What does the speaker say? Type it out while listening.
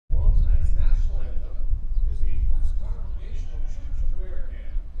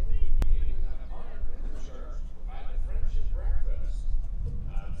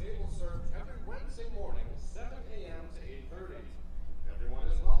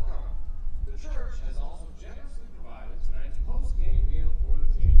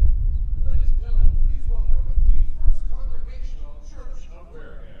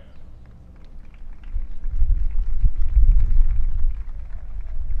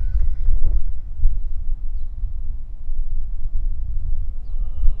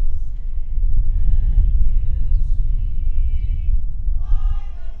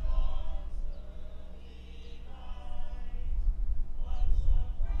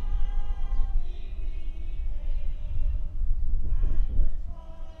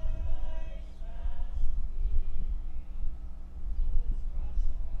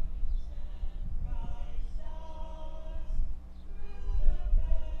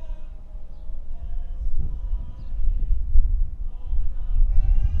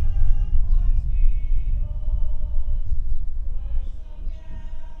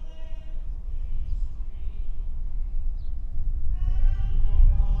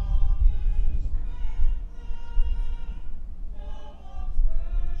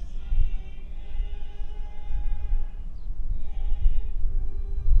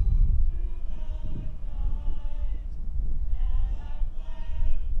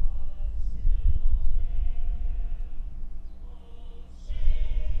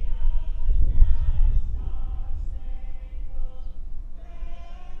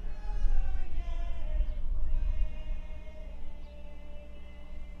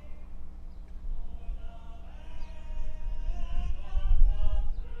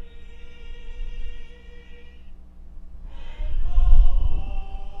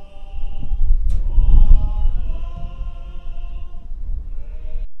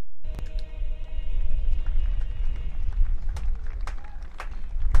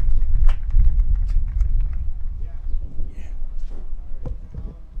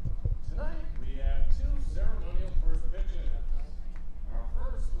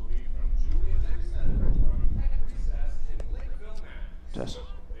process.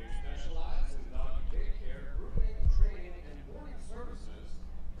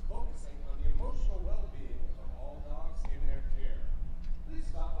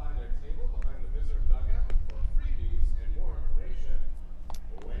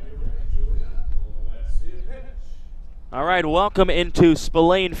 All right, welcome into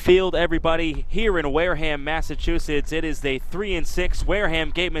Spillane Field, everybody, here in Wareham, Massachusetts. It is the 3-6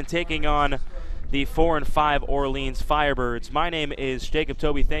 Wareham Gatemen taking on the 4-5 Orleans Firebirds. My name is Jacob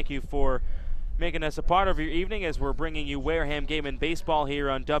Toby. Thank you for making us a part of your evening as we're bringing you Wareham Gatemen baseball here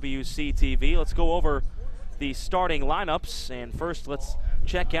on WCTV. Let's go over the starting lineups, and first let's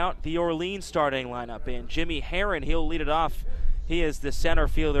check out the Orleans starting lineup. And Jimmy Herron, he'll lead it off. He is the center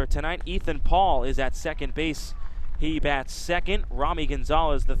fielder tonight. Ethan Paul is at second base. He bats second. Rami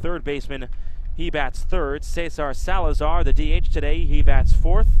Gonzalez, the third baseman, he bats third. Cesar Salazar, the DH today, he bats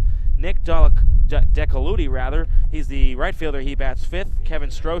fourth. Nick Decaludi, he's the right fielder, he bats fifth.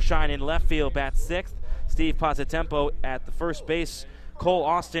 Kevin Stroshine in left field bats sixth. Steve Passatempo at the first base. Cole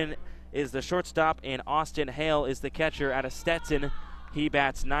Austin is the shortstop, and Austin Hale is the catcher out of Stetson. He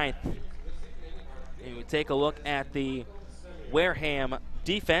bats ninth. And we take a look at the Wareham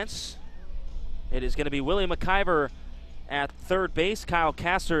defense. It is going to be Willie McIver at third base. Kyle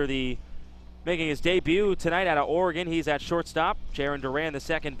Kasser, making his debut tonight out of Oregon. He's at shortstop. Jaron Duran, the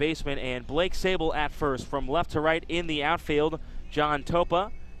second baseman, and Blake Sable at first. From left to right in the outfield, John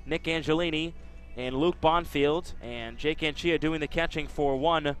Topa, Nick Angelini, and Luke Bonfield, and Jake Anchia doing the catching for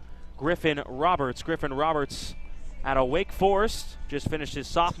one, Griffin Roberts. Griffin Roberts out of Wake Forest, just finished his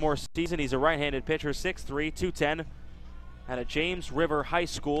sophomore season. He's a right-handed pitcher, 6'3", 210, out of James River High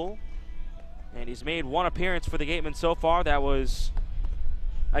School. And he's made one appearance for the Gatemen so far. That was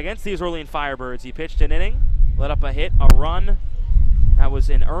against these Orleans Firebirds. He pitched an inning, let up a hit, a run. That was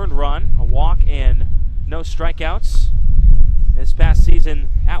an earned run, a walk, and no strikeouts. This past season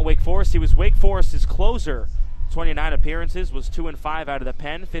at Wake Forest, he was Wake Forest's closer. 29 appearances, was 2-5 out of the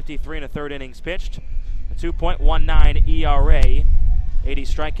pen, 53 1/3 innings pitched, a 2.19 ERA, 80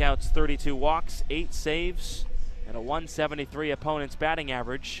 strikeouts, 32 walks, 8 saves, and a 173 opponent's batting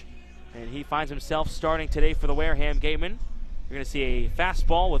average. And he finds himself starting today for the Wareham Gatemen. You're going to see a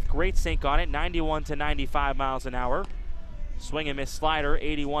fastball with great sink on it, 91 to 95 miles an hour. Swing and miss slider,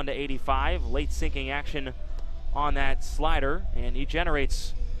 81 to 85. Late sinking action on that slider, and he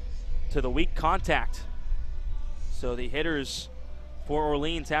generates to the weak contact. So the hitters for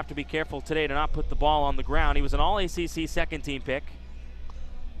Orleans have to be careful today to not put the ball on the ground. He was an All-ACC second-team pick,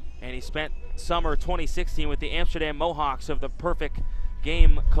 and he spent summer 2016 with the Amsterdam Mohawks of the Perfect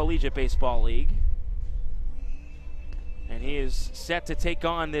Game Collegiate Baseball League. And he is set to take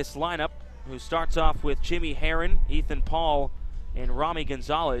on this lineup, who starts off with Jimmy Herron, Ethan Paul, and Rami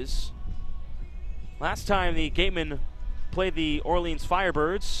Gonzalez. Last time the Gatemen played the Orleans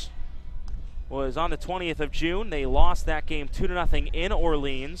Firebirds was on the 20th of June. They lost that game 2-0 in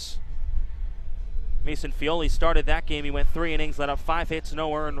Orleans. Mason Fioli started that game. He went 3 innings, let up 5 hits,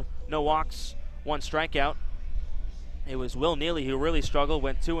 no earned, no walks, 1 strikeout. It was Will Neely who really struggled,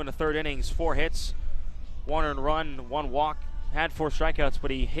 went 2 1/3 innings, 4 hits, 1 earned run, 1 walk, had 4 strikeouts,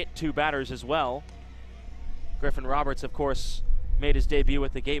 but he hit 2 batters as well. Griffin Roberts, of course, made his debut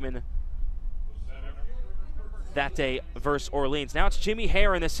with the Gatemen that day versus Orleans. Now it's Jimmy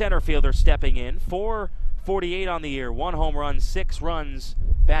Herron, the center fielder, stepping in. 448 on the year, 1 home run, 6 runs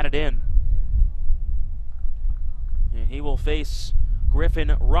batted in. And he will face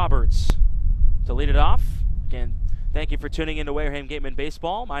Griffin Roberts to lead it off. Again, thank you for tuning in to Wareham Gatemen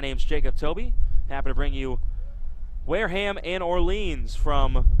Baseball. My name's Jacob Toby. Happy to bring you Wareham and Orleans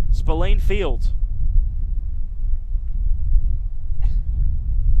from Spillane Field.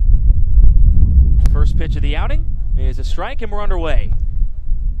 First pitch of the outing is a strike, and we're underway.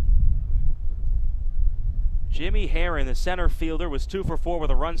 Jimmy Herron, the center fielder, was 2 for 4 with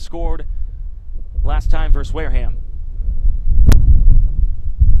a run scored last time versus Wareham.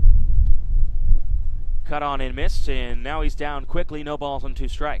 Cut on and missed, and now he's down quickly, no balls and 2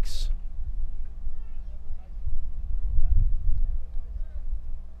 strikes.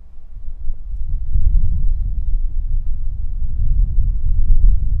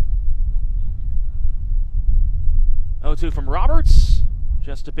 Oh-2 from Roberts,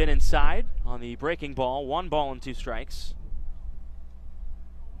 just a bit inside on the breaking ball, 1 ball and 2 strikes.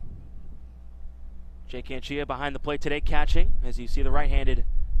 Jake Anchia behind the plate today catching, as you see the right-handed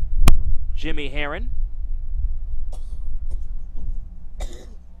Jimmy Herron.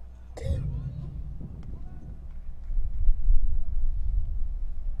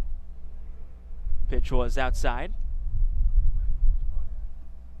 Pitch was outside.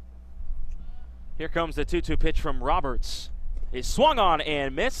 Here comes the 2-2 pitch from Roberts. is swung on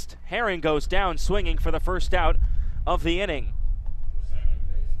and missed. Herring goes down swinging for the first out of the inning.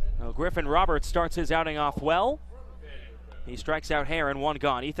 Now Griffin Roberts starts his outing off well. He strikes out Herring, one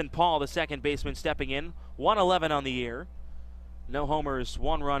gone. Ethan Paul, the second baseman, stepping in. 111 on the year. No homers,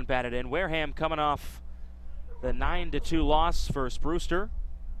 1 run batted in. Wareham coming off the 9-2 loss versus Brewster.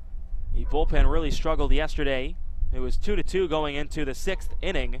 The bullpen really struggled yesterday. It was 2-2 going into the 6th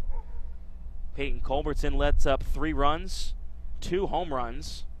inning. Peyton Culbertson lets up 3 runs, 2 home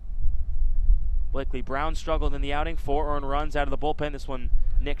runs. Blakely Brown struggled in the outing, 4 earned runs out of the bullpen. This one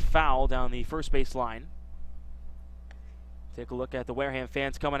nicked foul down the first base line. Take a look at the Wareham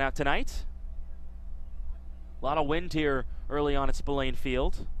fans coming out tonight. A lot of wind here early on at Spillane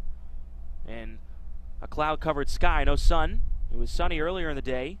Field. And a cloud-covered sky, no sun. It was sunny earlier in the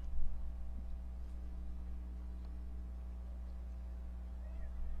day.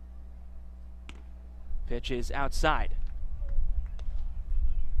 Pitch is outside.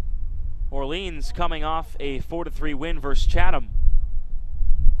 Orleans coming off a 4-3 win versus Chatham.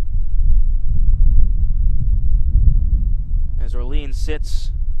 As Orleans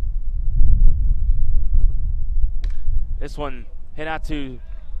sits. This one hit out to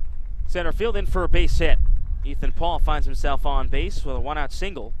center field, in for a base hit. Ethan Paul finds himself on base with a 1-out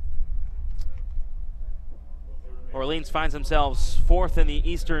single. Orleans finds themselves 4th in the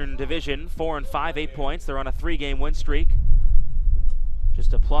Eastern Division, 4-5, 8 points. They're on a 3-game win streak.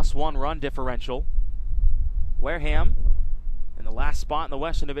 Just a +1 run differential. Wareham in the last spot in the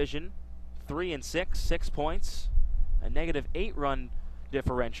Western Division, 3-6, 6 points. A -8 run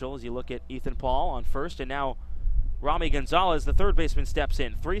differential as you look at Ethan Paul on first, and now Rami Gonzalez, the third baseman, steps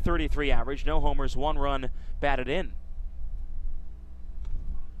in. .333 average, no homers, 1 run batted in.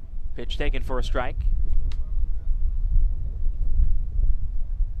 Pitch taken for a strike.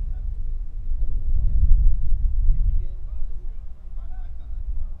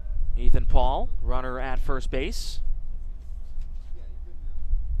 Ethan Paul, runner at first base.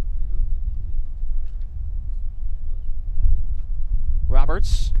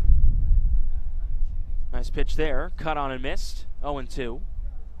 Roberts. Nice pitch there. Cut on and missed. 0-2.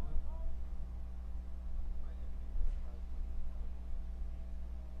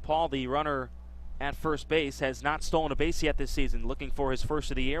 Paul, the runner at first base, has not stolen a base yet this season. Looking for his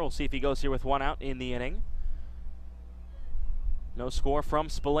first of the year. We'll see if he goes here with 1 out in the inning. No score from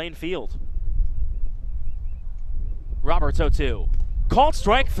Spillane Field. Roberts 0-2. Called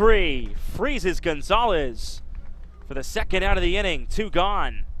strike 3. Freezes Gonzalez for the second out of the inning. 2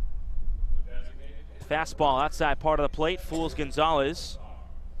 gone. Fastball outside part of the plate fools Gonzalez.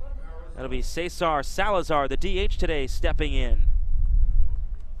 That'll be Cesar Salazar, the DH today, stepping in.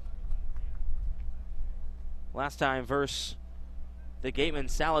 Last time versus the Gatemen,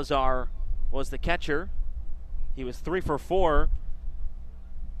 Salazar was the catcher. He was 3 for 4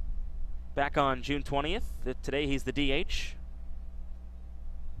 back on June 20th. Today he's the DH.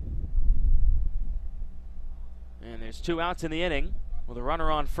 And there's 2 outs in the inning with a runner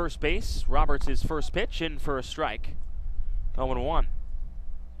on first base. Roberts' first pitch in for a strike. 0-1.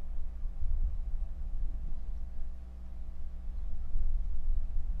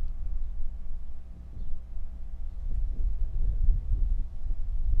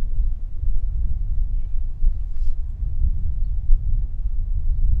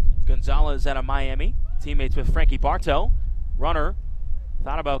 Gonzalez out of Miami, teammates with Frankie Bartow. Runner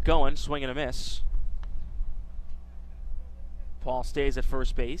thought about going, swing and a miss. Paul stays at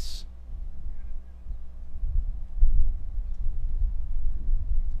first base.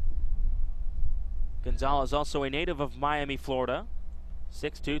 Gonzalez, also a native of Miami, Florida.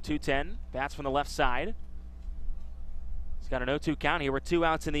 6'2", 210, bats from the left side. He's got an 0-2 count here with 2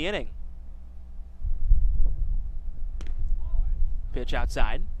 outs in the inning. Pitch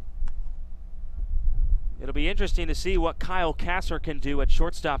outside. It'll be interesting to see what Kyle Kasser can do at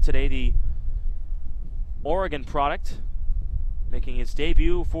shortstop today, the Oregon product, making his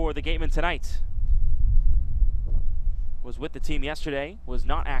debut for the Gatemen tonight. Was with the team yesterday, was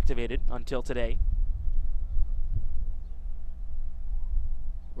not activated until today.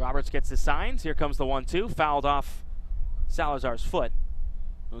 Roberts gets the signs. Here comes the 1-2, fouled off Salazar's foot.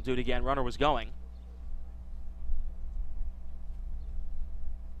 We'll do it again, runner was going.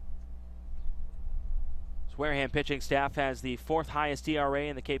 Wareham pitching staff has the 4th highest ERA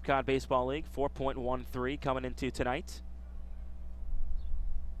in the Cape Cod Baseball League, 4.13 coming into tonight.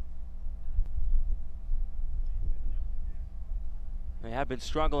 They have been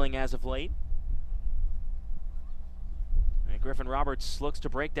struggling as of late. And Griffin Roberts looks to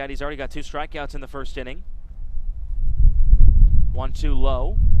break that. He's already got 2 strikeouts in the first inning. 1-2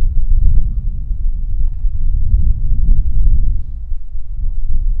 low.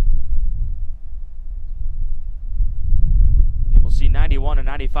 91 to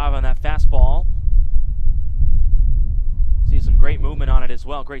 95 on that fastball. See some great movement on it as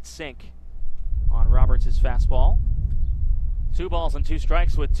well. Great sink on Roberts' fastball. 2 balls and 2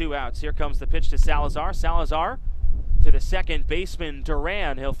 strikes with 2 outs. Here comes the pitch to Salazar. Salazar to the second baseman,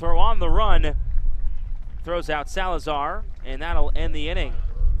 Duran. He'll throw on the run. Throws out Salazar, and that'll end the inning.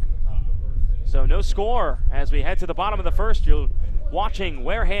 So no score as we head to the bottom of the first. You're watching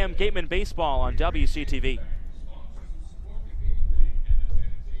Wareham Gatemen baseball on WCTV.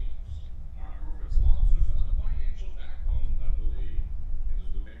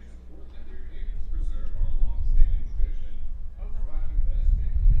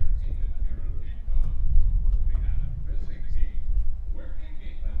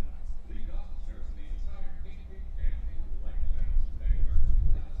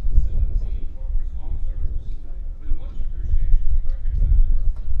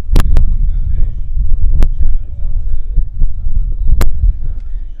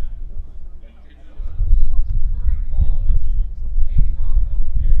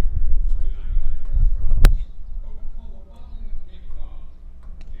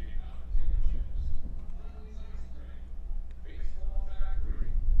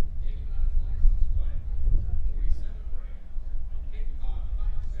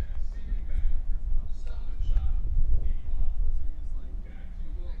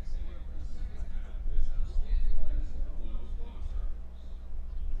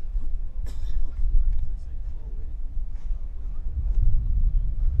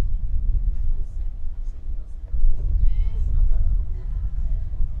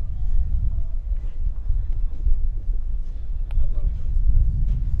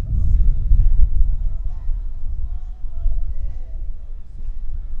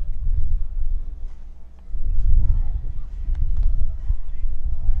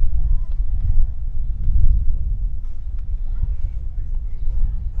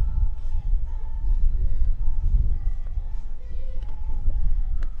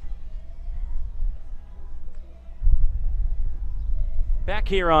 Back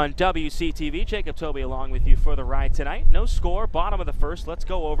here on WCTV, Jacob Toby along with you for the ride tonight. No score, bottom of the first. Let's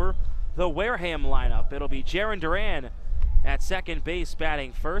go over the Wareham lineup. It'll be Jaron Duran at second base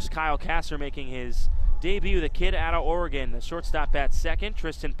batting first. Kyle Kasser making his debut, the kid out of Oregon. The shortstop bats second.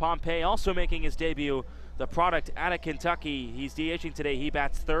 Tristan Pompey also making his debut, the product out of Kentucky. He's DHing today. He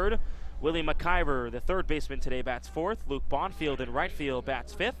bats third. Willie McIver, the third baseman today, bats fourth. Luke Bonfield in right field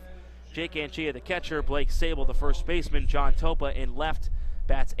bats fifth. Jake Anchia, the catcher. Blake Sable, the first baseman. John Topa in left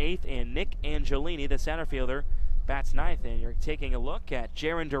bats eighth, and Nick Angelini, the center fielder, bats ninth. And you're taking a look at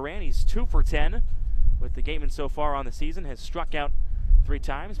Jaron Duran. He's 2 for 10 with the Gatemen so far on the season. Has struck out 3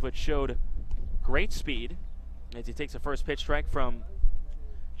 times, but showed great speed as he takes a first pitch strike from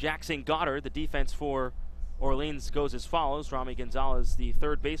Jackson Goddard. The defense for Orleans goes as follows: Rami Gonzalez, the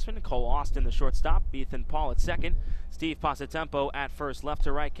third baseman; Cole Austin, the shortstop; Ethan Paul at second; Steve Passatempo at first. Left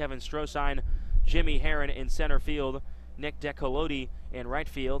to right, Kevin Strosine; Jimmy Herron in center field; Nick Decolodi in right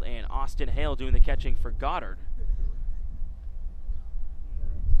field; and Austin Hale doing the catching for Goddard.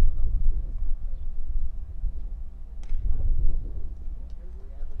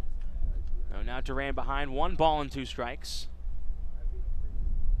 So now Duran behind, 1 ball and 2 strikes.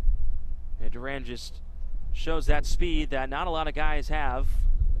 And Duran just shows that speed that not a lot of guys have.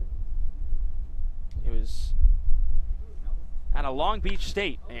 He was out of Long Beach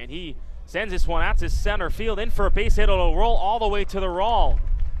State, and he sends this one out to center field, in for a base hit. It'll roll all the way to the wall.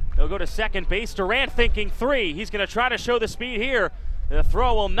 He'll go to second base. Duran thinking 3. He's going to try to show the speed here. The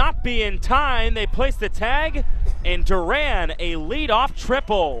throw will not be in time. They place the tag, and Duran, a leadoff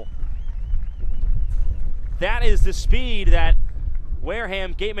triple. That is the speed that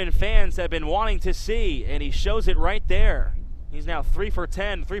Wareham Gatemen fans have been wanting to see, and he shows it right there. He's now 3 for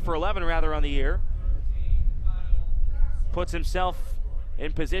 10, 3 for 11 rather on the year. Puts himself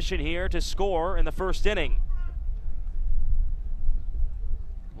in position here to score in the first inning.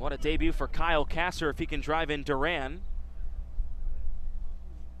 What a debut for Kyle Kasser if he can drive in Duran.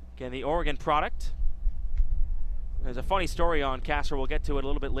 Again, the Oregon product. There's a funny story on Kasser. We'll get to it a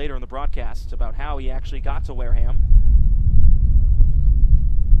little bit later in the broadcast about how he actually got to Wareham.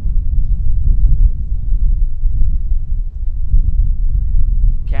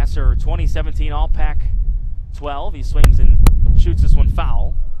 Kasser, 2017 All-Pac 12. He swings and shoots this one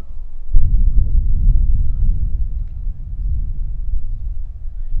foul.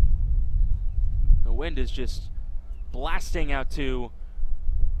 The wind is just blasting out to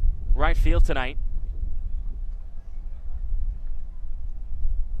right field tonight.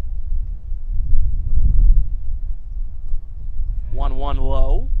 1-1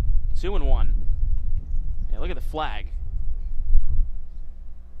 low, 2-1. Yeah, look at the flag.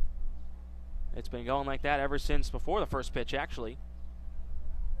 It's been going like that ever since before the first pitch, actually.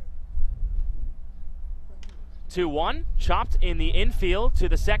 2-1, chopped in the infield to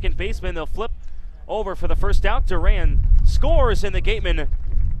the second baseman. They'll flip over for the first out. Duran scores, and the Gatemen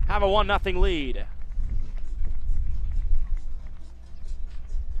have a 1-0 lead.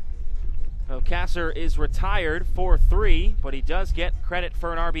 So Kasser is retired 4-3, but he does get credit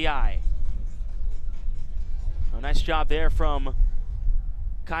for an RBI. A nice job there from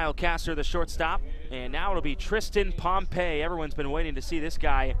Kyle Kasser, the shortstop. And now it'll be Tristan Pompey. Everyone's been waiting to see this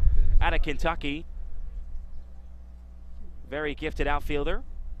guy out of Kentucky. Very gifted outfielder.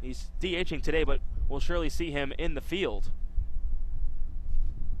 He's DHing today, but we'll surely see him in the field.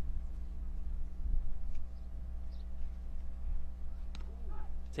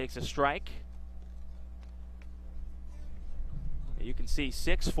 Takes a strike. You can see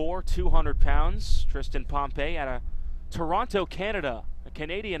 6'4", 200 pounds. Tristan Pompey out of Toronto, Canada. A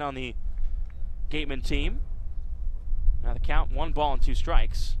Canadian on the Gatemen team. Now the count, 1 ball and 2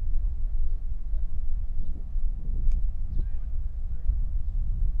 strikes.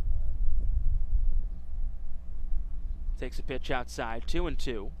 Takes a pitch outside,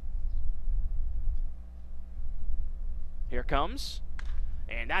 2-2. Here comes,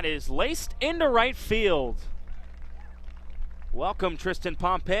 and that is laced into right field. Welcome, Tristan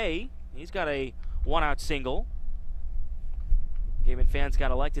Pompey. He's got a 1-out single. Gatemen fans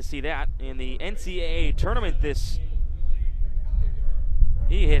gotta like to see that. In the NCAA tournament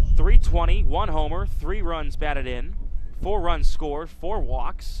he hit .320, 1 homer, 3 runs batted in, 4 runs scored, 4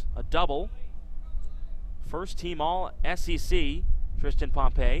 walks, a double. First team all SEC, Tristan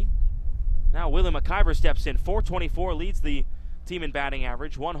Pompey. Now William McIver steps in, .424, leads the team in batting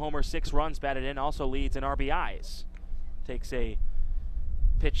average, 1 homer, 6 runs batted in, also leads in RBIs. Takes a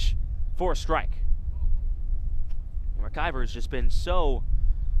pitch for a strike. McIver has just been so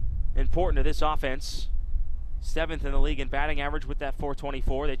important to this offense. 7th in the league in batting average with that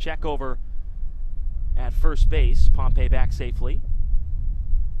 .424. They check over at first base. Pompey back safely.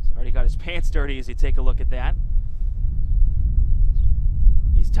 He's already got his pants dirty as you take a look at that.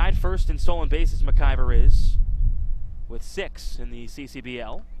 He's tied first in stolen bases, McIver is, with 6 in the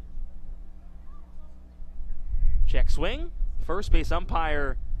CCBL. Check swing. First base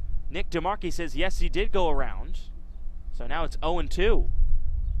umpire Nick DeMarchi says yes, he did go around. So now it's 0-2.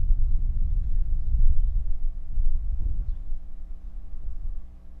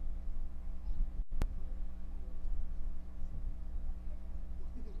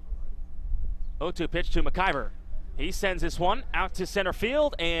 Pitch to McIver. He sends this one out to center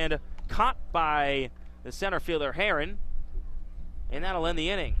field and caught by the center fielder Heron. And that'll end the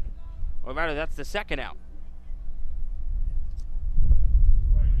inning. Or rather, that's the second out.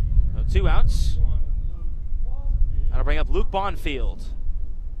 So 2 outs. That'll bring up Luke Bonfield.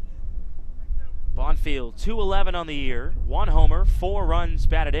 Bonfield, 211 on the year, 1 homer, 4 runs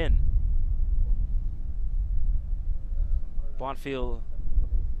batted in. Bonfield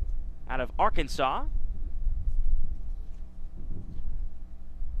out of Arkansas.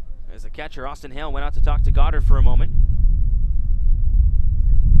 As the catcher, Austin Hale, went out to talk to Goddard for a moment.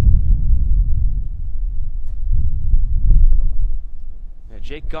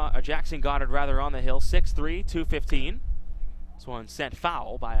 Jackson Goddard rather on the hill, 6'3", 215. This one sent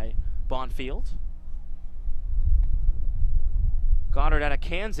foul by Bonfield. Goddard out of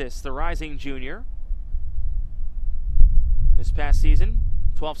Kansas, the rising junior. This past season,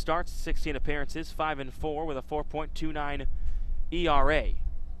 12 starts, 16 appearances, 5-4 with a 4.29 ERA.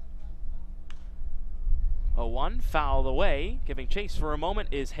 0-1, fouled away. Giving chase for a moment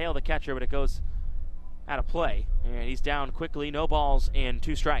is Hale, the catcher, but it goes out of play. And he's down quickly, no balls and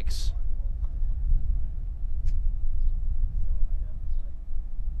 2 strikes.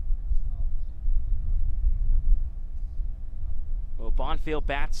 Well, Bonfield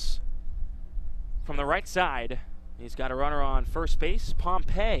bats from the right side. He's got a runner on first base,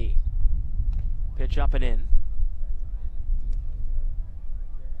 Pompey. Pitch up and in.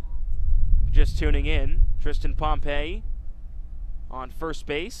 Just tuning in, Tristan Pompey on first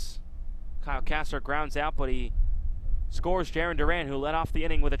base. Kyle Kasser grounds out, but he scores Jaron Duran, who led off the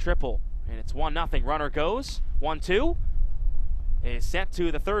inning with a triple. And it's 1-0. Runner goes. 1-2. Is sent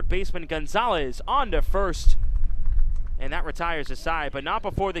to the third baseman, Gonzalez, on to first. And that retires the side, but not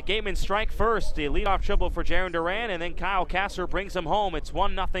before the Gatemen strike first. The leadoff triple for Jaron Duran, and then Kyle Kasser brings him home. It's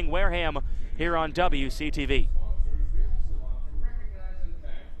 1-0 Wareham here on WCTV.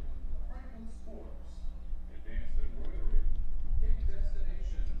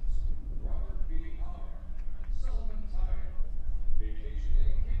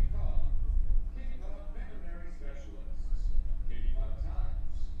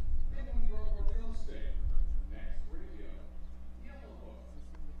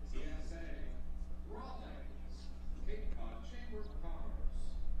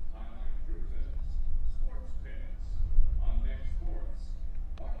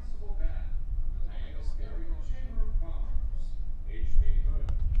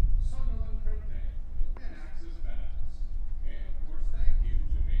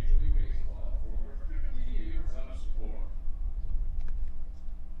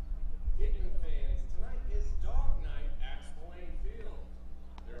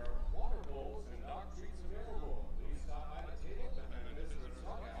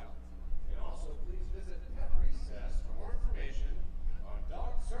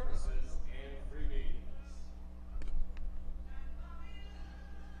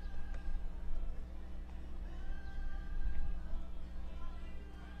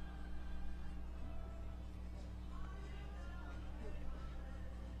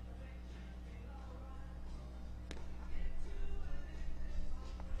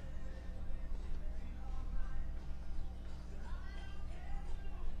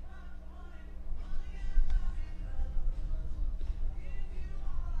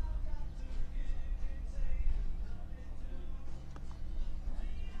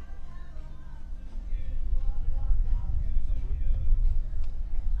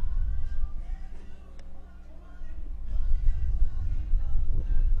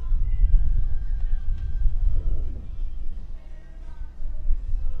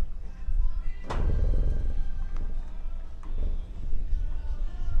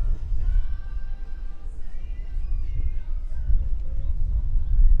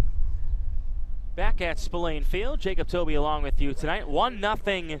 Back at Spillane Field, Jacob Toby along with you tonight.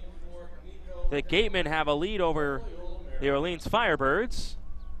 1-0. The Gatemen have a lead over the Orleans Firebirds,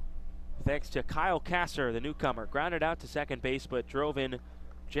 thanks to Kyle Kasser, the newcomer. Grounded out to second base, but drove in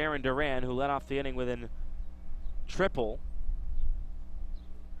Jaron Duran, who led off the inning with an triple.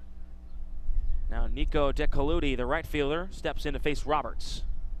 Now Nico DeCaludi, the right fielder, steps in to face Roberts.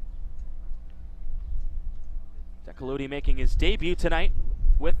 DeCaludi making his debut tonight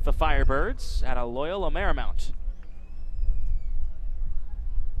with the Firebirds at a Loyola Marymount.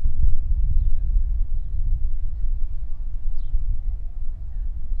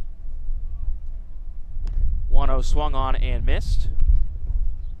 One-0 swung on and missed.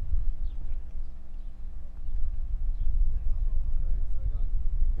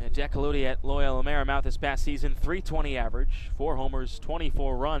 And DeCaludi at Loyola Marymount this past season, .320 average, 4 homers,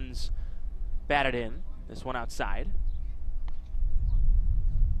 24 runs batted in. This one outside.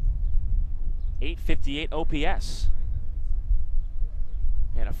 .858 OPS.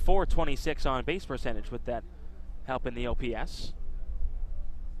 And a .426 on base percentage with that help in the OPS.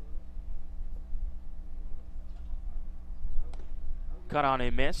 Cut on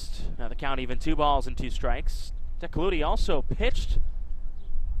and missed. Now the count even, 2 balls and 2 strikes. DeCaludi also pitched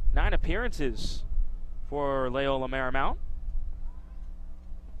 9 appearances for Loyola Marymount.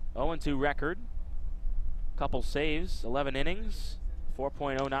 0-2 record. Couple saves, 11 innings,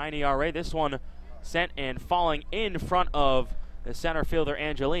 4.09 ERA. This one sent and falling in front of the center fielder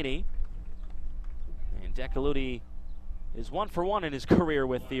Angelini. And DeCaludi is 1 for 1 in his career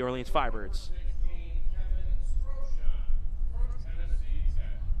with the Orleans Firebirds.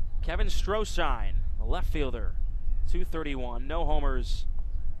 Kevin Stroshine, a left fielder, .231, no homers,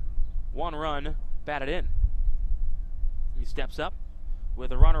 1 run batted in. He steps up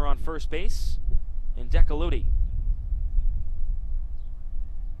with a runner on first base in DeCaludi.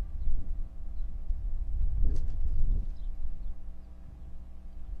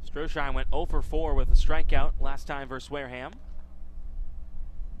 Stroshine went 0 for 4 with a strikeout last time versus Wareham.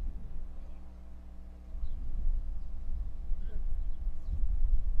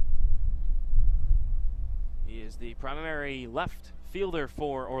 He is the primary left fielder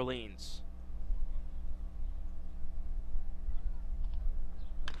for Orleans.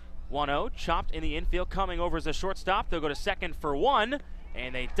 1-0, chopped in the infield, coming over as a shortstop. They'll go to second for 1,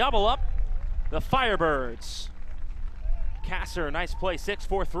 and they double up the Firebirds. Kasser, nice play,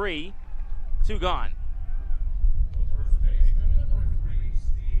 6-4-3, 2 gone.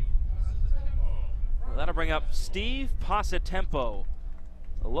 Well, that'll bring up Steve Passatempo,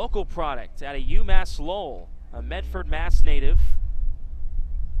 a local product out of UMass Lowell, a Medford, Mass native.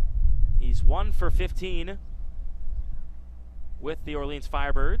 He's 1 for 15 with the Orleans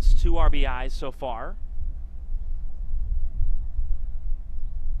Firebirds, 2 RBIs so far.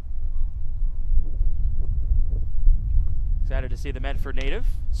 Excited to see the Medford native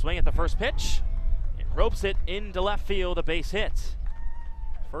swing at the first pitch. It ropes it into left field, a base hit.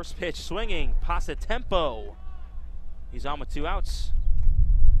 First pitch swinging, Passatempo. He's on with 2 outs.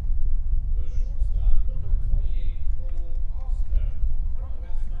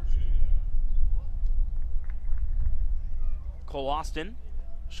 Cole Austin,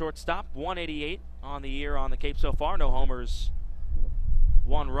 shortstop, 188 on the year on the Cape so far. No homers,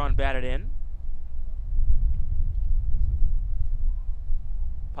 1 run batted in.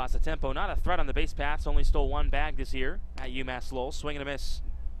 Passatempo, not a threat on the base paths, only stole 1 bag this year at UMass Lowell. Swing and a miss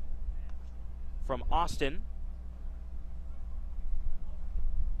from Austin.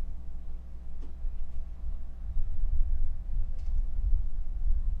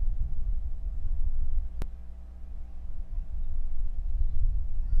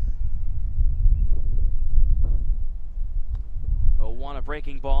 A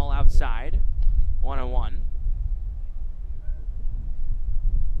breaking ball outside, 1-1.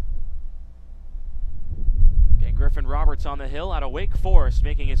 Okay, Griffin Roberts on the hill out of Wake Forest,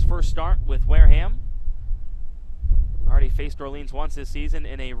 making his first start with Wareham. Already faced Orleans once this season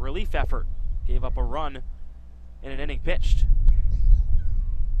in a relief effort. Gave up a run in an inning pitched.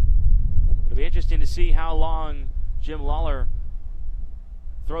 It'll be interesting to see how long Jim Lawler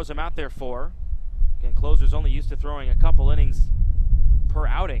throws him out there for. Again, closers only used to throwing a couple innings per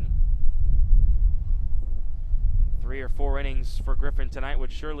outing. 3 or 4 innings for Griffin tonight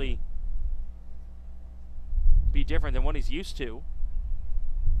would surely be different than what he's used to.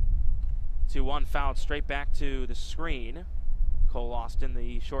 2-1 fouled straight back to the screen. Cole Austin,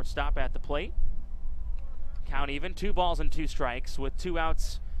 the shortstop, at the plate. Count even, 2 balls and 2 strikes with 2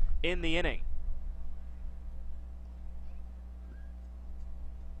 outs in the inning.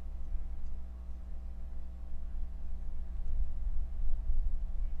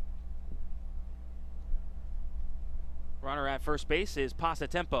 at first base is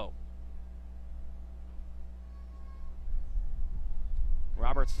Passatempo.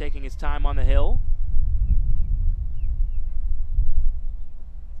 Roberts taking his time on the hill.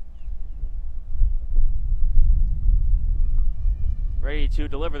 Ready to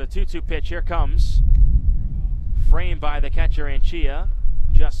deliver the 2-2 pitch. Here comes. Framed by the catcher, Anchia.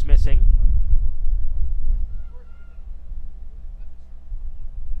 Just missing.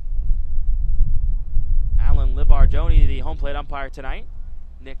 Alan Libardoni, the home plate umpire tonight.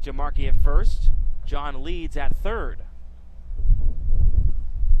 Nick Jamarkey at first. John Leeds at third.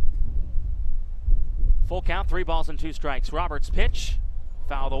 Full count, 3 balls and 2 strikes. Roberts pitch.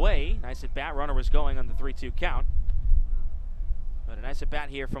 Fouled away. Nice at bat. Runner was going on the 3-2 count. But a nice at bat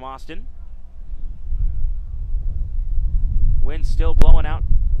here from Austin. Wind still blowing out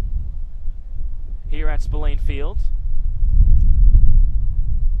here at Spillane Field.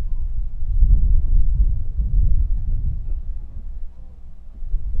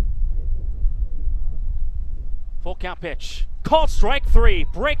 Full count pitch. Called strike 3.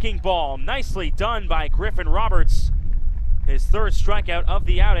 Breaking ball. Nicely done by Griffin Roberts. His 3rd strikeout of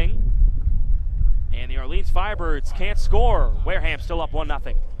the outing. And the Orleans Firebirds can't score. Wareham still up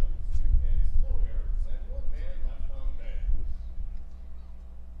 1-0.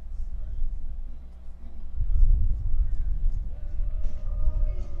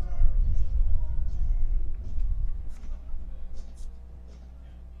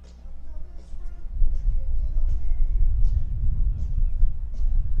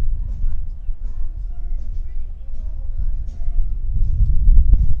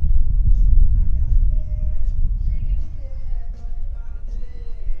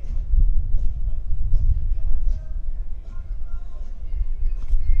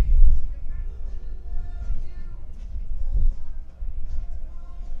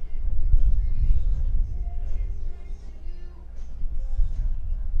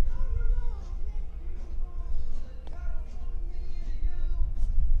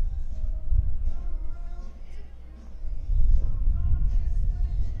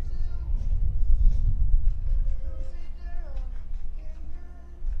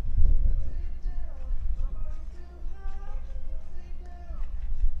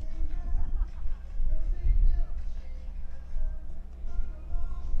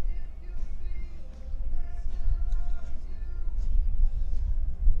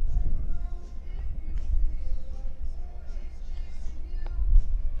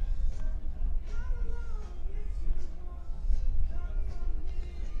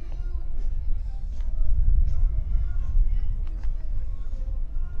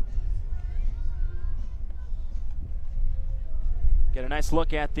 Get a nice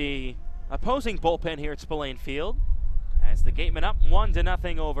look at the opposing bullpen here at Spillane Field as the Gatemen up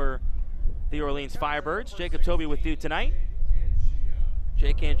 1-0 over the Orleans Firebirds. Jacob Tobey with you tonight.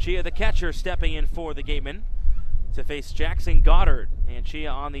 Jake Anchia, the catcher, stepping in for the Gatemen to face Jackson Goddard.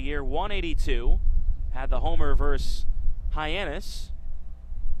 Anchia on the year 182. Had the homer versus Hyannis.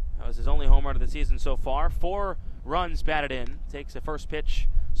 That was his only home run of the season so far. 4 runs batted in. Takes a first pitch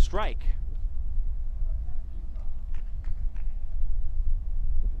strike.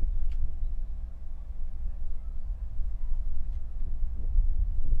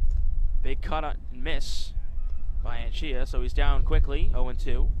 Big cut and miss by Anchia, so he's down quickly,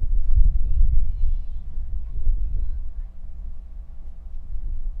 0-2.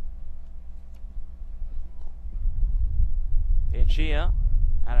 Anchia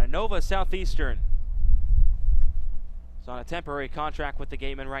out of Nova Southeastern. He's on a temporary contract with the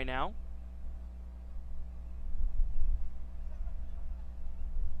Gatemen right now.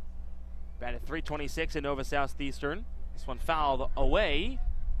 Batted .326 in Nova Southeastern. This one fouled away.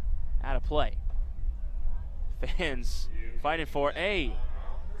 Out of play. Fans fighting for A.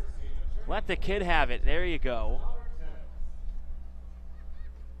 Let the kid have it. There you go.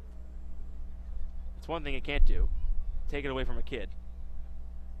 It's one thing you can't do. Take it away from a kid.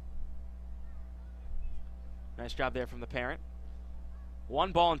 Nice job there from the parent.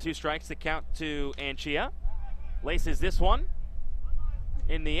 1 ball and 2 strikes to count to Anchia. Laces this one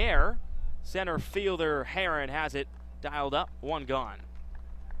in the air. Center fielder Heron has it dialed up. 1 gone.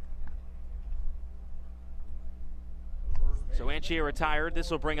 So Anchia retired.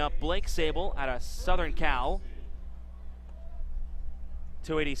 This will bring up Blake Sable out of Southern Cal.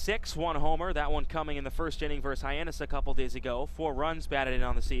 286, 1 homer. That one coming in the first inning versus Hyannis a couple days ago. 4 runs batted in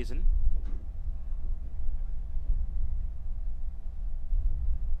on the season.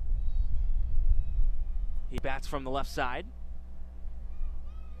 He bats from the left side.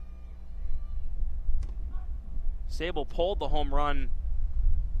 Sable pulled the home run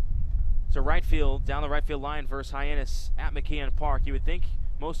to right field, down the right field line versus Hyannis at McKeon Park. You would think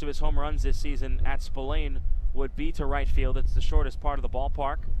most of his home runs this season at Spillane would be to right field. It's the shortest part of the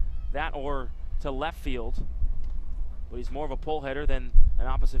ballpark. That or to left field. But he's more of a pull hitter than an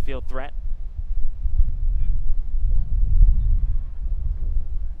opposite field threat.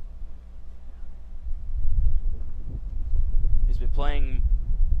 He's been playing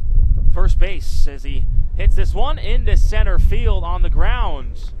first base as he hits this one into center field on the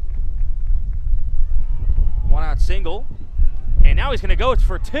ground. One out single. And now he's going to go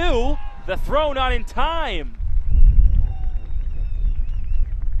for two. The throw not in time.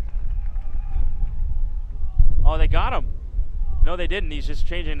 Oh, they got him. No, they didn't. He's just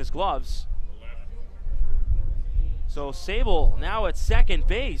changing his gloves. So Sable now at second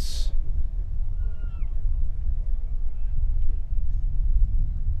base.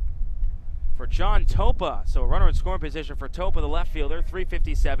 For John Topa. So a runner in scoring position for Topa, the left fielder.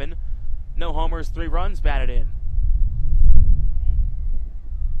 357. No homers, 3 runs batted in.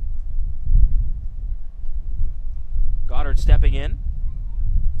 Goddard stepping in.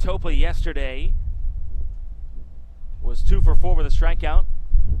 Topa yesterday was 2 for 4 with a strikeout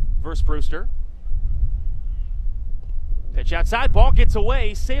versus Brewster. Pitch outside, ball gets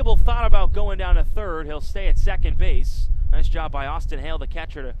away. Sable thought about going down to third. He'll stay at second base. Nice job by Austin Hale, the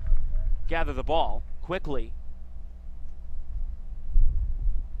catcher, to gather the ball quickly.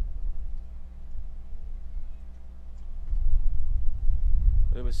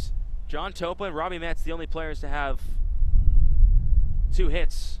 It was John Topa and Robbie Metz, the only players to have 2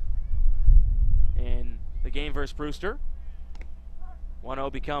 hits in the game versus Brewster.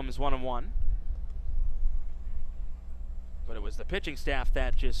 1-0 becomes 1-1. But it was the pitching staff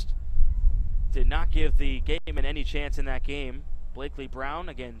that just did not give the Gatemen any chance in that game. Blakely Brown,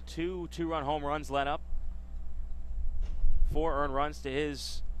 again, 2 two-run home runs led up. 4 earned runs to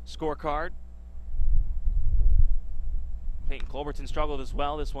his scorecard. Peyton Culbertson struggled as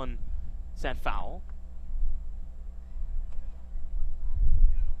well. This one sent foul.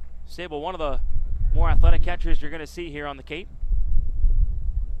 Sable, one of the more athletic catchers you're going to see here on the Cape.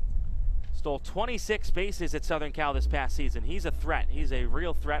 Stole 26 bases at Southern Cal this past season. He's a threat. He's a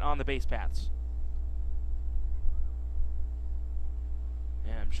real threat on the base paths.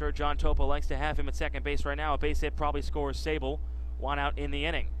 And I'm sure John Topa likes to have him at second base right now. A base hit probably scores Sable. 1 out in the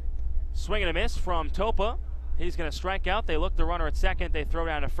inning. Swing and a miss from Topa. He's going to strike out. They look the runner at second. They throw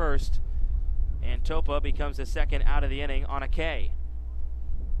down to first. And Topa becomes the second out of the inning on a K.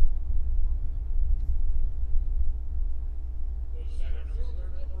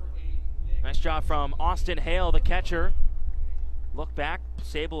 Nice job from Austin Hale, the catcher. Look back,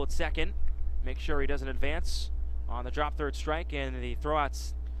 Sable at second. Make sure he doesn't advance on the drop third strike, and the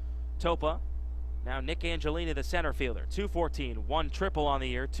throwout's Topa. Now Nick Angelini, the center fielder. 214, 1 triple on the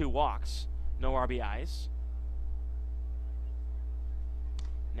year, 2 walks, no RBIs.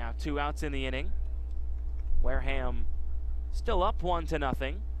 Now 2 outs in the inning. Wareham still up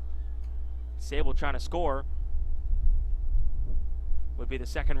 1-0. Sable trying to score. Would be the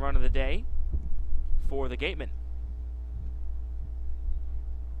second run of the day for the Gatemen.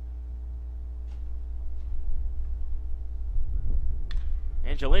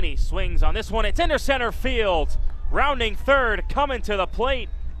 Angelini swings on this one. It's into center field. Rounding third, coming to the plate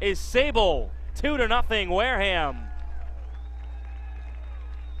is Sable. 2-0 Wareham.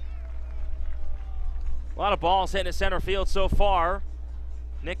 A lot of balls hitting to center field so far.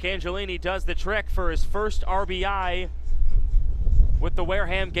 Nick Angelini does the trick for his first RBI with the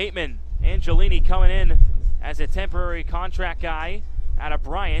Wareham Gatemen. Angelini coming in as a temporary contract guy out of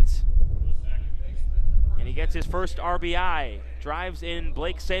Bryant. And he gets his first RBI. Drives in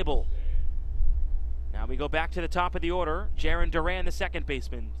Blake Sable. Now we go back to the top of the order. Jaron Duran, the second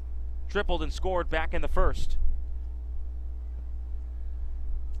baseman, tripled and scored back in the first.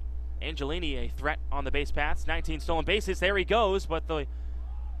 Angelini, a threat on the base paths. 19 stolen bases. There he goes, but the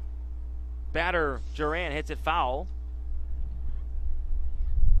batter, Duran, hits it foul.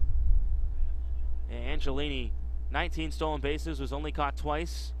 And Angelini, 19 stolen bases, was only caught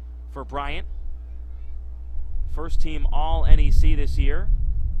twice for Bryant. First team all NEC this year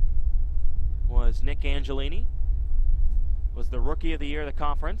was Nick Angelini. Was the rookie of the year of the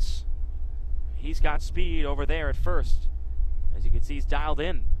conference. He's got speed over there at first. As you can see, he's dialed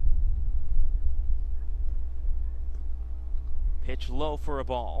in. Pitch low for a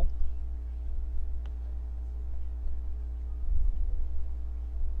ball.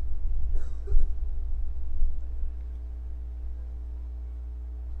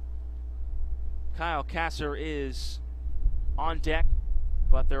 Kyle Kasser is on deck,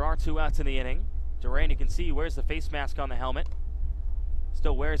 but there are 2 outs in the inning. Duran, you can see, wears the face mask on the helmet.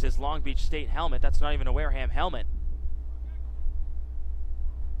 Still wears his Long Beach State helmet. That's not even a Wareham helmet.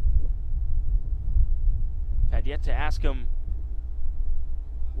 Had yet to ask him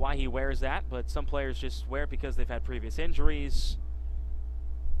why he wears that, but some players just wear it because they've had previous injuries,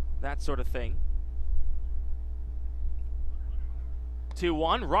 that sort of thing.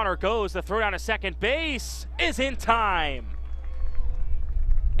 2-1, runner goes, the throw down to second base is in time.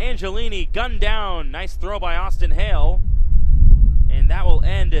 Angelini gunned down, nice throw by Austin Hale, and that will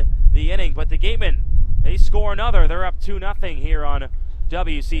end the inning. But the Gatemen, they score another. They're up 2-0 here on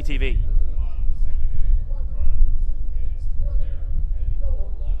WCTV.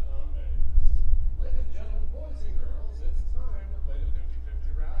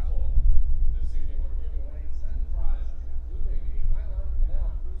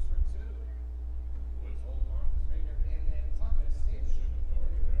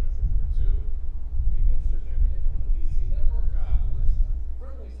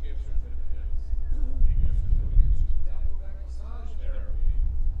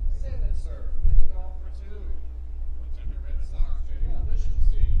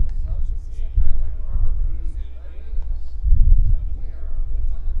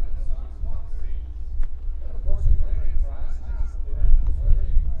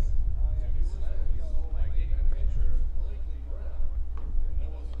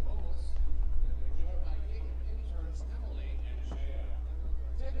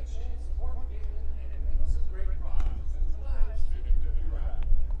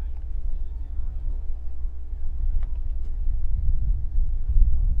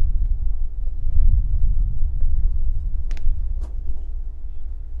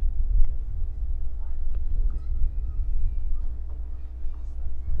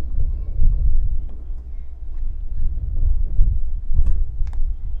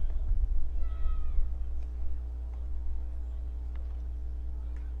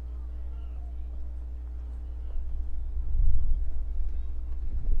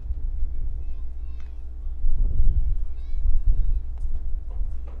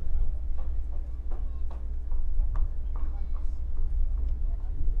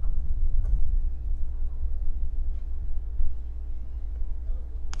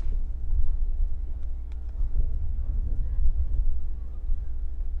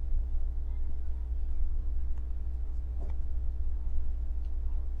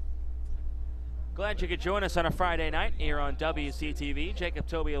 Glad you could join us on a Friday night here on WCTV. Jacob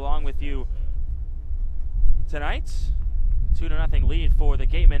Toby along with you tonight. 2-0 lead for the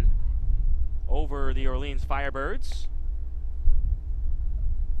Gatemen over the Orleans Firebirds.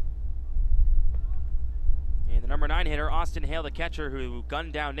 And the number 9 hitter, Austin Hale, the catcher, who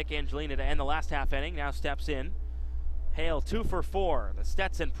gunned down Nick Angelina to end the last half inning, now steps in. Hale 2 for 4, the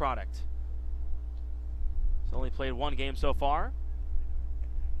Stetson product. He's only played one game so far.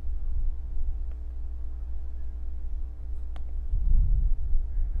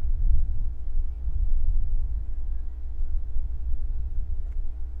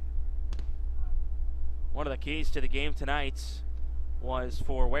 One of the keys to the game tonight was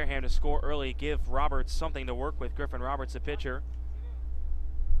for Wareham to score early, give Roberts something to work with. Griffin Roberts, the pitcher.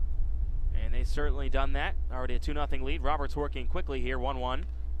 And they certainly done that. Already a 2-0 lead. Roberts working quickly here, 1-1.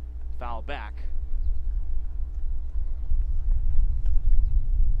 Foul back.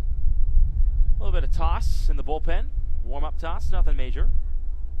 A little bit of toss in the bullpen. Warm-up toss, nothing major.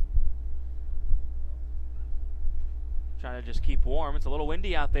 Trying to just keep warm. It's a little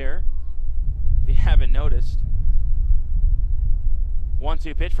windy out there, if you haven't noticed.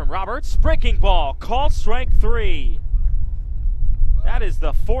 1-2 pitch from Roberts. Breaking ball, called strike 3. That is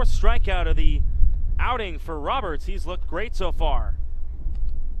the 4th strikeout of the outing for Roberts. He's looked great so far.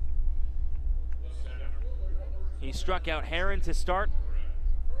 He struck out Heron to start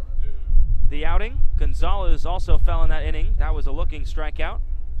the outing. Gonzalez also fell in that inning. That was a looking strikeout.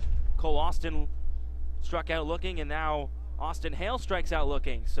 Cole Austin struck out looking, and now Austin Hale strikes out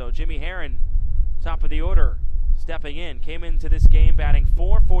looking. So Jimmy Heron, top of the order, stepping in. Came into this game batting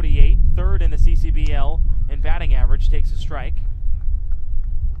 .448, third in the CCBL in batting average, takes a strike.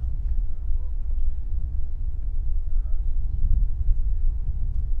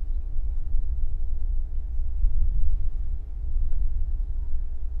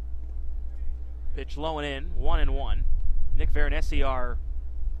 Pitch low and in, 1-1. Nick Veronesi,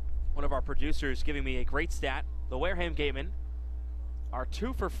 one of our producers, giving me a great stat. The Wareham Gatemen are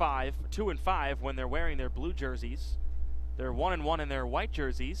 2 for 5, 2 and 5 when they're wearing their blue jerseys. They're 1-1 in their white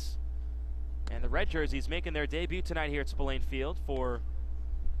jerseys. And the red jerseys making their debut tonight here at Spillane Field for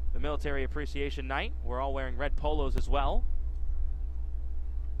the Military Appreciation Night. We're all wearing red polos as well.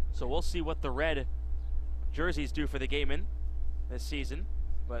 So we'll see what the red jerseys do for the Gatemen this season,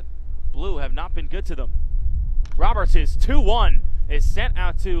 but blue have not been good to them. Roberts is 2-1, is sent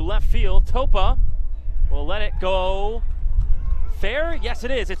out to left field. Topa will let it go. Fair? Yes,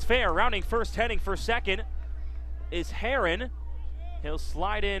 it is. It's fair. Rounding first, heading for second is Heron. He'll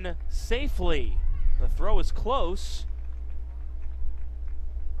slide in safely. The throw is close,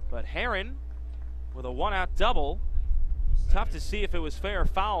 but Heron with a one-out double. Tough to see if it was fair or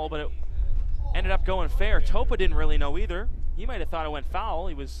foul, but it ended up going fair. Topa didn't really know either. He might have thought it went foul.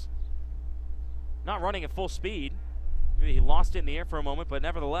 He was not running at full speed. Maybe he lost it in the air for a moment, but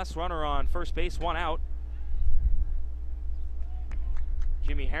nevertheless, runner on first base, one out.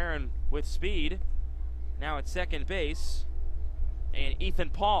 Jimmy Heron with speed, now at second base. And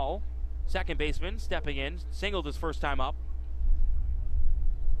Ethan Paul, second baseman, stepping in, singled his first time up.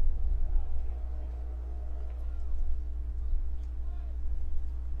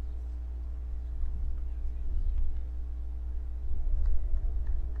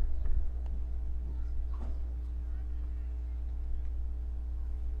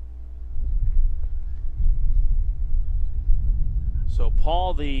 So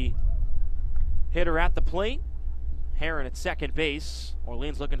Paul, the hitter at the plate. Heron at second base.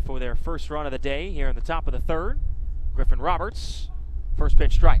 Orleans looking for their first run of the day here in the top of the third. Griffin Roberts, first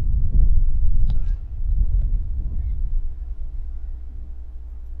pitch strike.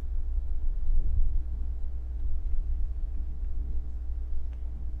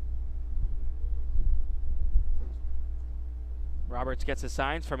 Roberts gets the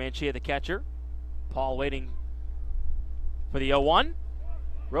signs from Anchia, the catcher. Paul waiting for the 0-1.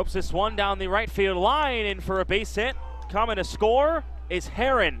 Ropes this one down the right field line, in for a base hit. Coming to score is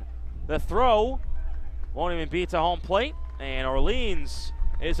Heron. The throw won't even beat to home plate, and Orleans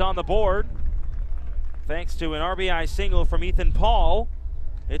is on the board thanks to an RBI single from Ethan Paul.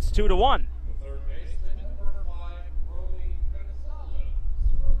 It's 2-1.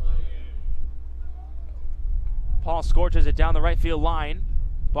 Paul scorches it down the right field line.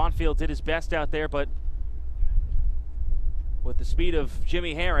 Bonfield did his best out there, but with the speed of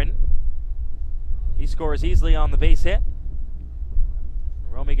Jimmy Heron, he scores easily on the base hit.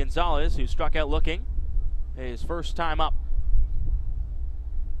 Romy Gonzalez, who struck out looking, his first time up,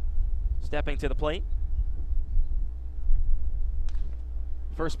 stepping to the plate.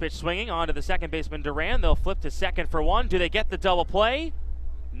 First pitch swinging onto the second baseman Duran. They'll flip to second for one. Do they get the double play?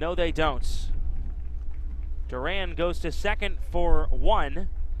 No, they don't. Duran goes to second for one.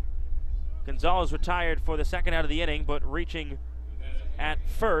 Gonzalez retired for the second out of the inning, but reaching at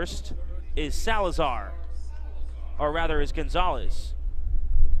first is Salazar, or rather is Gonzalez.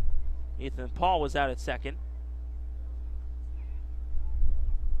 Ethan Paul was out at second.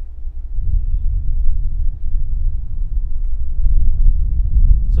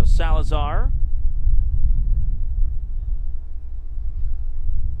 So Salazar,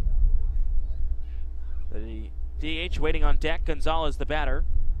 the DH waiting on deck. Gonzalez the batter.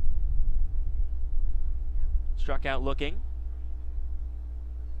 Struck out looking.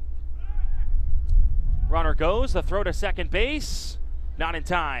 Runner goes, the throw to second base, not in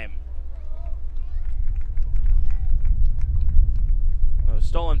time. A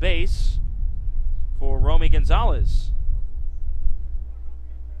stolen base for Romy Gonzalez.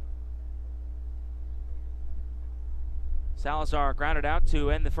 Salazar grounded out to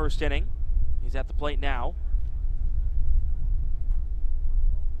end the first inning. He's at the plate now.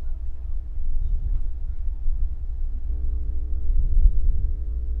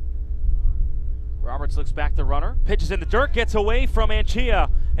 Roberts looks back the runner, pitches in the dirt, gets away from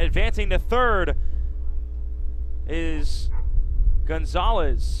Anchia. Advancing to third is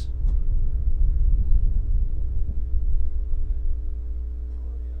Gonzalez.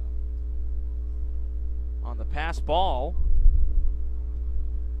 On the pass ball.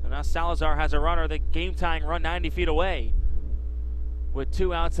 So now Salazar has a runner, the game-tying run 90 feet away. With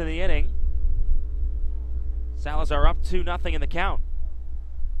 2 outs in the inning. Salazar up 2-0 in the count.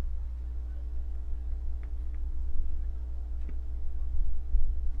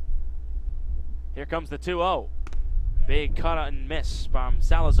 Here comes the 2-0. Big cut and miss from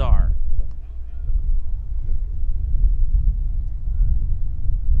Salazar.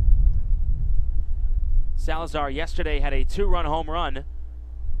 Salazar yesterday had a 2-run home run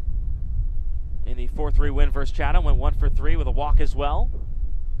in the 4-3 win versus Chatham. Went 1 for 3 with a walk as well.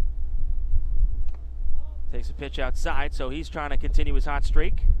 Takes a pitch outside, so he's trying to continue his hot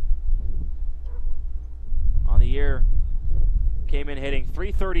streak. On the year, came in hitting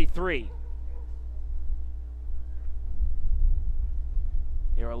 .333.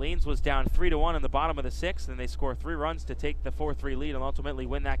 Orleans was down 3-1 in the bottom of the 6th, and they score 3 runs to take the 4-3 lead and ultimately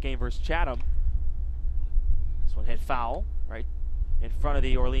win that game versus Chatham. This one hit foul, right in front of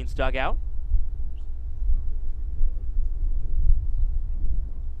the Orleans dugout.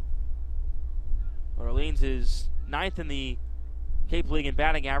 Orleans is 9th in the Cape League in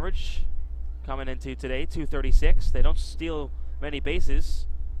batting average coming into today, 236. They don't steal many bases.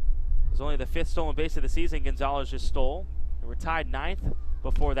 It was only the 5th stolen base of the season Gonzalez just stole. They were tied 9th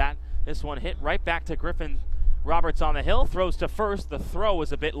before that. This one hit right back to Griffin Roberts on the hill. Throws to first. The throw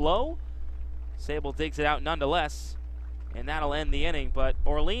was a bit low. Sable digs it out nonetheless, and that'll end the inning. But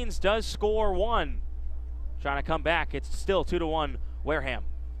Orleans does score one. Trying to come back. It's still 2-1 Wareham.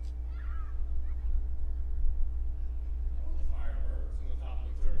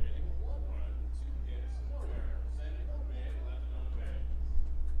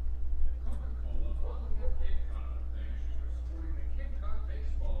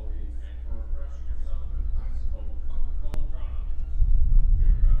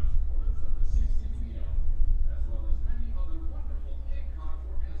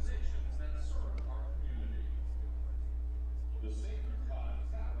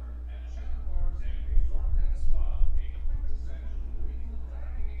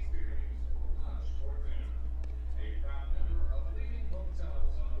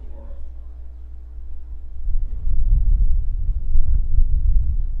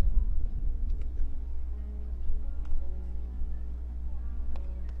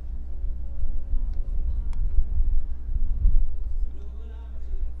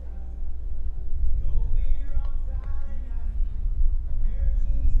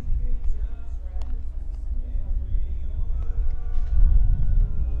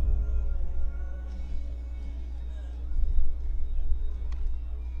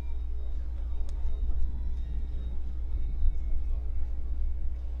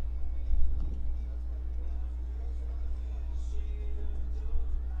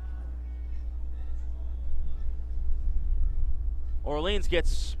 Orleans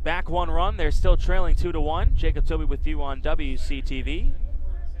gets back one run. They're still trailing 2-1. Jacob Toby with you on WCTV.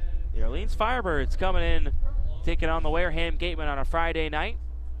 The Orleans Firebirds coming in, taking on the Wareham Gatemen on a Friday night.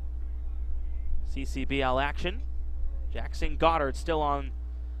 CCBL action. Jackson Goddard still on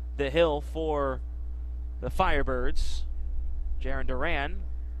the hill for the Firebirds. Jaron Duran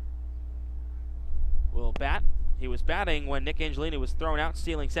will bat. He was batting when Nick Angelini was thrown out,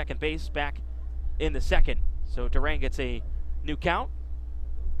 stealing second base back in the second. So Duran gets a new count.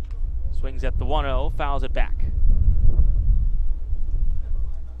 Swings at the 1-0, fouls it back.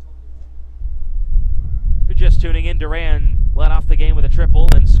 If you're just tuning in, Duran led off the game with a triple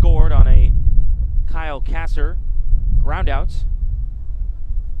and scored on a Kyle Kasser ground out.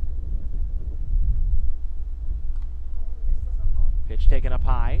 Pitch taken up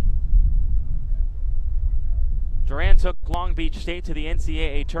high. Duran took Long Beach State to the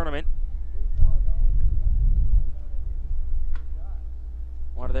NCAA tournament.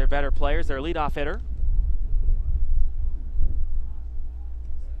 One of their better players, their leadoff hitter.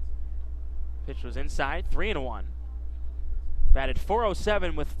 Pitch was inside, 3-1. Batted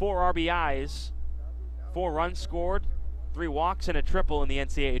 .407 with 4 RBIs, 4 runs scored, 3 walks and a triple in the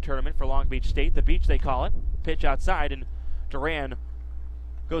NCAA tournament for Long Beach State. The Beach, they call it. Pitch outside, and Duran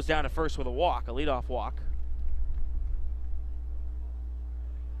goes down to first with a walk, a leadoff walk.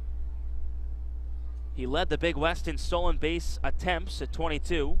 He led the Big West in stolen base attempts at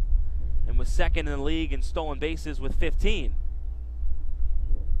 22 and was second in the league in stolen bases with 15.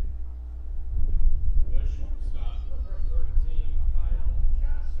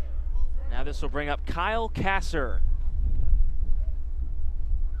 Now this will bring up Kyle Kasser.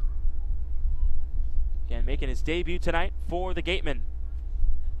 Again, making his debut tonight for the Gatemen.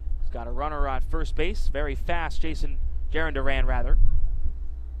 He's got a runner at first base, very fast, Jaron Duran rather.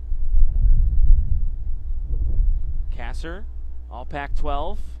 Kasser, all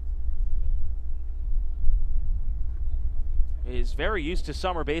Pac-12, is very used to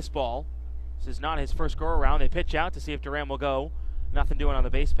summer baseball. This is not his first go-around. They pitch out to see if Duran will go. Nothing doing on the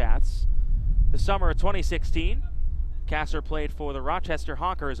base paths. The summer of 2016, Kasser played for the Rochester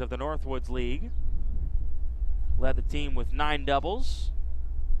Hawkers of the Northwoods League. Led the team with 9 doubles.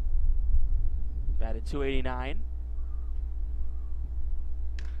 Batted .289.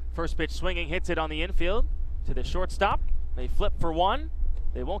 First pitch swinging, hits it on the infield to the shortstop. They flip for 1.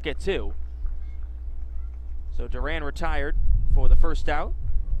 They won't get 2. So Duran retired for the first out.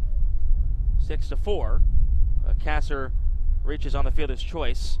 6-4. Kasser reaches on the fielder's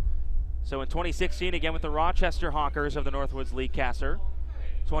choice. So in 2016, again with the Rochester Hawkers of the Northwoods League, Kasser.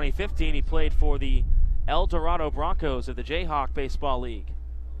 2015, he played for the El Dorado Broncos of the Jayhawk Baseball League.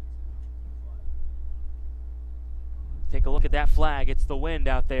 Take a look at that flag. It's the wind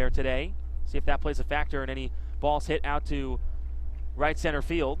out there today. See if that plays a factor in any balls hit out to right center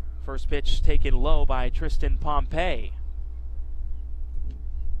field. First pitch taken low by Tristan Pompey.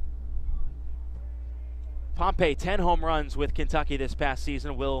 Pompey, 10 home runs with Kentucky this past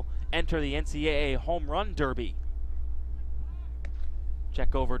season, will enter the NCAA Home Run Derby.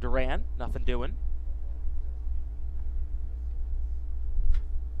 Check over Duran, nothing doing.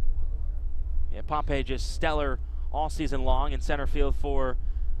 Yeah, Pompey just stellar all season long in center field for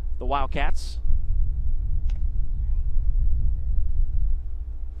the Wildcats.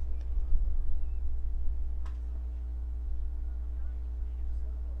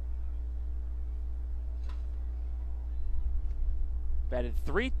 Batted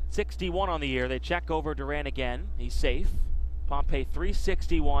 .361 on the year. They check over Duran again. He's safe. Pompey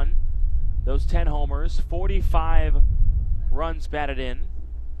 .361. Those 10 homers, 45 runs batted in.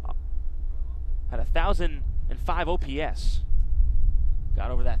 Had 1,005 OPS. Got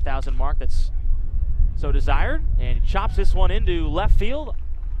over that 1,000 mark that's so desired. And he chops this one into left field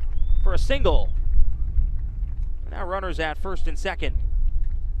for a single. Now runners at first and second.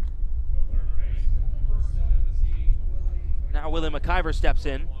 Now Willie McIver steps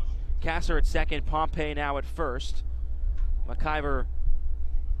in. Kasser at second, Pompey now at first. McIver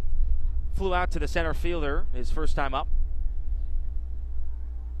flew out to the center fielder his first time up.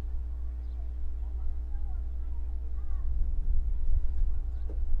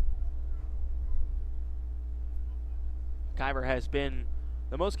 McIver has been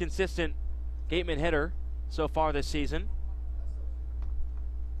the most consistent Gatemen hitter so far this season.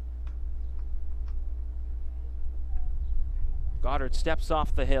 Goddard steps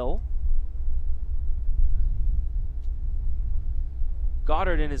off the hill.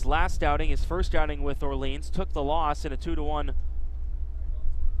 Goddard in his last outing, his first outing with Orleans, took the loss in a 2-1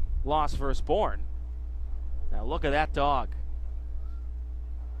 loss versus Bourne. Now look at that dog.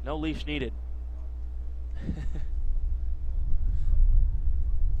 No leash needed.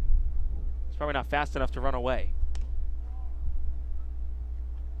 It's probably not fast enough to run away.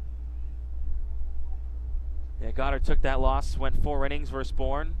 Yeah, Goddard took that loss, went 4 innings versus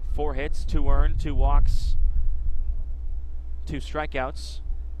Bourne, 4 hits, 2 earned, 2 walks, 2 strikeouts.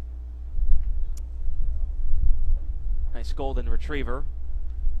 Nice golden retriever.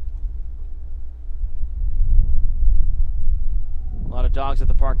 A lot of dogs at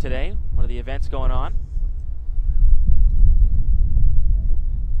the park today. One of the events going on.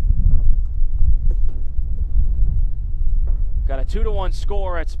 Got a 2-1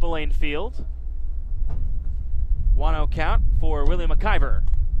 score at Spillane Field. 1-0 count for Willie McIver.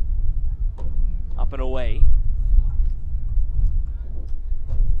 Up and away.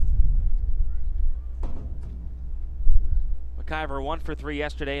 McIver 1 for 3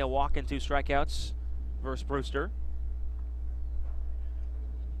 yesterday, a walk and 2 strikeouts versus Brewster.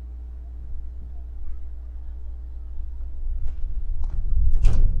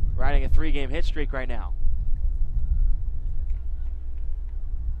 Riding a 3-game hit streak right now.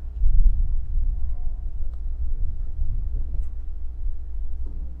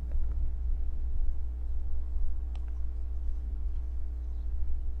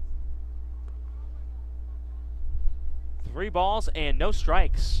 Three balls and no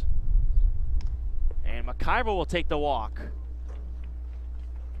strikes. And McIver will take the walk.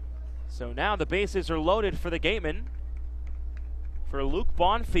 So now the bases are loaded for the Gatemen for Luke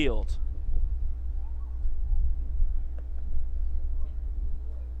Bonfield.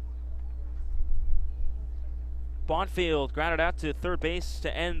 Bonfield grounded out to third base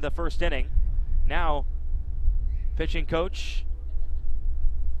to end the first inning. Now pitching coach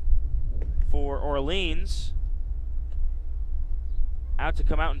for Orleans out to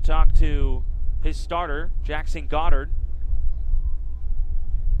come out and talk to his starter, Jackson Goddard.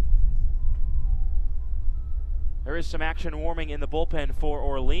 There is some action warming in the bullpen for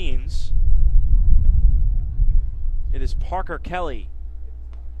Orleans. It is Parker Kelly.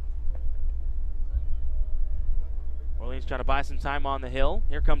 Orleans trying to buy some time on the hill.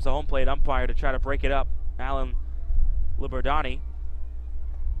 Here comes the home plate umpire to try to break it up, Alan Liberdani.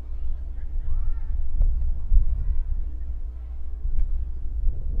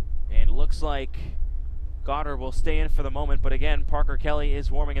 And it looks like Goddard will stay in for the moment, but again, Parker Kelly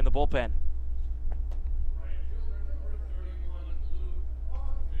is warming in the bullpen.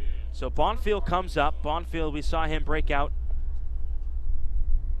 So Bonfield comes up. Bonfield, we saw him break out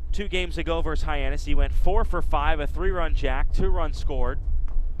 2 games ago versus Hyannis. He went 4 for 5, a 3-run jack, 2 runs scored.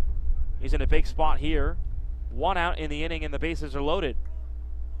 He's in a big spot here. 1 out in the inning and the bases are loaded.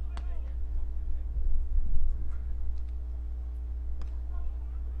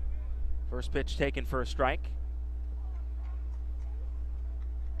 First pitch taken for a strike.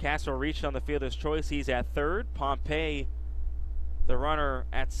 Castle reached on the fielder's choice. He's at third. Pompey, the runner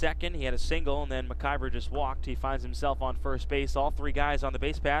at second. He had a single, and then McIver just walked. He finds himself on first base. All three guys on the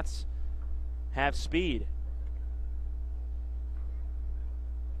base paths have speed.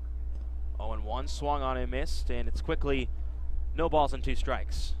 0-1, swung on and missed, and it's quickly no balls and 2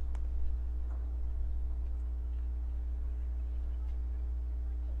 strikes.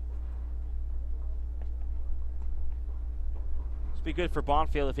 It's be good for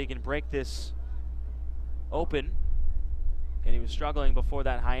Bonfield if he can break this open. And he was struggling before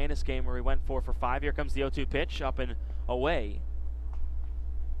that Hyannis game where he went 4 for 5. Here comes the 0-2 pitch, up and away.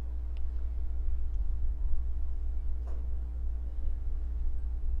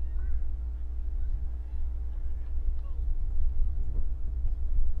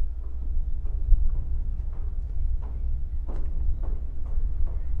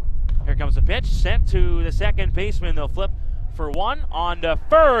 Here comes the pitch, sent to the second baseman. They'll flip for 1 on to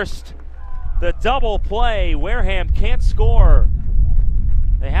first. The double play. Wareham can't score.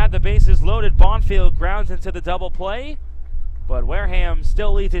 They had the bases loaded. Bonfield grounds into the double play, but Wareham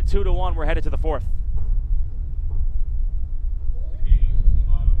still leads it 2-1. We're headed to the 4th.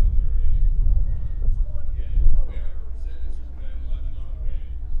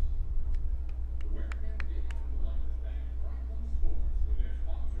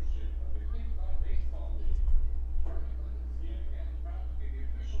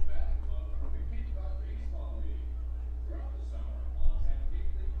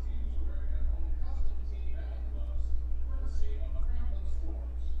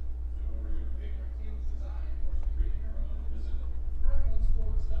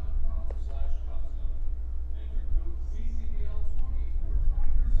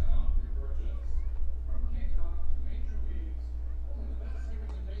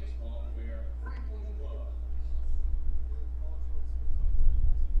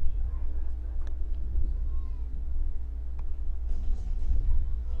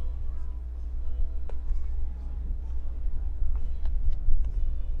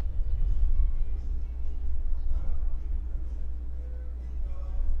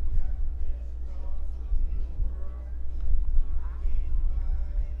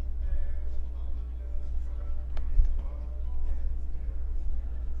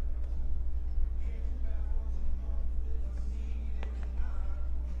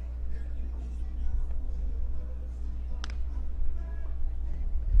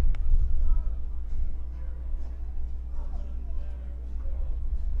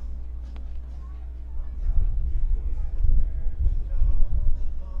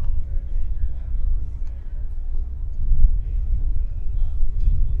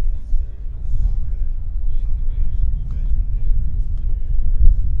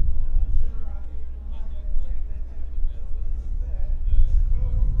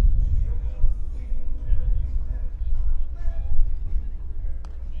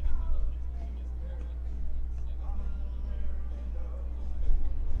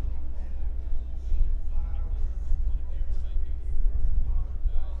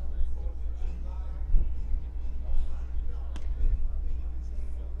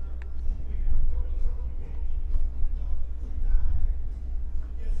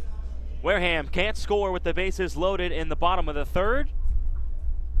 Wareham can't score with the bases loaded in the bottom of the 3rd.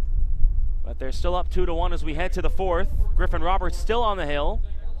 But they're still up 2-1 as we head to the 4th. Griffin Roberts still on the hill.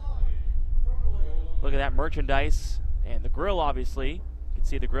 Look at that merchandise and the grill, obviously. You can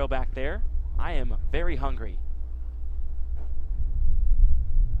see the grill back there. I am very hungry.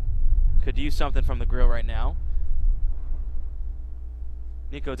 Could use something from the grill right now.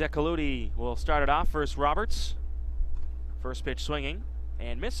 Nico Decaludi will start it off. First Roberts. First pitch swinging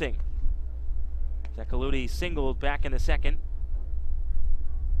and missing. Decaludi singled back in the 2nd.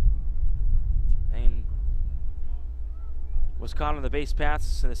 And was caught on the base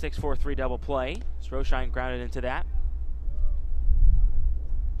paths in the 6-4-3 double play. Stroshine grounded into that.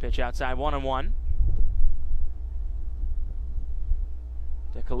 Pitch outside, 1-1.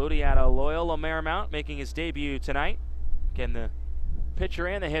 Decaludi out of Loyola Marymount, making his debut tonight. Again, the pitcher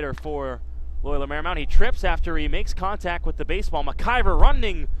and the hitter for Loyola Marymount. He trips after he makes contact with the baseball. McIver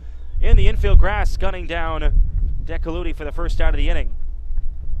running in the infield grass, gunning down Decaludi for the first out of the inning.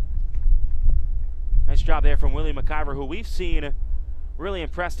 Nice job there from Willie McIver, who we've seen really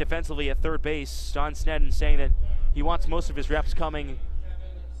impressed defensively at third base. Don Sneddon saying that he wants most of his reps coming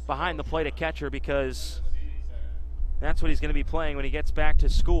behind the plate at catcher because that's what he's going to be playing when he gets back to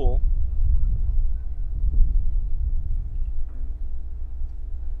school.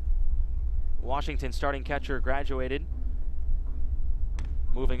 Washington starting catcher graduated.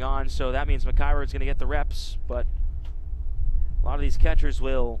 Moving on, so that means McIver is going to get the reps, but a lot of these catchers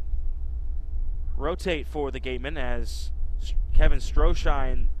will rotate for the Gatemen as Kevin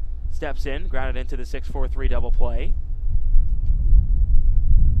Stroshine steps in, grounded into the 6-4-3 double play.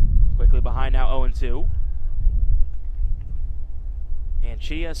 Quickly behind now, 0-2.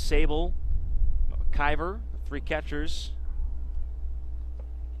 Anchia, Sable, Kyver, 3 catchers.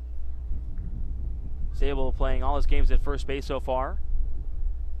 Sable playing all his games at first base so far.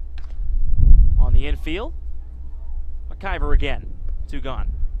 On the infield, McIver again, 2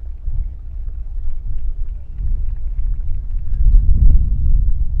 gone.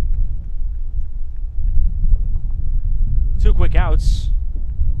 Two quick outs.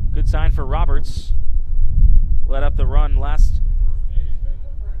 Good sign for Roberts. Let up the run last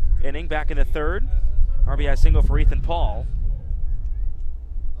inning back in the 3rd. RBI single for Ethan Paul.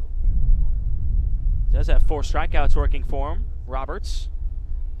 Does have 4 strikeouts working for him. Roberts,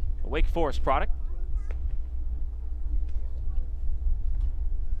 a Wake Forest product.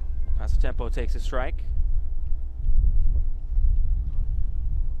 Passatempo takes a strike.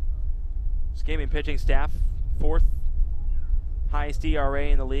 This Gatemen pitching staff, 4th highest ERA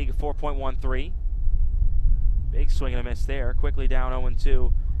in the league, 4.13. Big swing and a miss there. Quickly down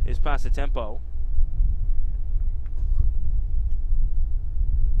 0-2 is Passatempo.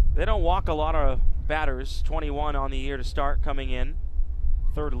 They don't walk a lot of batters. 21 on the year to start, coming in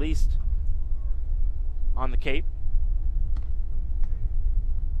 3rd least on the Cape.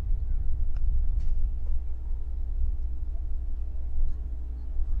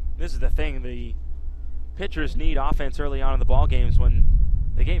 This is the thing, the pitchers need offense early on in the ball games. When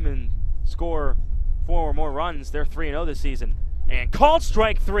the Gatemen score 4 or more runs, they're 3-0 this season. And called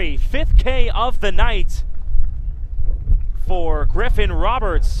strike 3, 5th K of the night for Griffin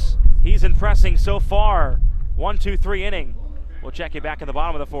Roberts. He's impressing so far. 1-2-3 inning. We'll check you back in the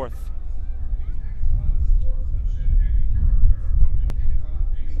bottom of the 4th.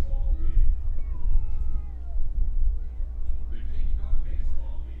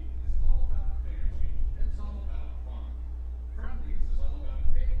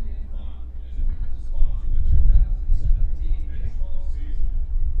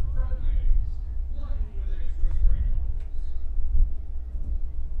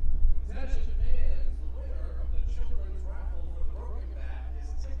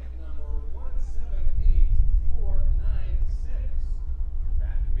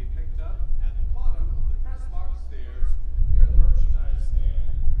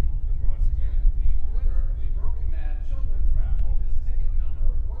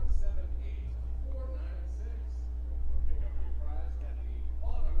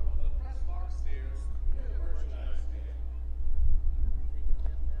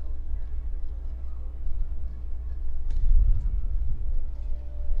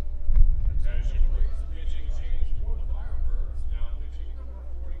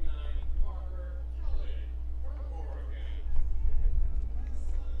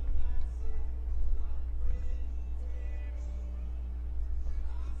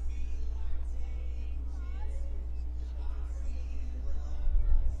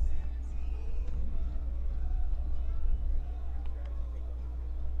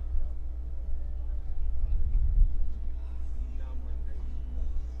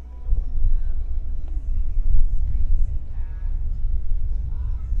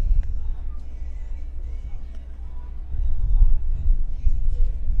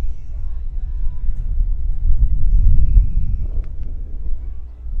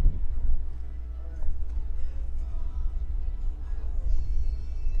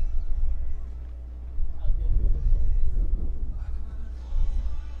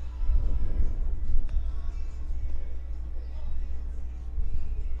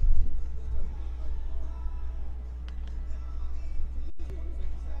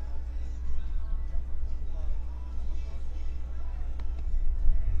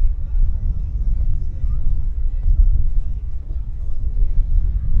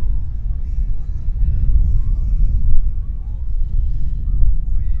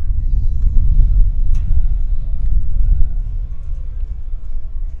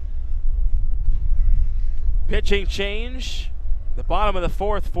 Pitching change, the bottom of the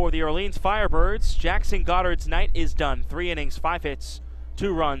 4th for the Orleans Firebirds. Jackson Goddard's night is done. 3 innings, 5 hits,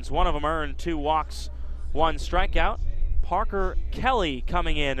 2 runs, 1 of them earned, 2 walks, 1 strikeout. Parker Kelly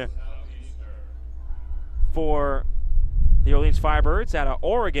coming in for the Orleans Firebirds out of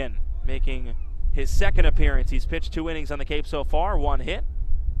Oregon, making his 2nd appearance. He's pitched 2 innings on the Cape so far, 1 hit.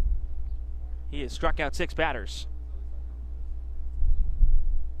 He has struck out 6 batters.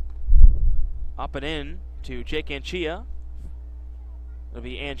 Up and in to Jake Anchia. It'll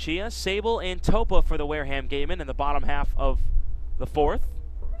be Anchia, Sable, and Topa for the Wareham Gatemen in the bottom half of the 4th.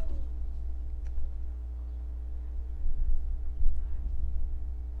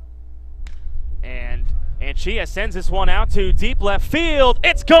 And Chia sends this one out to deep left field.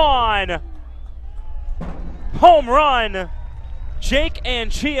 It's gone! Home run! Jake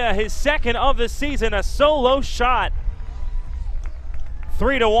and Chia, his second of the season, a solo shot.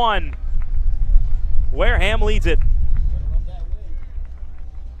 3-1. Wareham leads it.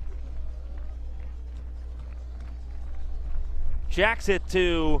 Jacks it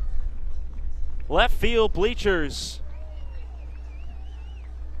to left field bleachers.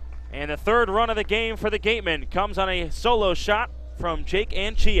 And the third run of the game for the Gatemen comes on a solo shot from Jake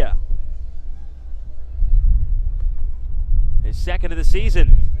and Chia. His second of the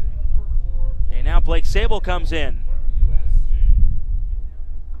season. And now Blake Sable comes in.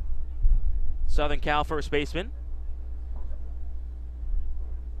 Southern Cal first baseman.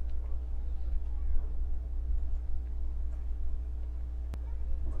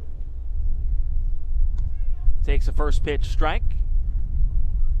 Takes a first pitch strike.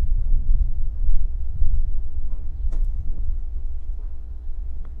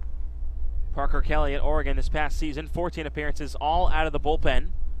 Parker Kelly at Oregon this past season, 14 appearances, all out of the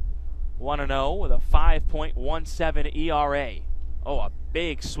bullpen. 1-0 with a 5.17 ERA. Oh, a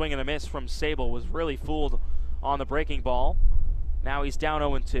big swing and a miss from Sable. Was really fooled on the breaking ball. Now he's down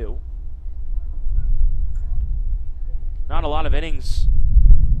 0-2. Not a lot of innings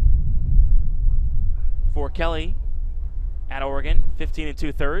for Kelly at Oregon. 15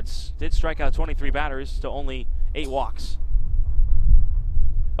 2/3. Did strike out 23 batters to only 8 walks.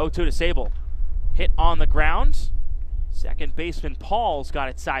 0-2 to Sable. Hit on the ground. Second baseman Paul's got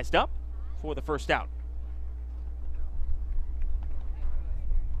it sized up for the first out.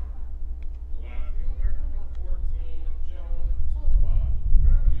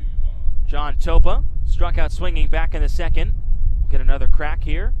 John Topa struck out swinging back in the second. Get another crack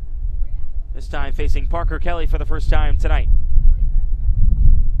here. This time facing Parker Kelly for the first time tonight.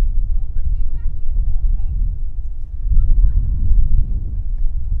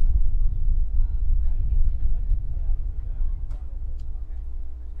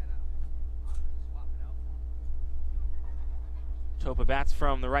 Topa bats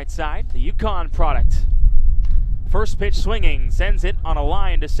from the right side, the Yukon product. First pitch swinging, sends it on a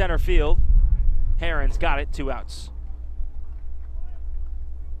line to center field. Heron's got it, 2 outs.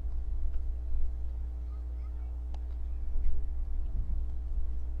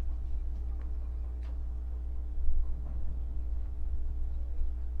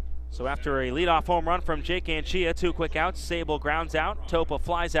 So after a leadoff home run from Jake Anchia, 2 quick outs, Sable grounds out, Topa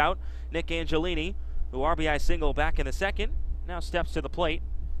flies out. Nick Angelini, who RBI single back in the second, now steps to the plate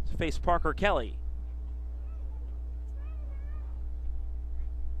to face Parker Kelly.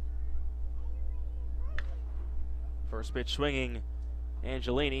 First pitch swinging,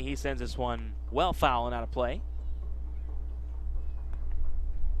 Angelini, he sends this one well foul and out of play.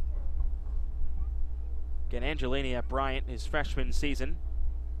 Again, Angelini at Bryant, his freshman season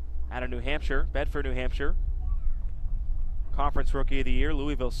out of New Hampshire, Bedford, New Hampshire. Conference Rookie of the Year,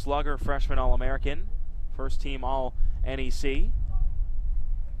 Louisville Slugger, freshman All-American, first team All-NEC.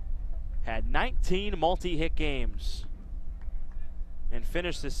 Had 19 multi-hit games and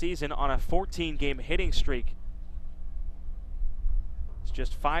finished the season on a 14-game hitting streak. It's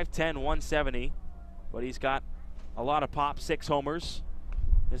just 5'10", 170, but he's got a lot of pop, 6 homers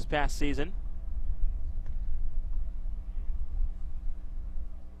this past season.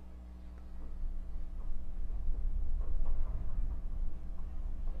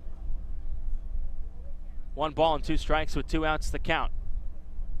 One ball and 2 strikes with 2 outs the count.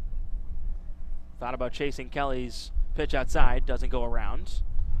 Thought about chasing Kelly's pitch outside, doesn't go around.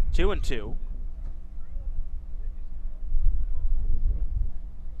 2-2.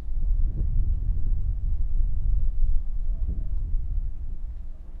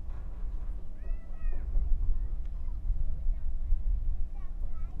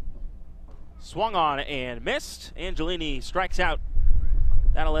 Swung on and missed. Angelini strikes out.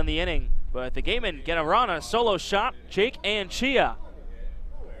 That'll end the inning. But the Gatemen get a run, a solo shot, Jake and Chia.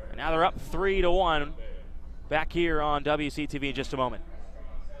 And now they're up 3-1. Back here on WCTV in just a moment.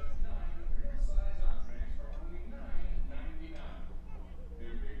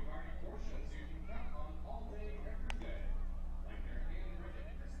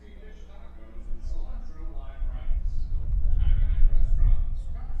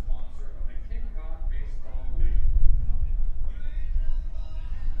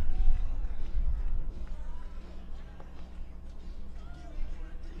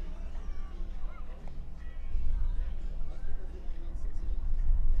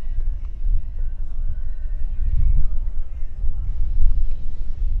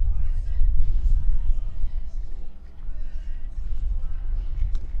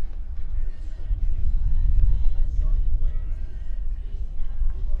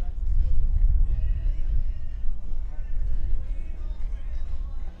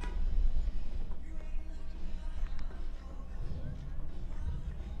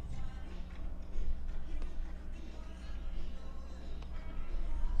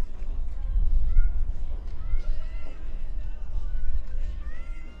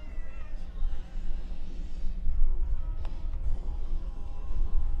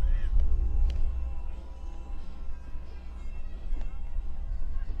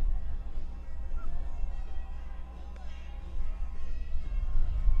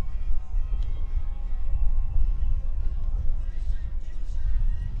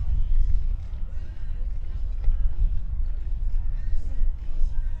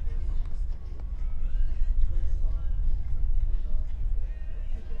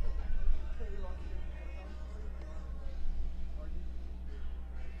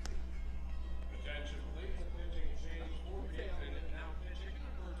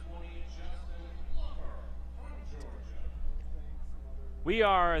 We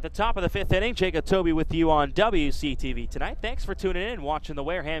are at the top of the 5th inning. Jacob Toby with you on WCTV tonight. Thanks for tuning in and watching the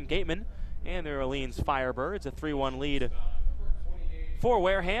Wareham Gatemen and the Orleans Firebirds. A 3-1 lead for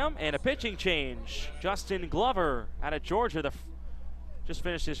Wareham, and a pitching change. Justin Glover out of Georgia, just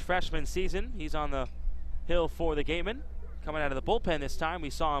finished his freshman season. He's on the hill for the Gatemen. Coming out of the bullpen this time. We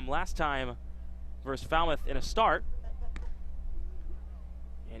saw him last time versus Falmouth in a start.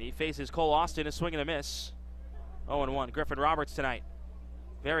 And he faces Cole Austin, a swing and a miss. 0-1. Griffin Roberts tonight.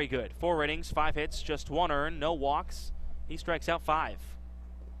 Very good. 4 innings, 5 hits, just 1 earned, no walks. He strikes out 5.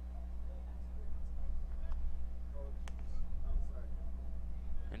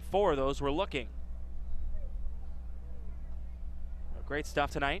 And 4 of those were looking. Great stuff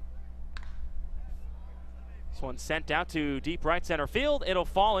tonight. This one sent out to deep right center field. It'll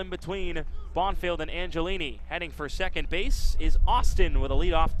fall in between Bonfield and Angelini. Heading for second base is Austin with a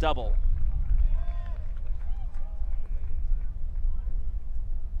leadoff double.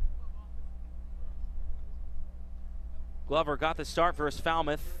 Glover got the start versus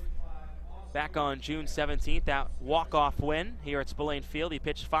Falmouth back on June 17th. That walk-off win here at Spillane Field. He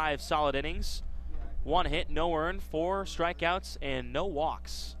pitched 5 solid innings, 1 hit, no earned, 4 strikeouts, and no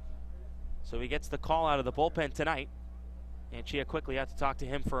walks. So he gets the call out of the bullpen tonight. And Chia quickly had to talk to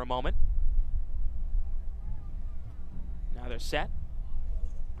him for a moment. Now they're set.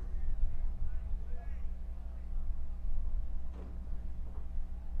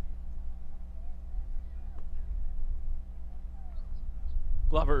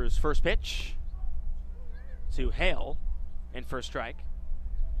 Glover's first pitch to Hale in first strike.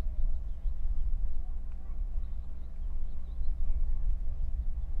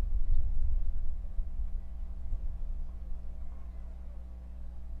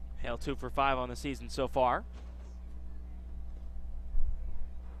 Hale 2 for 5 on the season so far.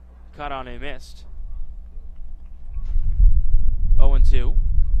 Cut on and missed. 0-2.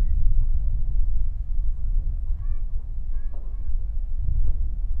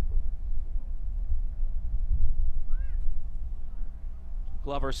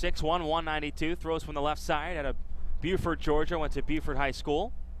 Glover 6'1", 192, throws from the left side out of Beaufort, Georgia, went to Beaufort High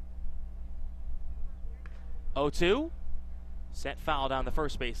School. 0-2, set foul down the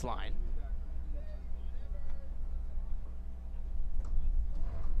first base line.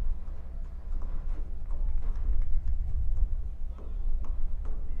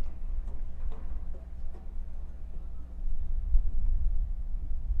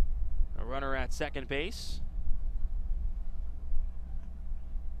 A runner at second base.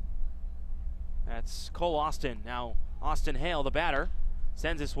 That's Cole Austin. Now Austin Hale, the batter,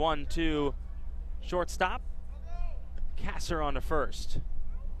 sends this one to shortstop. Kasser on to first.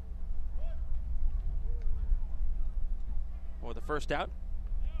 Or the first out.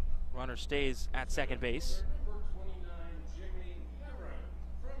 Runner stays at second base.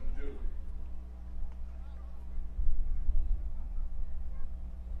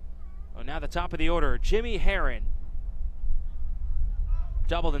 Oh, now the top of the order, Jimmy Herron.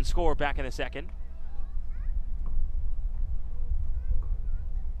 Doubled and scored back in the second.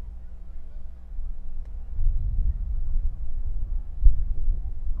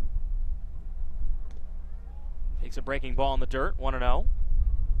 Takes a breaking ball in the dirt, 1-0.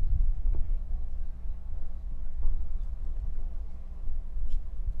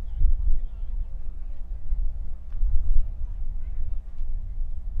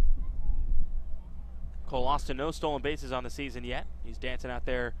 Cole Austin, no stolen bases on the season yet. He's dancing out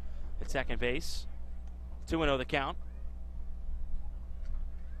there at second base. 2-0 the count.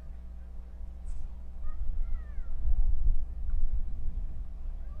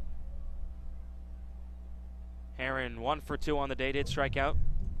 Herron 1 for 2 on the day, did strike out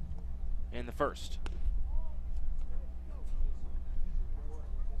in the first.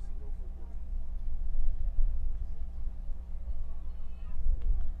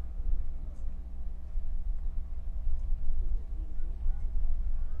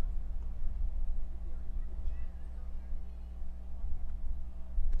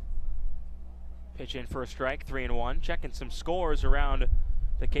 Pitch in for a strike, 3-1. Checking some scores around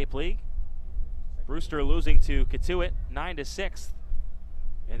the Cape League. Brewster losing to Katuitt, 9-6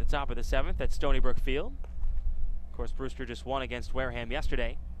 in the top of the 7th at Stony Brook Field. Of course, Brewster just won against Wareham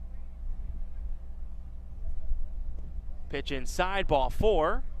yesterday. Pitch inside, ball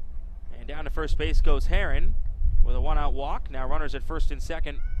 4. And down to first base goes Herron with a 1-out walk. Now runners at first and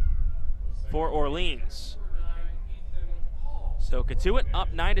second for Orleans. So Katuitt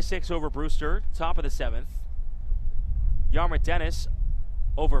up 9-6 over Brewster, top of the 7th. Yarmouth Dennis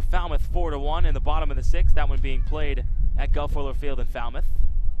over Falmouth 4-1 in the bottom of the 6th. That one being played at Gulf Roller Field in Falmouth.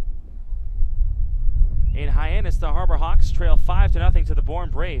 In Hyannis, the Harbor Hawks trail 5-0 to the Bourne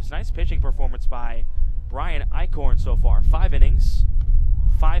Braves. Nice pitching performance by Brian Eichhorn so far. 5 innings,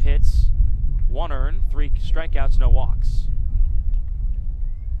 5 hits, 1 earned, 3 strikeouts, no walks.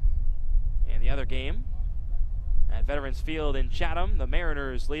 And the other game at Veterans Field in Chatham, the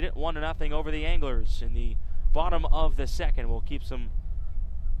Mariners lead it 1-0 over the Anglers in the bottom of the second. We'll keep some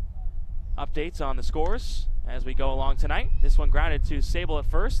updates on the scores as we go along tonight. This one grounded to Sable at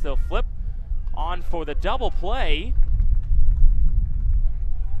first. They'll flip on for the double play,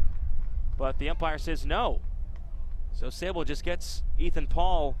 but the umpire says no. So Sable just gets Ethan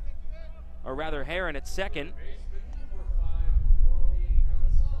Paul, or rather Heron, at second.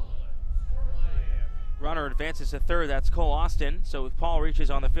 Runner advances to third, that's Cole Austin. So if Paul reaches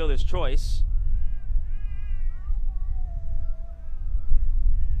on the fielder's choice.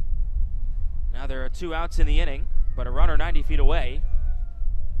 Now there are 2 outs in the inning, but a runner 90 feet away.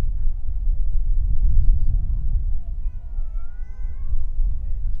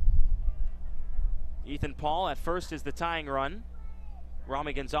 Ethan Paul at first is the tying run.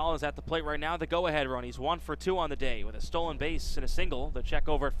 Rami Gonzalez at the plate right now, the go-ahead run. He's 1 for 2 on the day with a stolen base and a single. The check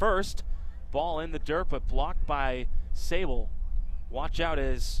over at first. Ball in the dirt, but blocked by Sable. Watch out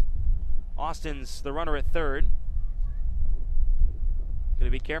as Austin's the runner at third.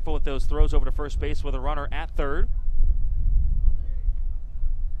 Going to be careful with those throws over to first base with a runner at third.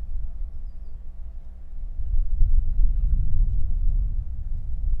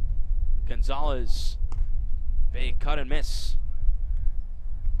 Gonzalez, big cut and miss.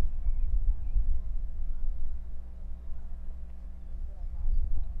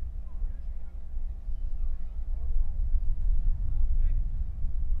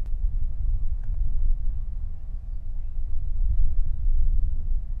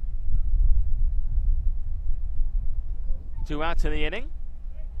 Two outs in the inning.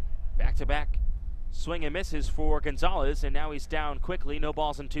 Back-to-back swing and misses for Gonzalez, and now he's down quickly. No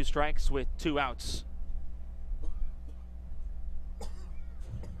balls and 2 strikes with 2 outs.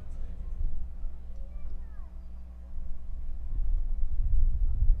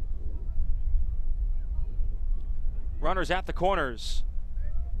 Runners at the corners.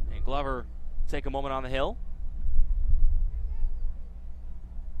 And Glover take a moment on the hill.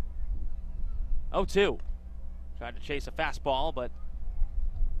 0-2. Tried to chase a fastball, but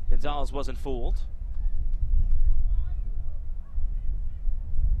Gonzalez wasn't fooled.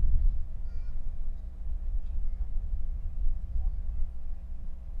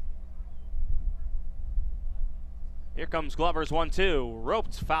 Here comes Glover's 1-2.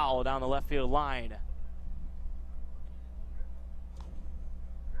 Roped foul down the left field line.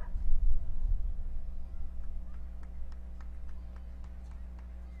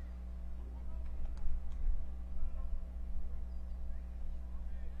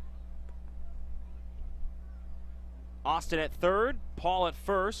 Austin at third, Paul at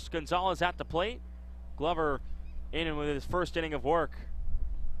first, Gonzalez at the plate. Glover in with his first inning of work.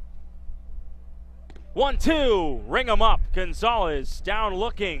 1-2, ring him up. Gonzalez down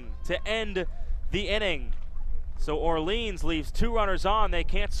looking to end the inning. So Orleans leaves 2 runners on. They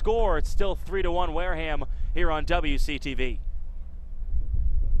can't score. It's still 3-1 Wareham here on WCTV.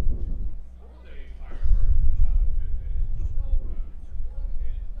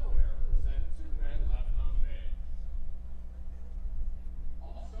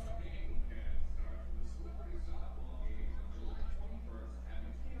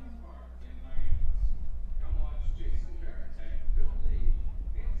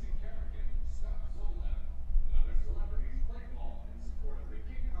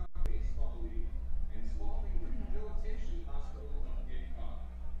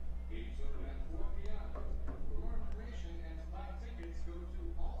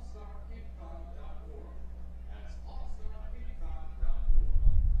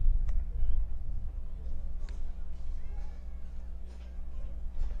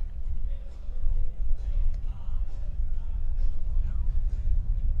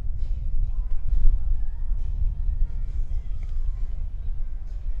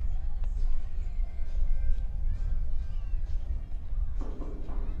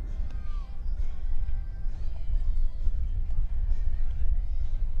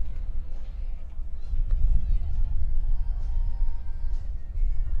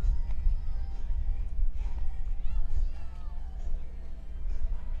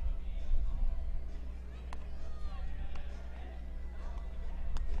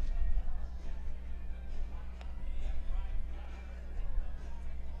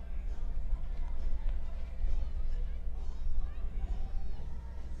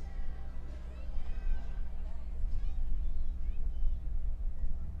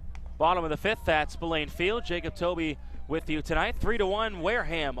 Bottom of the fifth at Spillane Field. Jacob Toby with you tonight. 3-1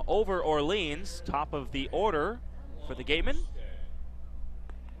 Wareham over Orleans. Top of the order for the Gatemen.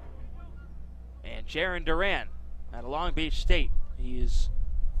 And Jaron Duran out of Long Beach State. He is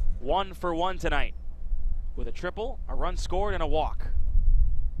 1 for 1 tonight with a triple, a run scored, and a walk.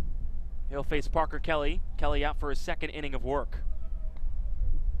 He'll face Parker Kelly. Kelly out for his second inning of work.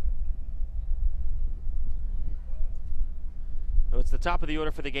 So it's the top of the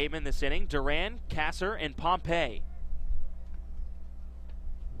order for the Gatemen this inning. Duran, Kasser, and Pompey.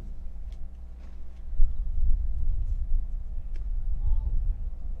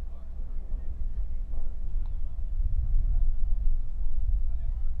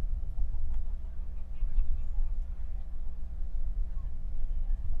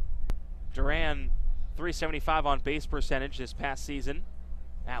 Duran, 375 on base percentage this past season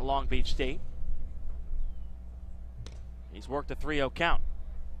at Long Beach State. He's worked a 3-0 count.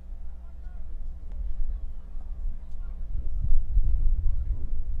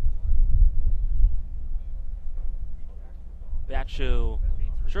 That should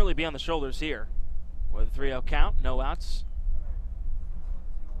surely be on the shoulders here. With a 3-0 count, no outs.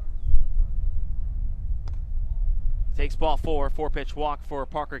 Takes ball 4-pitch walk for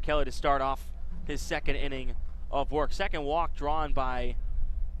Parker Kelly to start off his second inning of work. Second walk drawn by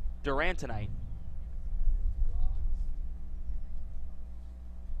Duran tonight.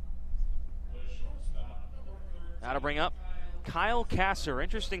 Now to bring up Kyle Kasser.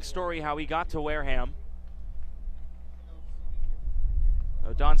 Interesting story how he got to Wareham.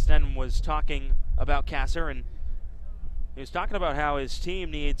 Don Sneddon was talking about Kasser, and he was talking about how his team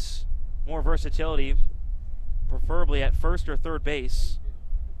needs more versatility, preferably at first or third base.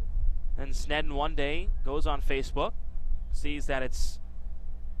 And Sneddon one day goes on Facebook, sees that it's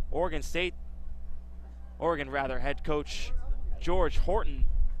Oregon head coach George Horton.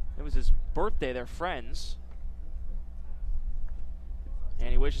 It was his birthday, they're friends. And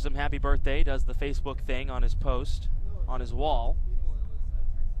he wishes him happy birthday, does the Facebook thing on his post, on his wall.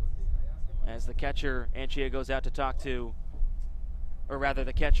 As the catcher, Anchia, goes out to talk to, or rather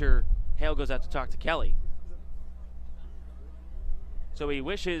the catcher, Hale, goes out to talk to Kelly. So he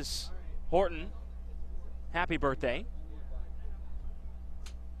wishes Horton happy birthday.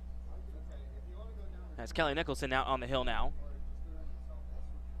 As Kelly Nicholson out on the hill now.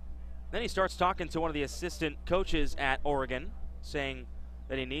 Then he starts talking to one of the assistant coaches at Oregon, saying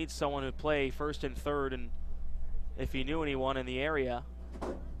that he needs someone who play first and third, and if he knew anyone in the area.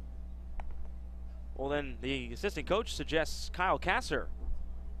 Well, then the assistant coach suggests Kyle Kasser.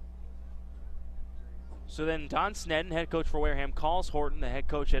 So then Don Sneddon, head coach for Wareham, calls Horton, the head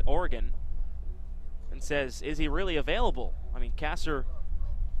coach at Oregon, and says, is he really available? I mean, Kasser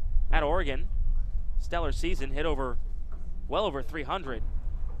at Oregon, stellar season, hit well over 300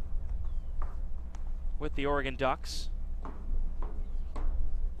 with the Oregon Ducks.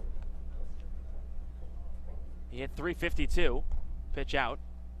 He hit 352, pitch out.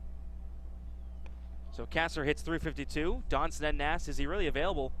 So Kasser hits 352. Don Sneddon asks, is he really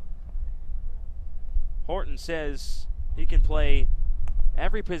available? Horton says he can play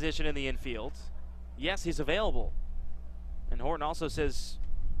every position in the infield. Yes, he's available. And Horton also says,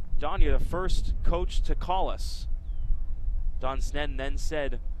 Don, you're the first coach to call us. Don Sneddon then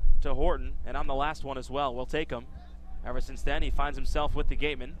said to Horton, and I'm the last one as well, we'll take him. Ever since then, he finds himself with the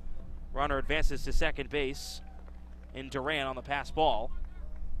Gatemen. Runner advances to second base in Duran on the pass ball.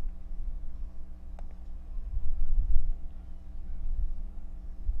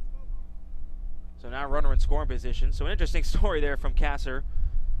 So now runner in scoring position. So an interesting story there from Kasser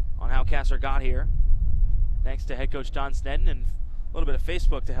on how Kasser got here. Thanks to head coach Don Sneddon and a little bit of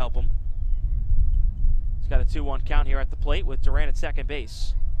Facebook to help him. He's got a 2-1 count here at the plate with Duran at second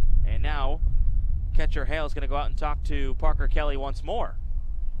base. And now catcher Hale is going to go out and talk to Parker Kelly once more.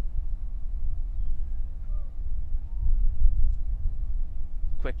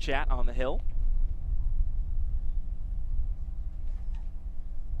 Quick chat on the hill.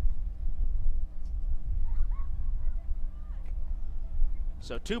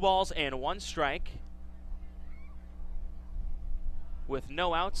 So 2 balls and 1 strike. With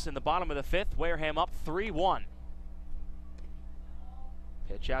no outs in the bottom of the fifth, Wareham up 3-1.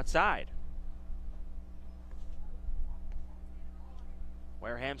 Pitch outside.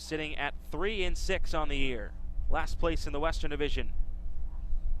 Wareham sitting at 3-6 on the year. Last place in the Western Division.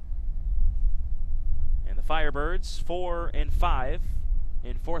 And the Firebirds 4-5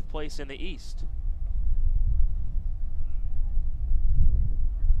 in 4th place in the East.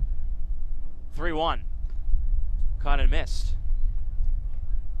 Three-1. Caught and missed.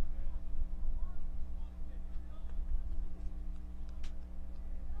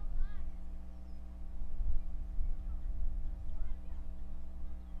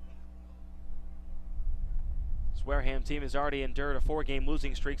 This Wareham team has already endured a 4-game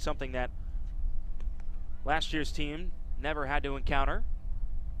losing streak, something that last year's team never had to encounter.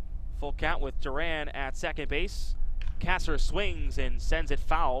 Full count with Duran at second base. Kasser swings and sends it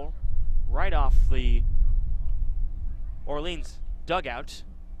foul right off the Orleans dugout.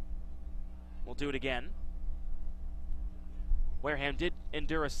 We'll do it again. Wareham did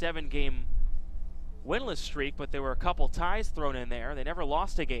endure a 7-game winless streak, but there were a couple ties thrown in there. They never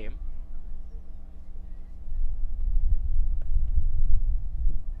lost a game.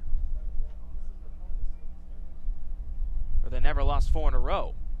 Or they never lost 4 in a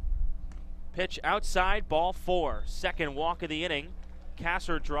row. Pitch outside, ball 4. Second walk of the inning.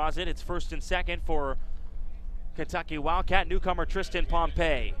 Kasser draws it. It's first and second for Kentucky Wildcat newcomer Tristan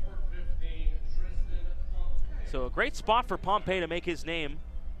Pompey. So a great spot for Pompey to make his name.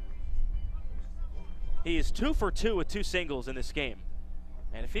 He is 2 for 2 with 2 singles in this game.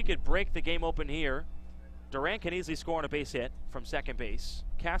 And if he could break the game open here, Durant can easily score on a base hit from second base.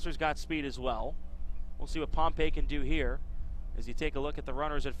 Kasser's got speed as well. We'll see what Pompey can do here as you take a look at the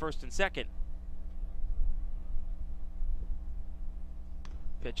runners at first and second.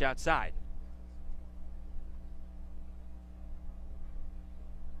 Pitch outside.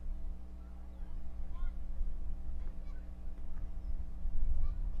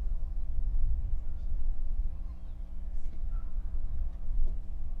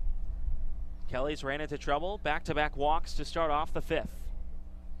 Kelly's ran into trouble. Back-to-back walks to start off the 5th.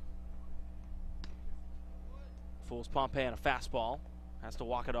 Fools Pompey on a fastball. Has to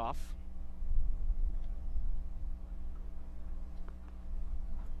walk it off.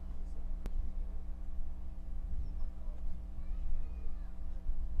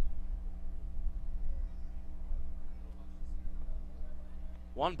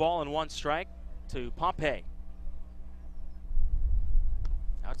 One ball and 1 strike to Pompey.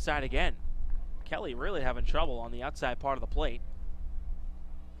 Outside again. Kelly really having trouble on the outside part of the plate.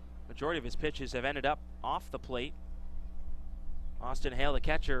 Majority of his pitches have ended up off the plate. Austin Hale, the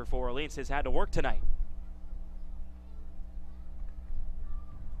catcher for Orleans, has had to work tonight.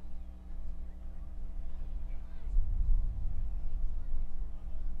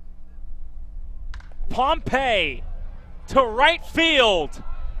 Pompey to right field.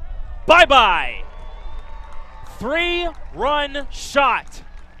 Bye-bye. 3-run shot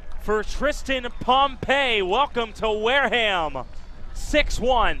for Tristan Pompey. Welcome to Wareham.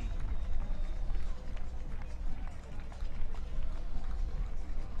 6-1.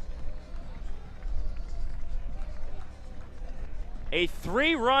 A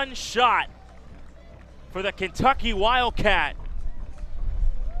 3-run shot for the Kentucky Wildcat.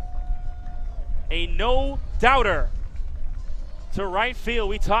 A no-doubter to right field.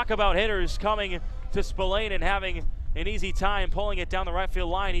 We talk about hitters coming to Spillane and having an easy time pulling it down the right field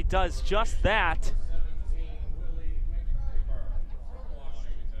line. He does just that.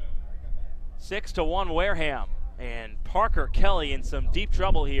 6-1 Wareham. And Parker Kelly in some deep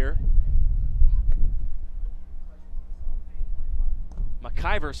trouble here.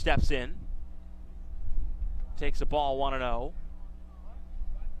 McIver steps in. Takes a ball 1-0.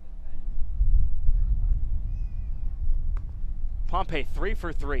 Pompey 3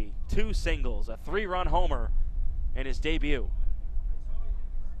 for 3. 2 singles. A 3-run homer in his debut.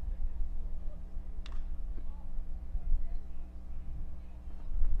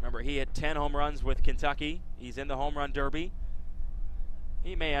 Remember, he hit 10 home runs with Kentucky. He's in the home run derby.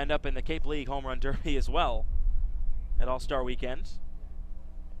 He may end up in the Cape League home run derby as well at All-Star Weekend,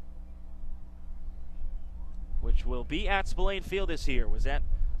 which will be at Spillane Field this year. Was at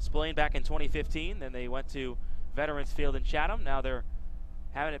Spillane back in 2015. Then they went to Veterans Field in Chatham. Now they're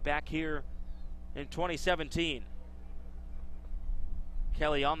having it back here in 2017.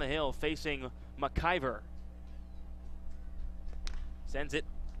 Kelly on the hill facing McIver. Sends it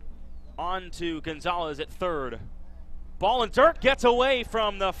on to Gonzalez at third. Ball and dirt, gets away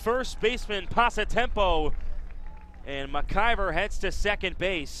from the first baseman Passatempo, and McIver heads to second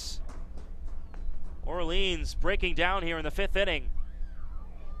base. Orleans breaking down here in the 5th inning.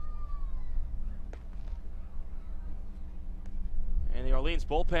 And the Orleans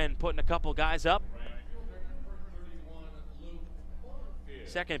bullpen putting a couple guys up.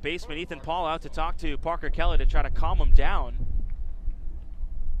 Second baseman Ethan Paul out to talk to Parker Kelly to try to calm him down.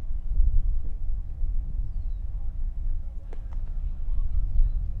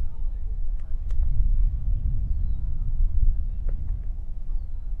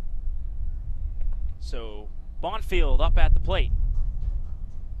 So Bonfield up at the plate.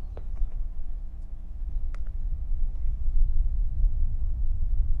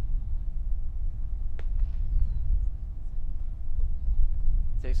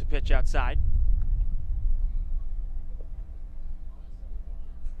 Takes a pitch outside.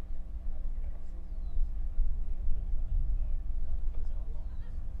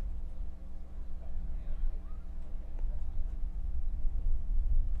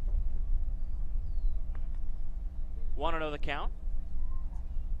 1-0 the count.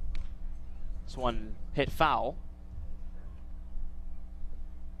 This one hit foul.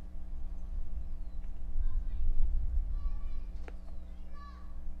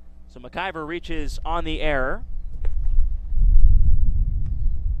 So McIver reaches on the error.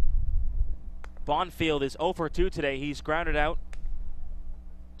 Bonfield is 0 for 2 today. He's grounded out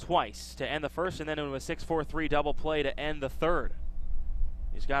twice to end the first, and then it was a 6-4-3 double play to end the third.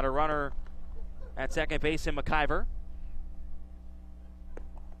 He's got a runner at second base in McIver.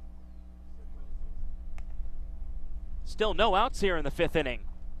 Still no outs here in the 5th inning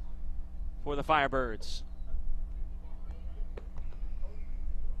for the Firebirds.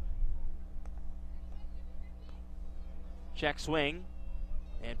 Check swing,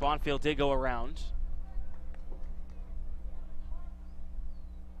 and Bonfield did go around.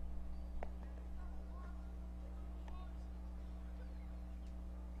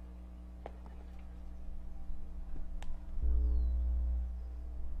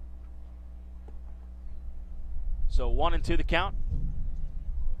 So 1-2 the count.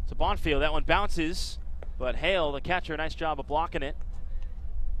 So Bonfield, that one bounces, but Hale, the catcher, nice job of blocking it.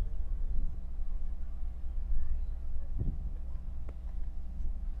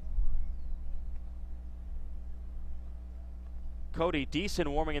 Cody Deason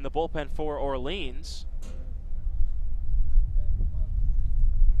warming in the bullpen for Orleans.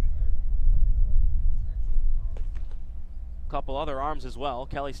 A couple other arms as well.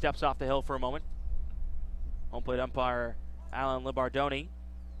 Kelly steps off the hill for a moment. Home plate umpire Alan Libardoni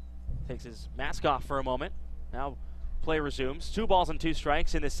takes his mask off for a moment. Now play resumes. 2 balls and 2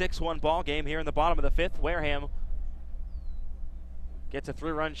 strikes in the 6-1 ball game here in the bottom of the 5th. Wareham gets a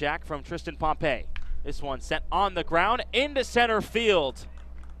 3-run jack from Tristan Pompey. This one sent on the ground into center field.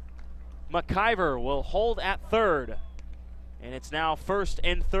 McIver will hold at third. And it's now first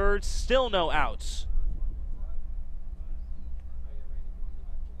and third, still no outs.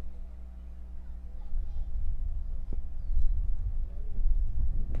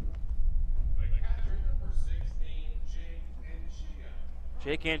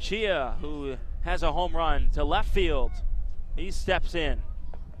 Jake Anchia, who has a home run to left field. He steps in.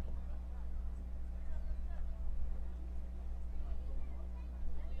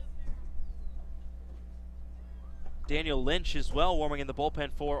 Daniel Lynch as well warming in the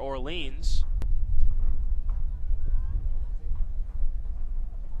bullpen for Orleans.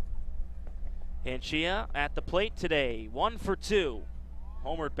 Anchia at the plate today, 1 for 2.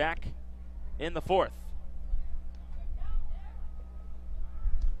 Homered back in the 4th.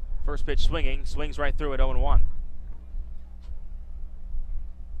 First pitch swinging, swings right through it, 0-1.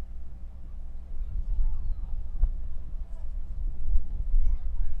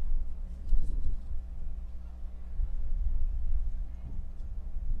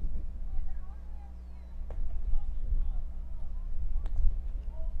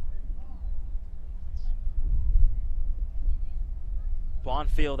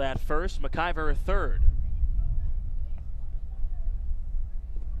 Bonfield at first, McIver at third.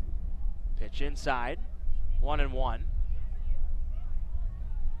 Pitch inside, 1-1.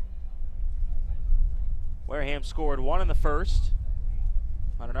 Wareham scored 1 in the first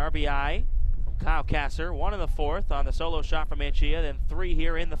on an RBI from Kyle Kasser, 1 in the 4th on the solo shot from Anchia, then 3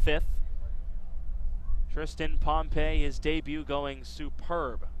 here in the 5th. Tristan Pompey, his debut going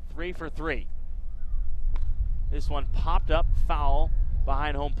superb, 3 for 3. This one popped up foul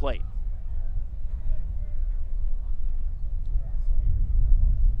behind home plate.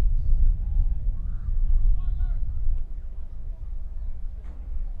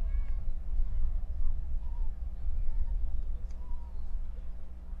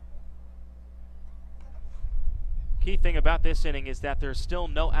 Key thing about this inning is that there's still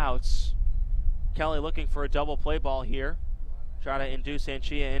no outs. Kelly looking for a double play ball here. Try to induce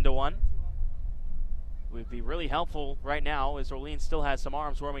Anchia into one. Would be really helpful right now as Orleans still has some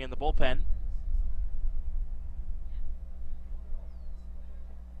arms warming in the bullpen.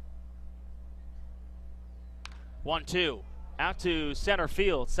 One, two, out to center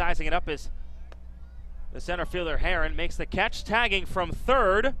field. Sizing it up is the center fielder Heron. Makes the catch. Tagging from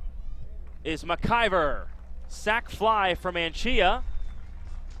third is McIver. Sac fly from Anchia.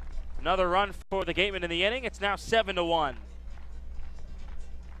 Another run for the Gatemen in the inning. It's now 7-1.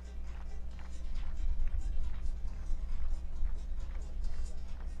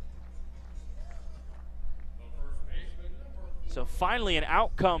 So finally an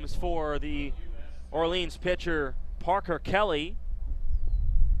out comes for the Orleans pitcher Parker Kelly.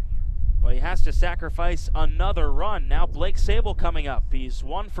 But he has to sacrifice another run. Now Blake Sable coming up. He's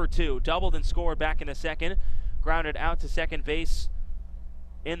 1 for 2. Doubled and scored back in the 2nd. Grounded out to second base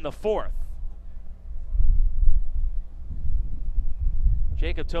in the 4th.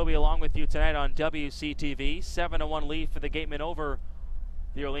 Jacob Toby along with you tonight on WCTV. 7-1 lead for the Gatemen over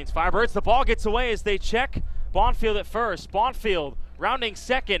the Orleans Firebirds. The ball gets away as they check Bonfield at first. Bonfield rounding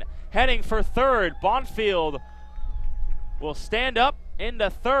second, heading for third. Bonfield will stand up into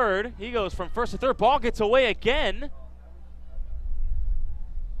third. He goes from first to third. Ball gets away again.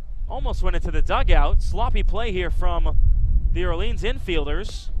 Almost went into the dugout. Sloppy play here from the Orleans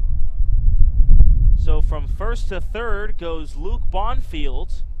infielders. So from first to third goes Luke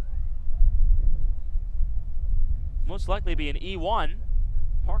Bonfield. Most likely be an E1.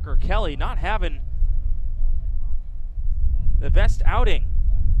 Parker Kelly not having the best outing.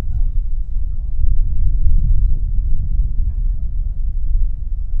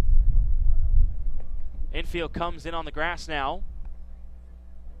 Infield comes in on the grass now.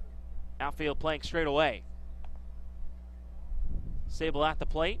 Outfield playing straight away. Sable at the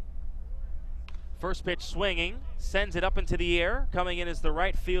plate. First pitch swinging, sends it up into the air. Coming in is the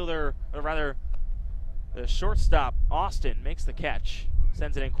right fielder, or rather the shortstop, Austin, makes the catch.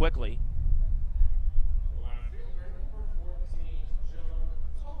 Sends it in quickly.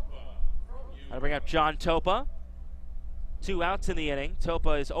 I bring up John Topa. 2 outs in the inning.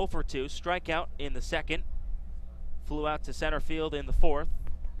 Topa is 0 for 2. Strikeout in the second. Flew out to center field in the fourth.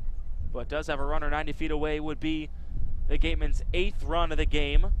 But does have a runner 90 feet away. Would be the Gatemen's 8th run of the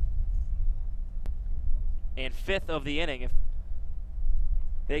game. And 5th of the inning if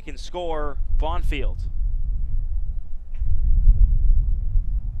they can score Bonfield.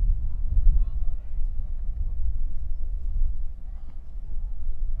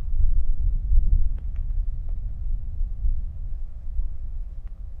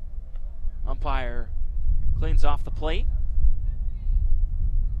 Umpire cleans off the plate.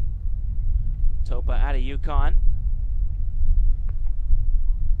 Topa out of Yukon.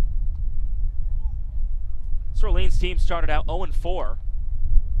 This Orleans team started out 0-4.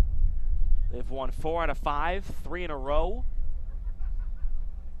 They've won 4 out of 5, 3 in a row.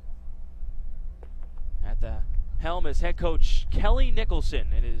 At the helm is head coach Kelly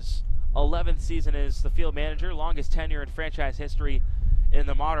Nicholson in his 11th season as the field manager, longest tenure in franchise history in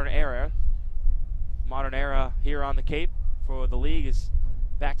the modern era. Modern era here on the Cape for the league is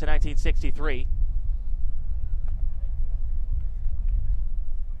back to 1963.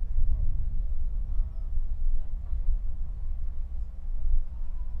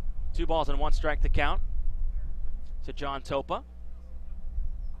 Two balls and 1 strike to count to John Topa.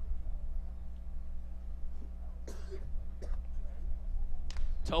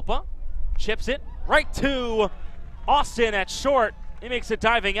 Topa chips it right to Austin at short. He makes a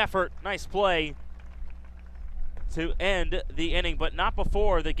diving effort. Nice play to end the inning, but not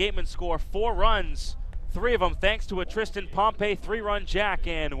before the Gatemen score 4 runs. 3 of them thanks to a Tristan Pompey 3-run jack,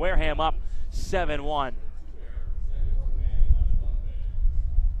 and Wareham up 7-1.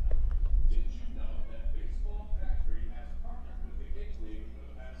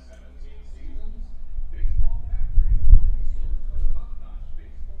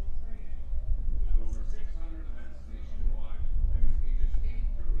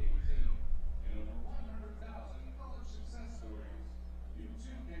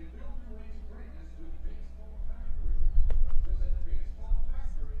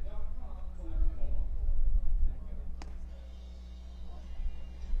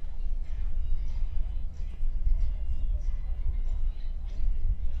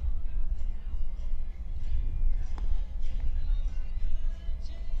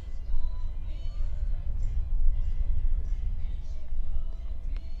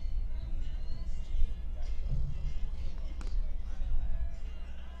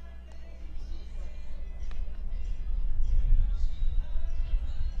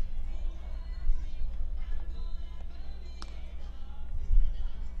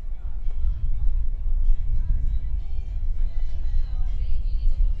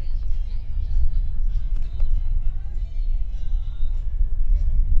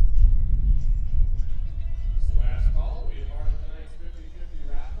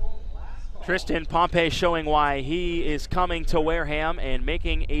 Tristan Pompey showing why he is coming to Wareham and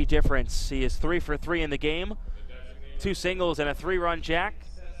making a difference. He is 3 for 3 in the game, 2 singles and a 3-run jack,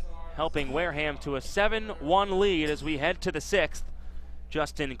 helping Wareham to a 7-1 lead as we head to the 6th.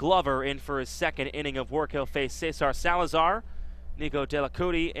 Justin Glover in for his 2nd inning of work. He'll face Cesar Salazar, Nico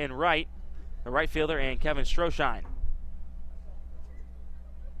Delacuti in right, the right fielder, and Kevin Stroshine.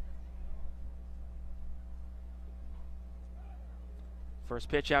 First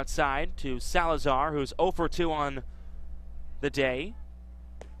pitch outside to Salazar, who's 0 for 2 on the day.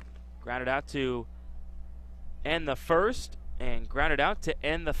 Grounded out to end the first and grounded out to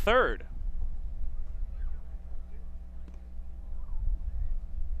end the third.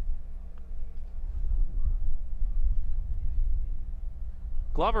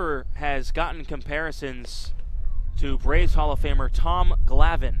 Glover has gotten comparisons to Braves Hall of Famer Tom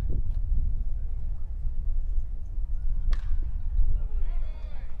Glavine.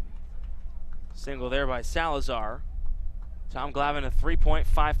 Single there by Salazar. Tom Glavine, a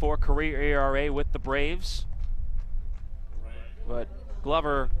 3.54 career ERA with the Braves. But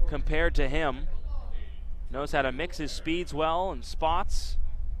Glover, compared to him, knows how to mix his speeds well and spots.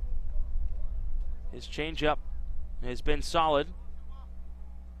 His changeup has been solid.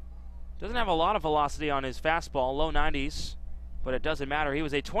 Doesn't have a lot of velocity on his fastball, low 90s, but it doesn't matter. He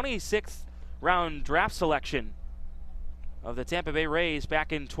was a 26th round draft selection of the Tampa Bay Rays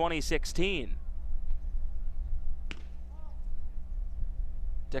back in 2016.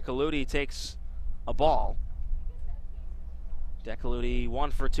 Decaludi takes a ball. Decaludi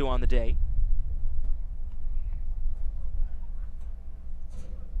 1 for 2 on the day.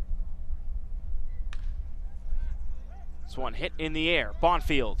 This one hit in the air.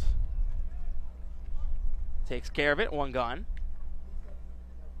 Bonfield takes care of it. 1 gone.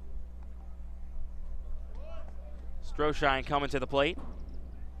 Stroshine coming to the plate.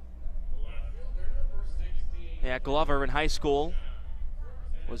 Yeah, Glover in high school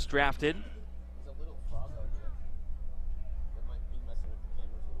was drafted.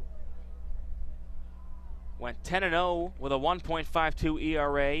 Went 10-0 with a 1.52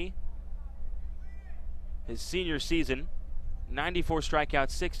 ERA. His senior season, 94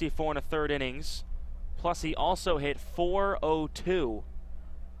 strikeouts, 64 1/3 innings. Plus he also hit .402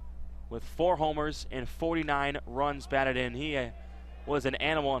 with 4 homers and 49 runs batted in. He was an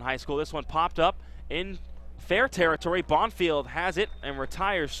animal in high school. This one popped up in fair territory. Bonfield has it and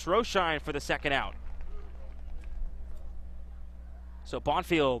retires Stroshine for the second out. So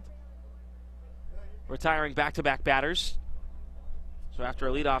Bonfield retiring back-to-back batters. So after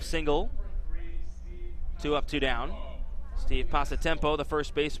a leadoff single, 2 up, 2 down. Steve Passatempo, the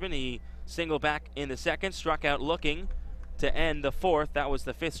first baseman, he singled back in the second, struck out looking to end the fourth. That was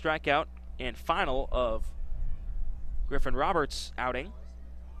the 5th strikeout and final of Griffin Roberts' outing.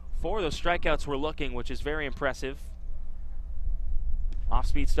 4 of those strikeouts were looking, which is very impressive.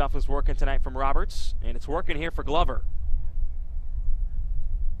 Off-speed stuff was working tonight from Roberts, and it's working here for Glover.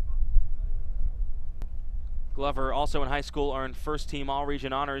 Glover, also in high school, earned first-team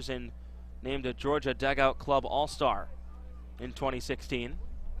All-Region honors and named a Georgia Dugout Club All-Star in 2016.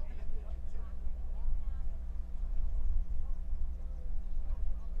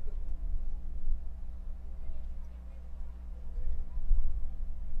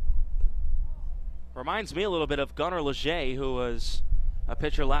 Reminds me a little bit of Gunnar Leger, who was a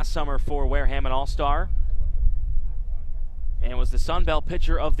pitcher last summer for Wareham, an All-Star, and was the Sun Belt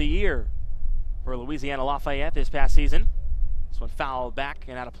Pitcher of the Year for Louisiana Lafayette this past season. This one fouled back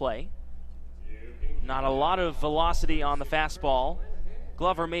and out of play. Not a lot of velocity on the fastball.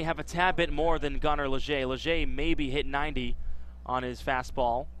 Glover may have a tad bit more than Gunnar Leger. Leger maybe hit 90 on his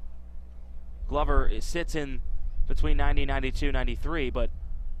fastball. Glover sits in between 90, 92, 93, but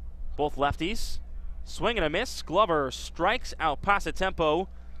both lefties. Swing and a miss. Glover strikes out Passatempo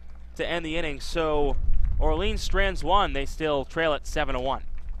to end the inning. So Orleans strands 1. They still trail it 7-1.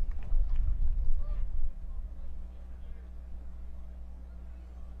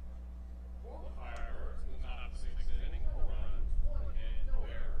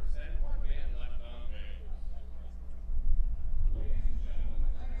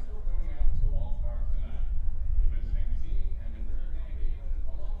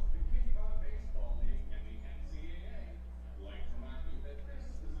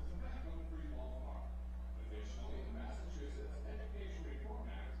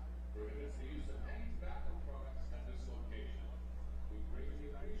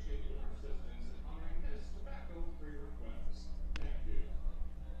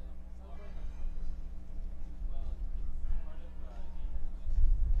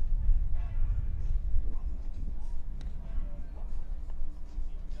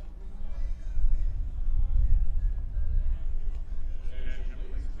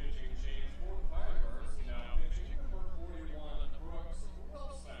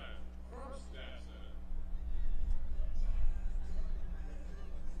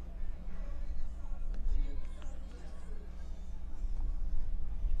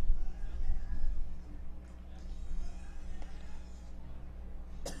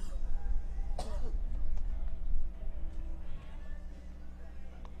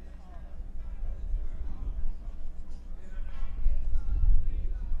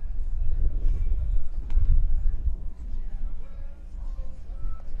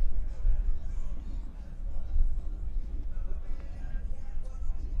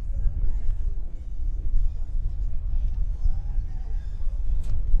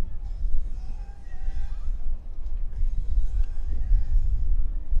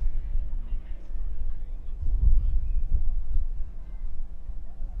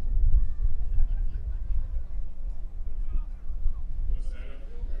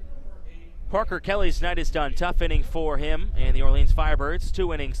 Parker Kelly's night is done. Tough inning for him and the Orleans Firebirds.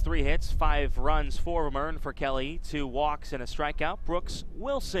 2 innings, 3 hits, 5 runs, 4 of them earned for Kelly. 2 walks and a strikeout. Brooks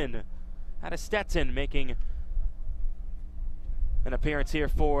Wilson out of Stetson making an appearance here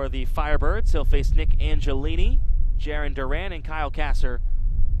for the Firebirds. He'll face Nick Angelini, Jaron Duran, and Kyle Kasser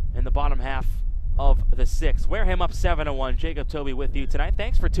in the bottom half of the 6th. Wareham up 7-1. Jacob Toby with you tonight.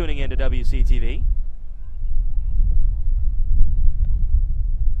 Thanks for tuning in to WCTV.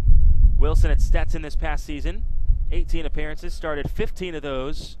 Wilson at Stetson this past season, 18 appearances, started 15 of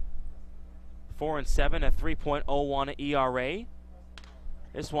those, 4-7, a 3.01 ERA.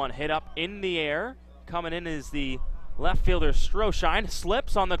 This one hit up in the air. Coming in is the left fielder Stroshine,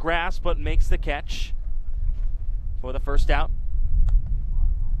 slips on the grass but makes the catch for the first out.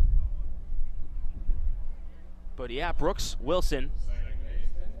 But yeah, Brooks Wilson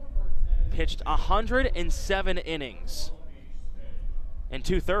pitched 107 innings and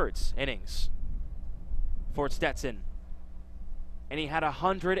 2/3 innings for Stetson. And he had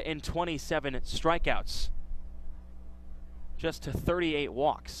 127 strikeouts, just to 38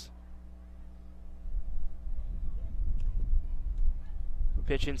 walks.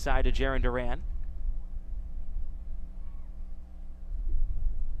 Pitch inside to Jaron Duran.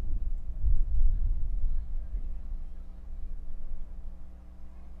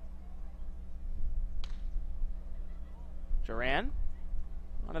 Duran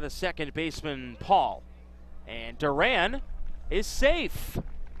onto the second baseman, Paul. And Duran is safe.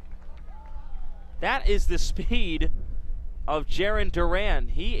 That is the speed of Jaron Duran.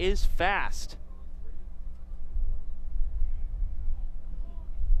 He is fast.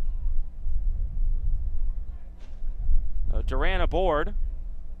 Duran aboard.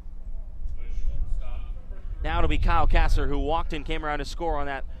 Now it'll be Kyle Kasser, who walked and came around to score on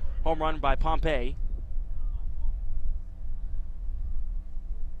that home run by Pompey.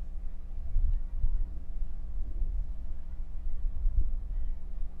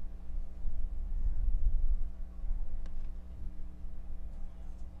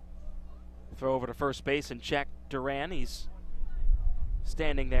 Throw over to first base and check Duran. He's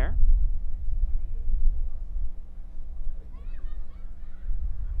standing there.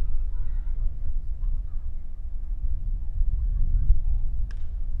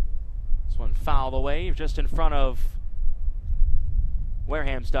 This one fouled away, just in front of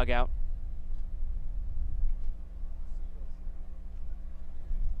Wareham's dugout.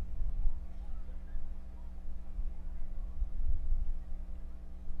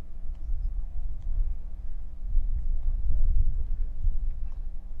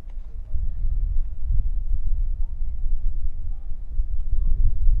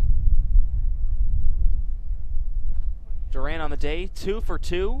 Duran on the day, 2 for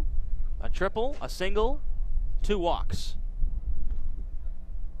 2, a triple, a single, 2 walks.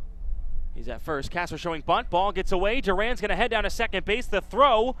 He's at first. Kasser showing bunt. Ball gets away. Duran's going to head down to second base. The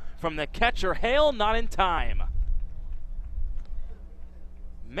throw from the catcher, Hale, not in time.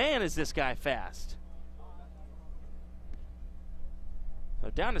 Man, is this guy fast.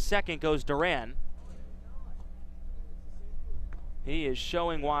 So down to second goes Duran. He is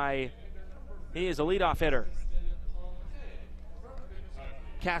showing why he is a leadoff hitter.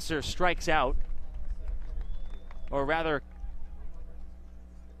 Kasser strikes out, or rather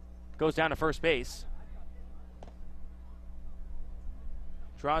goes down to first base.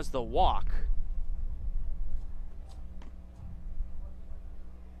 Draws the walk.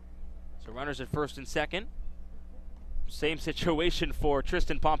 So runners at first and second. Same situation for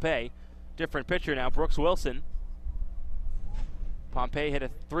Tristan Pompey. Different pitcher now, Brooks Wilson. Pompey hit a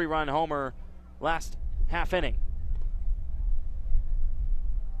 3-run homer last half inning.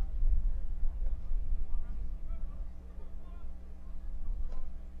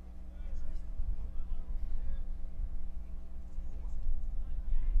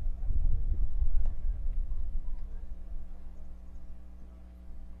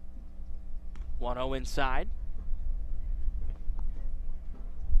 One-0 inside.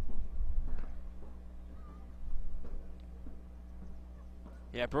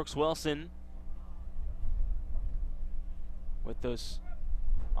 Yeah, Brooks Wilson with those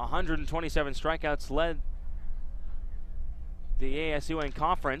 127 strikeouts led the ASUN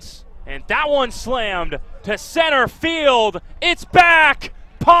conference. And that one slammed to center field. It's back!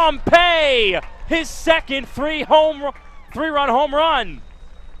 Pompey! His second three-run home run.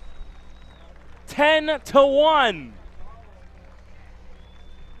 10-1.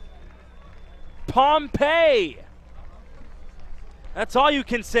 Pompey. That's all you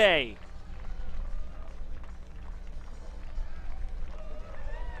can say.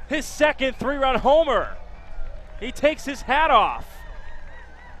 His second 3-run homer. He takes his hat off.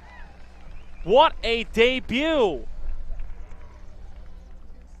 What a debut!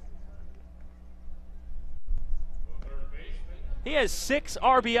 He has 6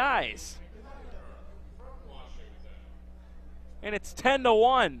 RBIs. And it's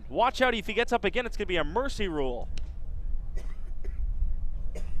 10-1. Watch out, if he gets up again, it's going to be a mercy rule.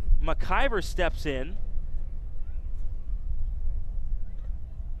 McIver steps in.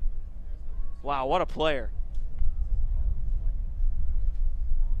 Wow, what a player.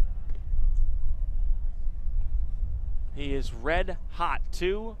 He is red hot.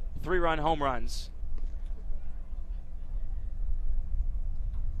 2 3-run home runs.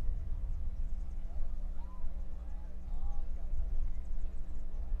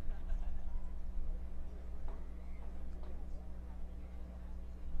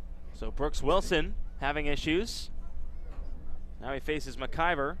 So Brooks Wilson having issues. Now he faces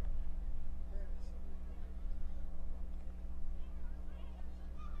McIver.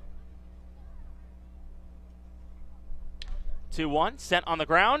 2-1, sent on the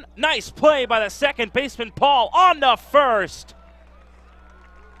ground. Nice play by the second baseman, Paul, on the first.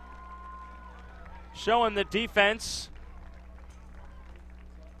 Showing the defense.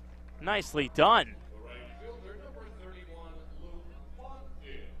 Nicely done.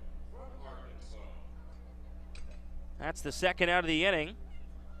 That's the second out of the inning.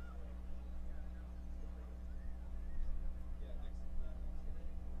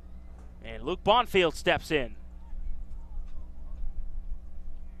 And Luke Bonfield steps in.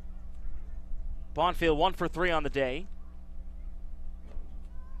 Bonfield 1 for 3 on the day.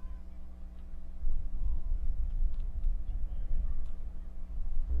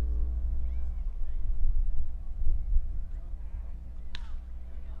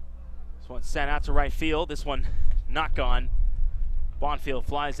 This one sent out to right field. This one not gone. Bonfield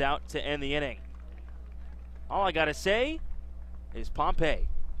flies out to end the inning. All I gotta say is Pompey,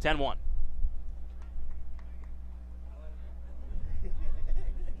 10-1.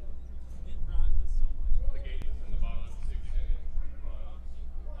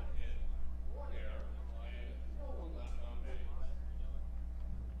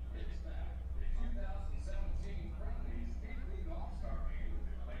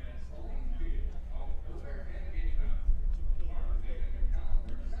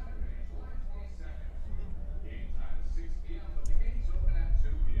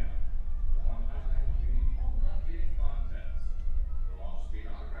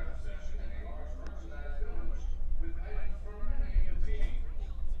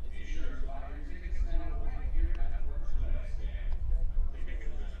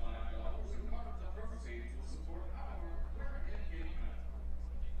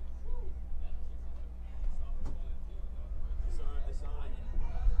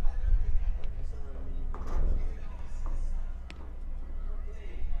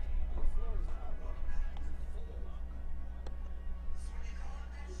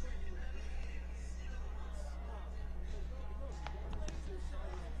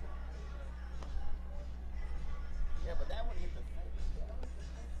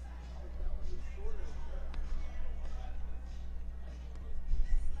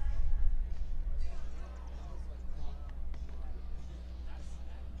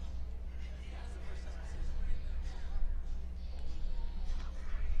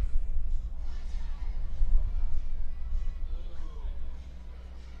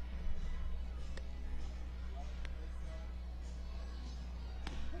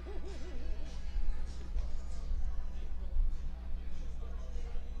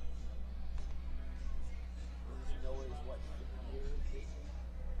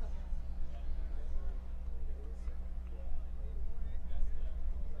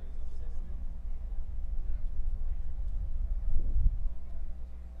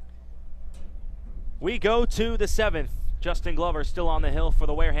 We go to the 7th. Justin Glover still on the hill for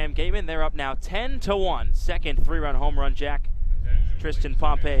the Wareham Gatemen. They're up now 10-1. Second 3-run home run jack. Tristan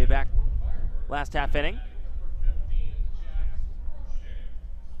Pompey back last half inning.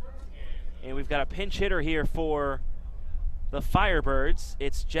 And we've got a pinch hitter here for the Firebirds.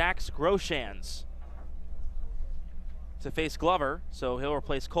 It's Jax Groshans to face Glover, so he'll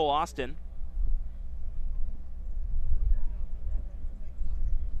replace Cole Austin.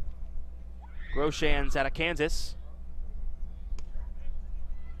 Groshans out of Kansas.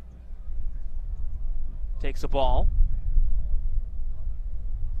 Takes a ball.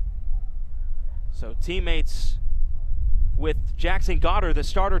 So teammates with Jackson Goddard, the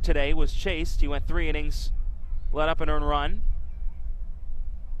starter today, was chased. He went 3 innings, let up an earned run.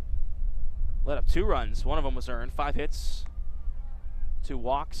 Let up 2 runs. One of them was earned. 5 hits, 2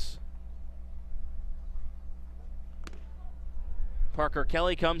 walks. Parker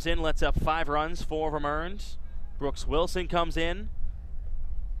Kelly comes in, lets up 5 runs, 4 of them earned. Brooks Wilson comes in.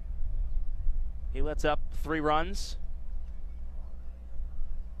 He lets up 3 runs.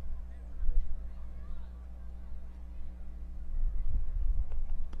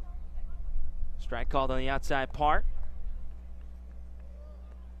 Strike called on the outside part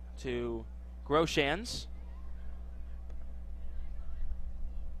to Groshans,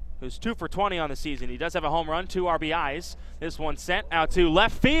 who's 2 for 20 on the season. He does have a home run, 2 RBIs. This one sent out to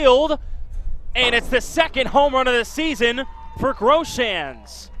left field, and it's the second home run of the season for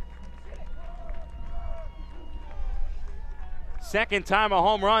Groshans. Second time a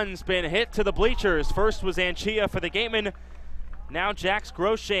home run's been hit to the bleachers. First was Anchia for the Gatemen, now Jax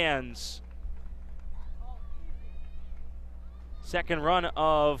Groshans. Second run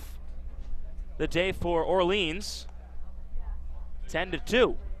of the day for Orleans,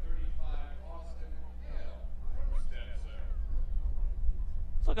 10-2.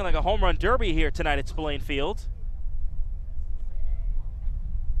 It's looking like a home run derby here tonight at Spillane Field.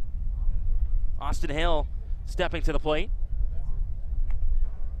 Austin Hill stepping to the plate.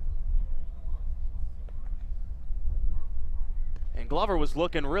 And Glover was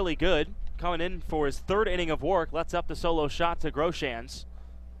looking really good, coming in for his 3rd inning of work. Lets up the solo shot to Groshans.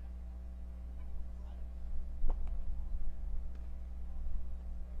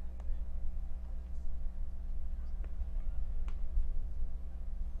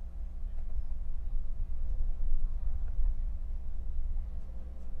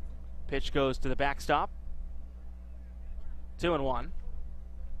 Pitch goes to the backstop. 2-1.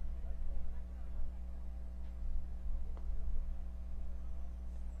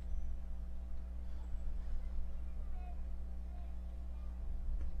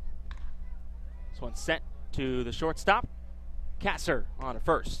 This one sent to the shortstop. Kasser on at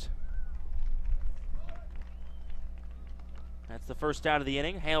first. That's the first out of the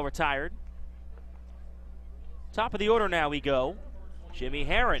inning. Hale retired. Top of the order now we go. Jimmy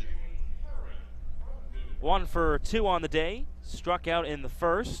Herron. 1 for 2 on the day. Struck out in the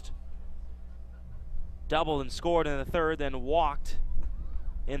first. Doubled and scored in the third, then walked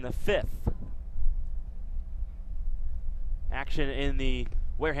in the 5th. Action in the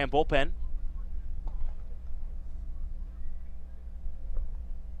Wareham bullpen.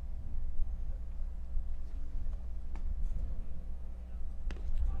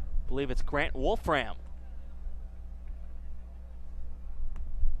 I believe it's Grant Wolfram.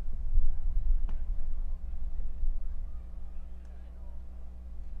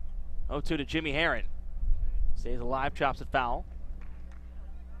 0-2 to Jimmy Herron. Stays alive, chops it foul.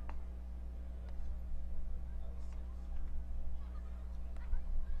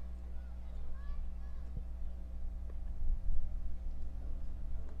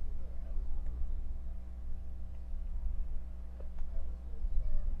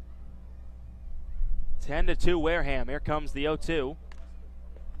 Ten to 2 Wareham. Here comes the 0-2.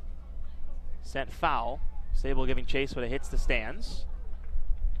 Sent foul. Sable giving chase, but it hits the stands.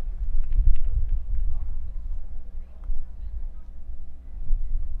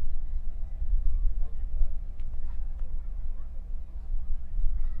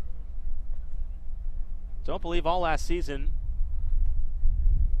 Don't believe all last season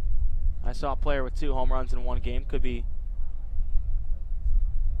I saw a player with 2 home runs in 1 game. Could be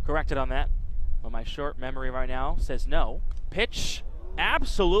corrected on that, but my short memory right now says no. Pitch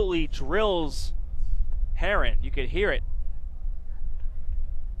absolutely drills Herron. You could hear it.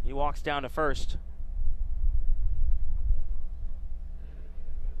 He walks down to first.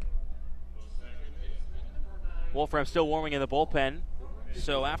 Wolfram still warming in the bullpen.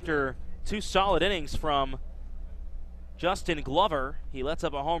 So after 2 solid innings from Justin Glover, he lets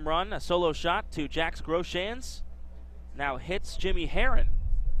up a home run, a solo shot to Jax Groshans. Now hits Jimmy Herron.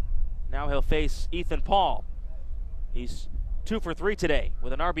 Now he'll face Ethan Paul. He's 2 for 3 today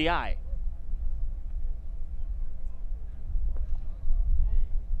with an RBI.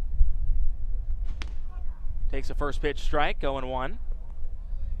 Takes a first pitch strike, 0-1.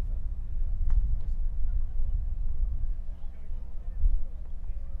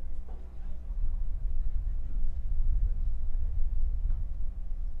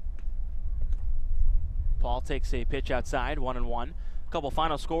 Paul takes a pitch outside, 1-1. A couple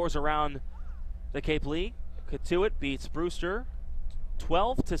final scores around the Cape League. Katuitt beats Brewster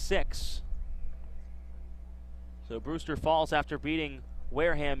 12-6. So Brewster falls after beating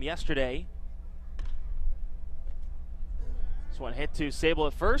Wareham yesterday. This one hit to Sable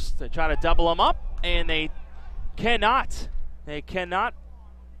at first. They try to double him up, and they cannot. They cannot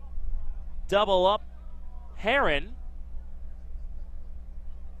double up Herron.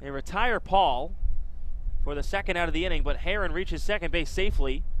 They retire Paul. for the second out of the inning, but Heron reaches second base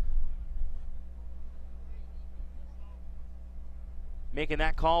safely. Making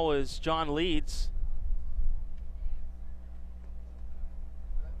that call was John Leeds.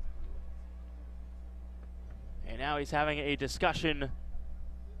 And now he's having a discussion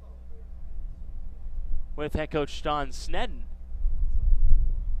with head coach Don Snedden,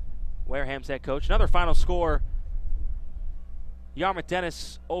 Wareham's head coach. Another final score, Yarmouth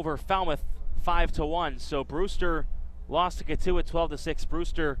Dennis over Falmouth 5-1. So Brewster lost to Katuitt 12-6.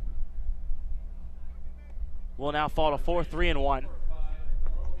 Brewster will now fall to 4-3-1.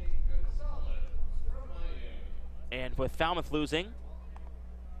 And with Falmouth losing,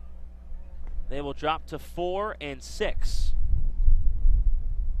 they will drop to 4-6.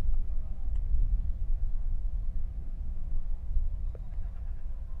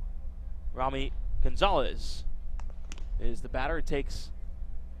 Rami Gonzalez is the batter. He takes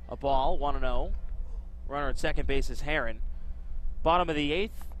a ball, 1-0. Runner at second base is Heron. Bottom of the 8th,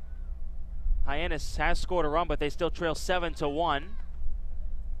 Hyannis has scored a run, but they still trail 7-1.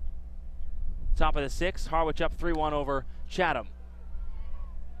 Top of the 6th, Harwich up 3-1 over Chatham.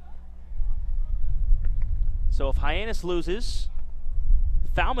 So if Hyannis loses,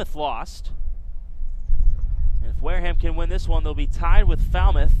 Falmouth lost, and if Wareham can win this one, they'll be tied with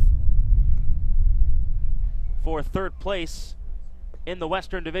Falmouth for third place in the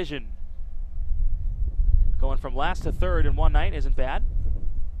Western Division. Going from last to third in one night isn't bad.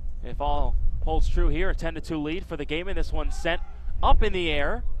 If all holds true here, a 10-2 lead for the Gatemen. This one sent up in the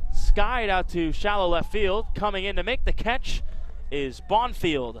air, skied out to shallow left field. Coming in to make the catch is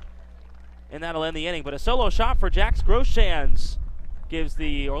Bonfield, and that'll end the inning. But a solo shot for Jax Groshans gives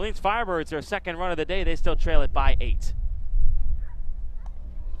the Orleans Firebirds their second run of the day. They still trail it by 8.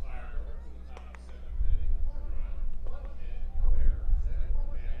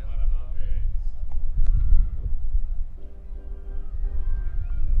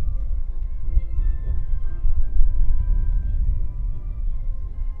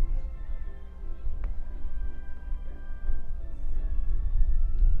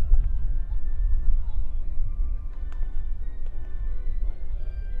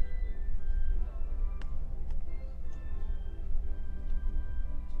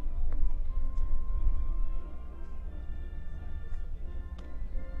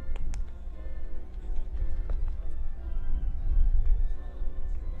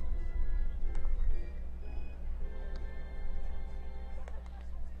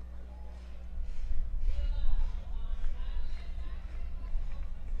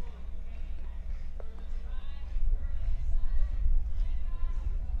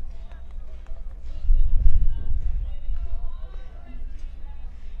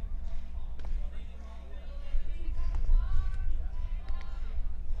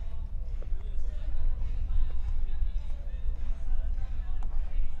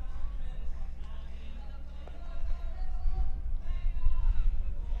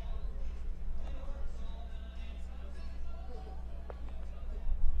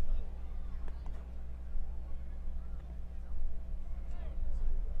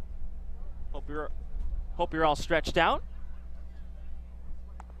 Hope you're all stretched out.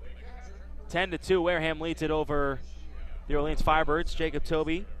 10-2, Wareham leads it over the Orleans Firebirds. Jacob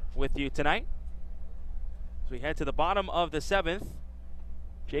Toby with you tonight. As we head to the bottom of the 7th,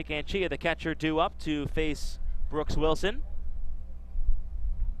 Jake Anchia, the catcher, due up to face Brooks Wilson.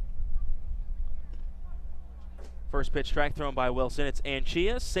 First pitch strike thrown by Wilson. It's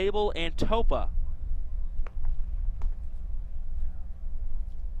Anchia, Sable, and Topa.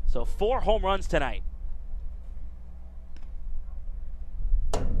 So 4 home runs tonight.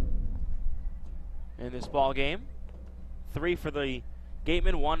 In this ball game. 3 for the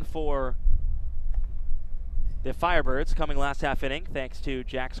Gatemen, 1 for the Firebirds, coming last half inning thanks to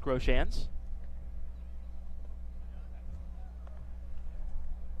Jax Groshans.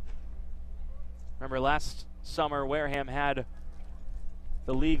 Remember last summer Wareham had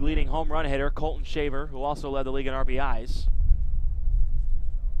the league leading home run hitter Colton Shaver, who also led the league in RBIs.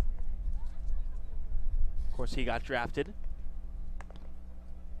 Of course, he got drafted.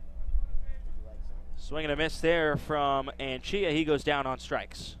 Swing and a miss there from Anchia. He goes down on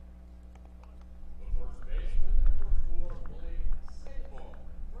strikes.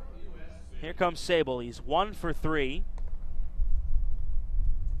 Here comes Sable. He's 1 for 3.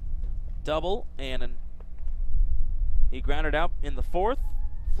 Double, and he grounded out in the 4th,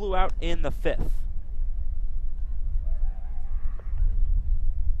 flew out in the 5th.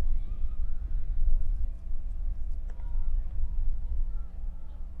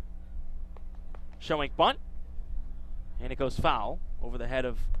 Showing bunt, and it goes foul over the head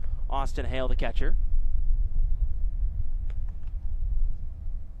of Austin Hale, the catcher.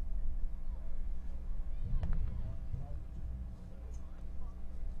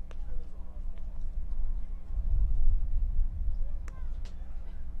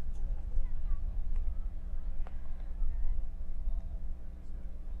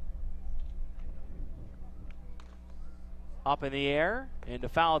 up in the air into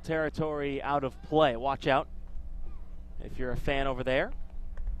foul territory, out of play. Watch out if you're a fan over there.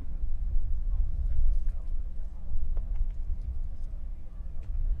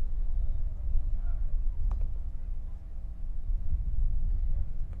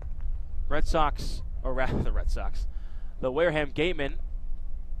 Red Sox, or rather the Red Sox, the Wareham Gatemen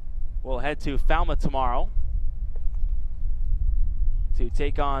will head to Falmouth tomorrow to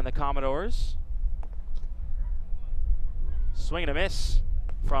take on the Commodores. Swing and a miss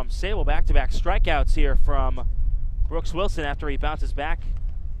from Sable. Back-to-back strikeouts here from Brooks Wilson after he bounces back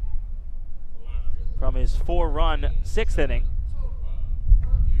from his 4-run 6th inning.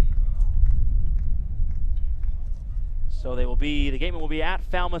 So the Gatemen will be at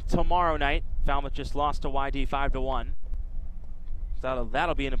Falmouth tomorrow night. Falmouth just lost to YD 5-1. So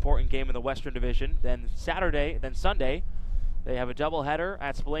that'll be an important game in the Western Division. Then Sunday, they have a doubleheader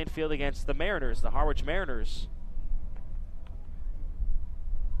at Spillane Field against the Mariners, the Harwich Mariners.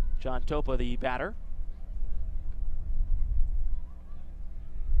 John Topa, the batter.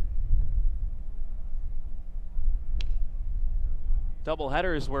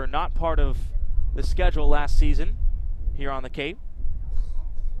 Doubleheaders were not part of the schedule last season here on the Cape.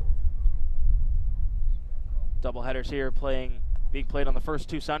 Doubleheaders here being played on the first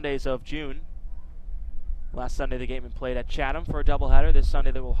 2 Sundays of June. Last Sunday the Gatemen played at Chatham for a doubleheader. This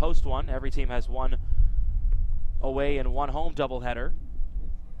Sunday they will host one. Every team has one away and one home doubleheader.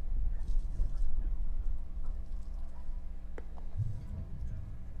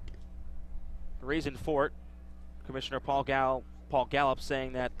 The reason for it, Commissioner Paul Gallup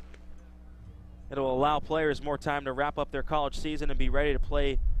saying that it'll allow players more time to wrap up their college season and be ready to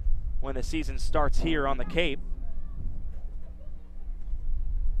play when the season starts here on the Cape.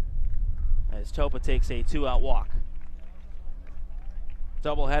 As Topa takes a 2-out walk.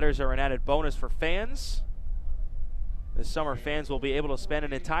 Doubleheaders are an added bonus for fans. This summer, fans will be able to spend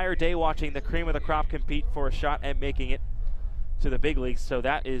an entire day watching the cream of the crop compete for a shot at making it to the big leagues. So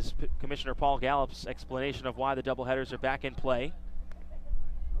that is Commissioner Paul Gallup's explanation of why the doubleheaders are back in play.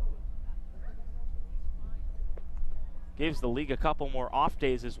 Gives the league a couple more off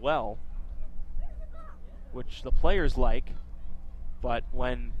days as well, which the players like. But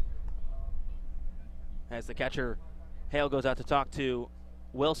when, as the catcher Hale goes out to talk to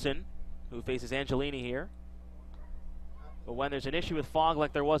Wilson, who faces Angelini here, but when there's an issue with fog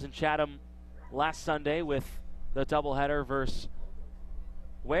like there was in Chatham last Sunday with the doubleheader versus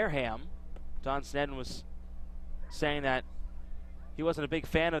Wareham, Don Snedden was saying that he wasn't a big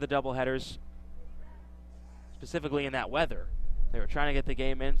fan of the doubleheaders, specifically in that weather. They were trying to get the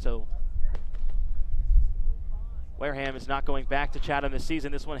game in, so Wareham is not going back to Chatham this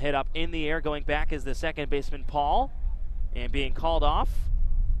season. This one hit up in the air. Going back is the second baseman, Paul, and being called off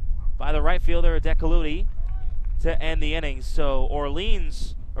by the right fielder, Decaludi, to end the innings. So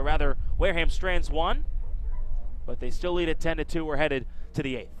Wareham strands one, but they still lead at 10-2. We're headed to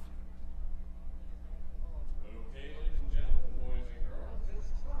the 8th.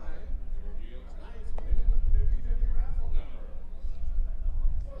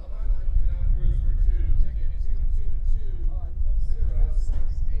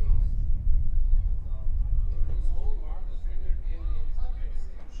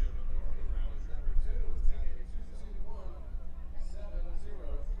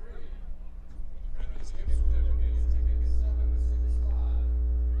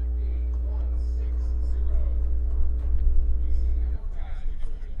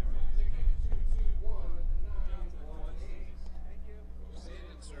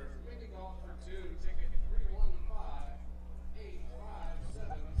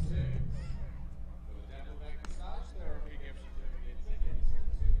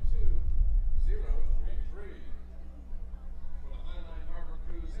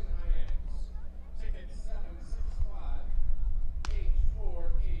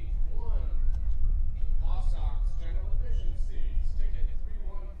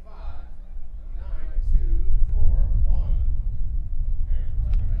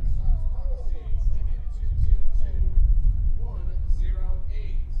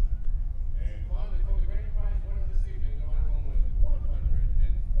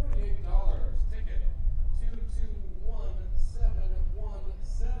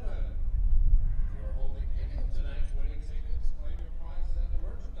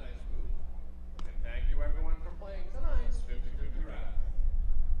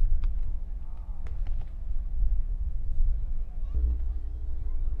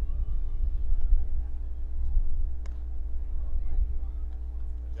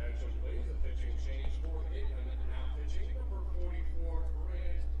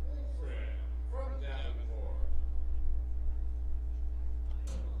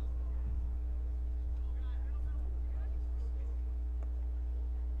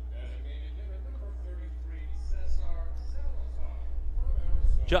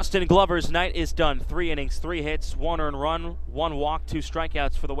 Justin Glover's night is done. 3 innings, 3 hits, 1 earned run, 1 walk, 2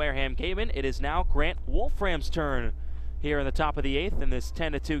 strikeouts for the Wareham Gatemen. It is now Grant Wolfram's turn here in the top of the 8th in this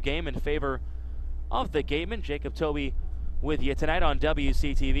 10-2 game in favor of the Gatemen. Jacob Toby with you tonight on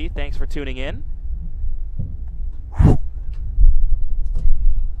WCTV. Thanks for tuning in.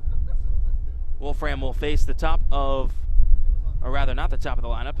 Wolfram will face the top of, or rather not the top of the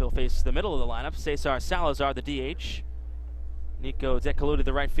lineup, he'll face the middle of the lineup. Cesar Salazar, the DH. Nico Decaludi,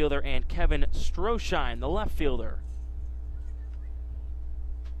 the right fielder, and Kevin Stroshine, the left fielder.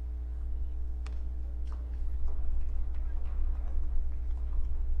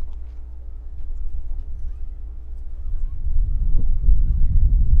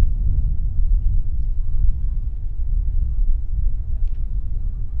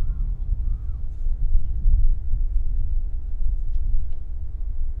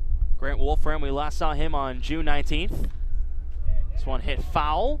 Grant Wolfram, we last saw him on June 19th. This one hit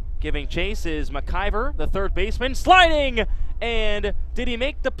foul. Giving chase is McIver, the third baseman, sliding! And did he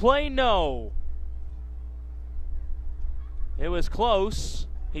make the play? No. It was close.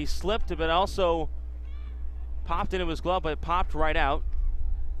 He slipped, but also popped into his glove, but it popped right out.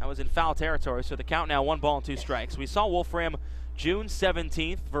 That was in foul territory, so the count now 1 ball and 2 strikes. We saw Wolfram June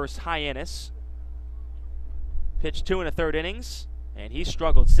 17th versus Hyannis. Pitched 2 1/3 innings, and he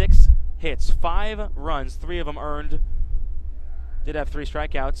struggled. 6 hits, 5 runs, 3 of them earned. Did have 3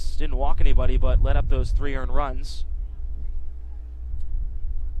 strikeouts, didn't walk anybody, but let up those 3 earned runs.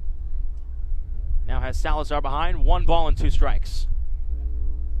 Now has Salazar behind, 1 ball and 2 strikes.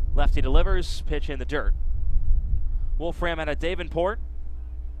 Lefty delivers, pitch in the dirt. Wolfram out of Davenport.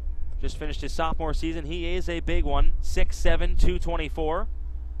 Just finished his sophomore season. He is a big one, 6'7", 224.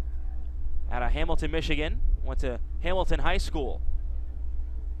 Out of Hamilton, Michigan. Went to Hamilton High School.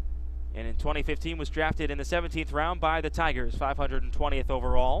 And in 2015 was drafted in the 17th round by the Tigers, 520th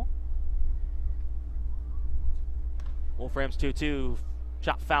overall. Wolfram's 2-2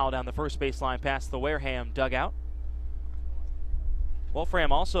 chop foul down the first baseline past the Wareham dugout.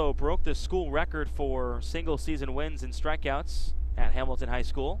 Wolfram also broke the school record for single season wins and strikeouts at Hamilton High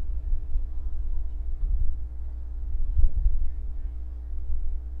School.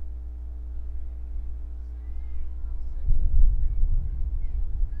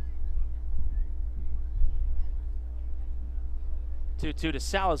 Two to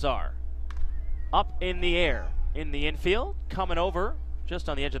Salazar. Up in the air. In the infield. Coming over. Just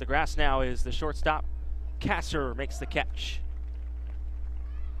on the edge of the grass now is the shortstop. Kasser makes the catch.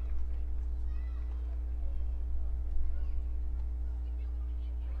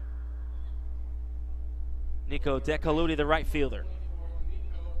 Nico Decaludi, the right fielder.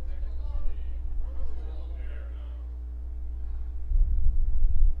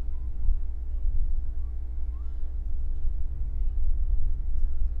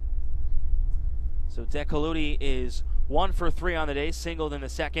 So Decaludi is 1 for 3 on the day, singled in the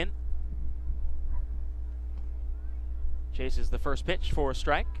second. Chases the first pitch for a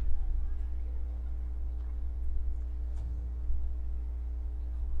strike.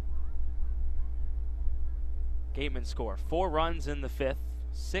 Gatemen score 4 runs in the 5th,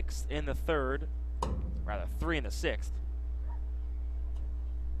 6 in the 3rd, rather 3 in the 6th.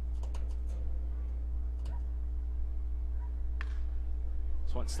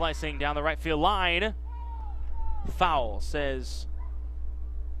 This one slicing down the right field line. Foul, says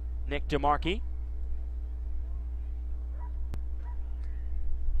Nick DeMarchi.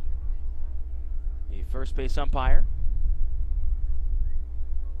 The first base umpire.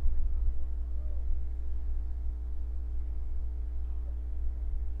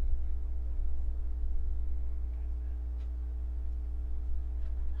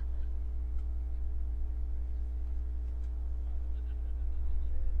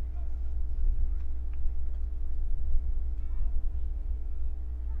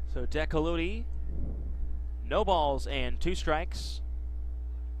 So Decaludi, no balls and 2 strikes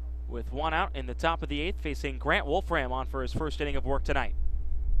with 1 out in the top of the 8th, facing Grant Wolfram on for his first inning of work tonight.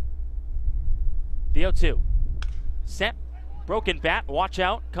 The 0-2. Set, broken bat, watch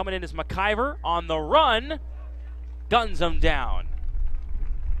out. Coming in is McIver on the run. Guns him down.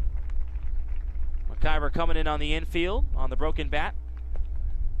 McIver coming in on the infield on the broken bat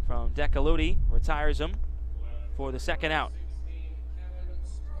from Decaludi, retires him for the 2nd out.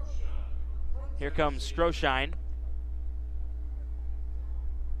 Here comes Stroshine.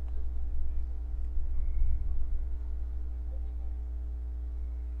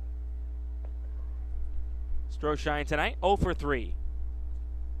 Stroshine tonight, 0 for 3.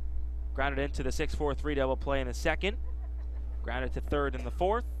 Grounded into the 6-4-3 double play in the 2nd. Grounded to 3rd in the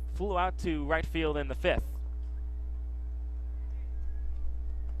 4th. Flew out to right field in the 5th.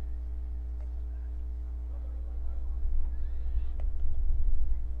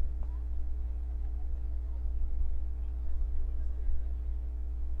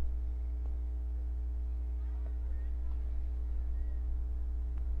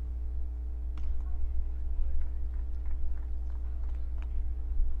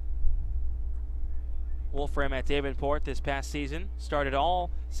 Wolfram at Davenport this past season. Started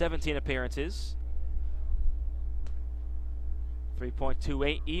all 17 appearances.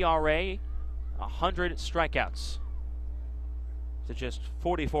 3.28 ERA, 100 strikeouts to just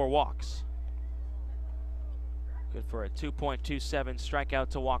 44 walks. Good for a 2.27 strikeout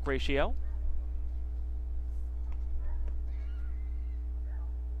to walk ratio.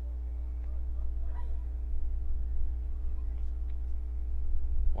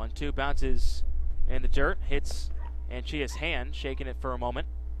 One-two bounces in the dirt, hits Anchia's hand, shaking it for a moment.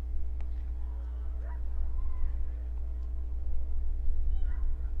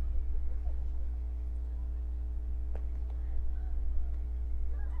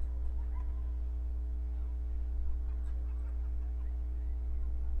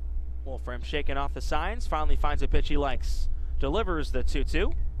 Wolfram shaking off the signs, finally finds a pitch he likes. Delivers the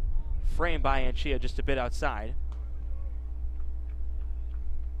 2-2. Framed by Anchia just a bit outside.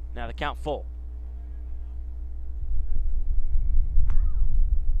 Now the count full.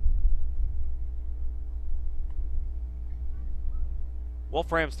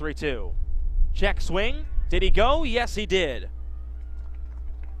 Wolfram's 3-2. Check swing. Did he go? Yes, he did.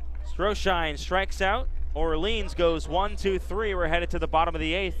 Stroshine strikes out. Orleans goes 1-2-3. We're headed to the bottom of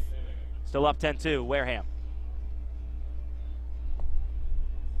the 8th. Still up 10-2, Wareham.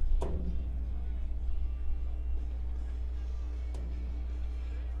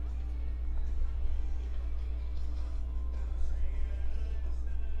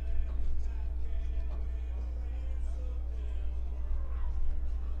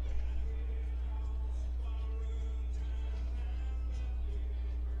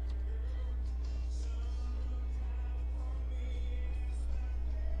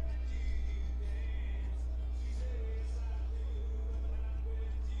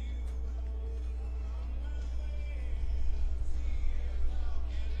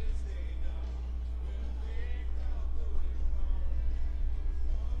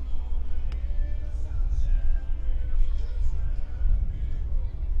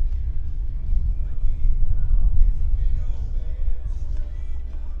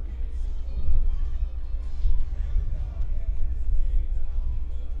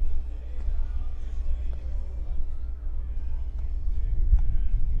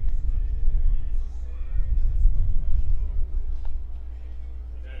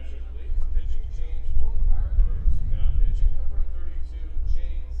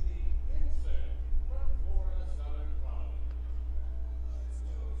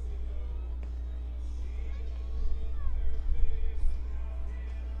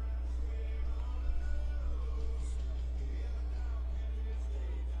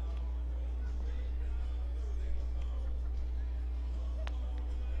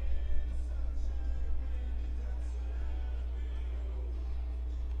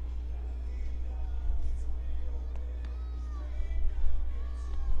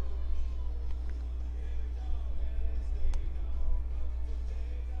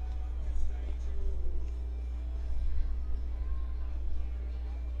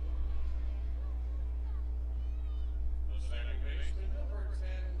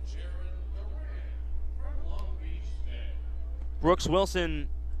 Brooks Wilson,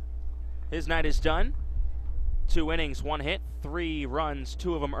 his night is done. 2 innings, 1 hit, 3 runs,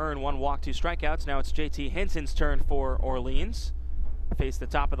 2 of them earned, 1 walk, 2 strikeouts. Now it's JT Henson's turn for Orleans. Face the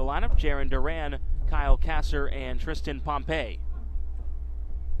top of the lineup, Jaron Duran, Kyle Kasser, and Tristan Pompey.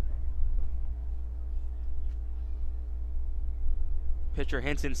 Pitcher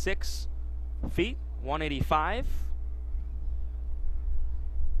Henson, 6 feet, 185.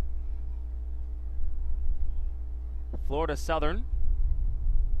 Florida Southern.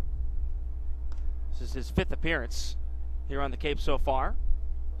 This is his 5th appearance here on the Cape so far.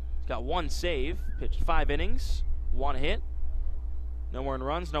 He's got 1 save, pitched 5 innings, 1 hit, no earned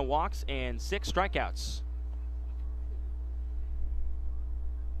runs, no walks, and 6 strikeouts.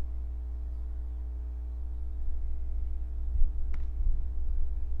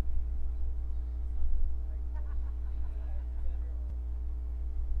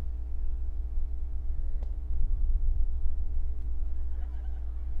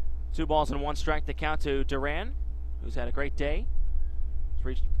 Two balls and 1 strike to count to Duran, who's had a great day. He's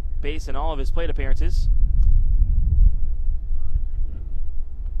reached base in all of his plate appearances.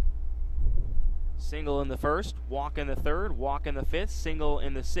 Single in the 1st, walk in the 3rd, walk in the 5th, single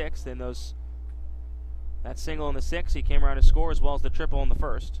in the 6th. And that single in the 6th, he came around to score, as well as the triple in the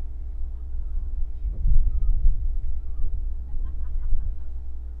 1st.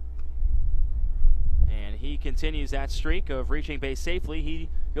 And he continues that streak of reaching base safely. He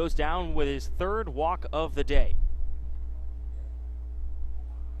goes down with his 3rd walk of the day.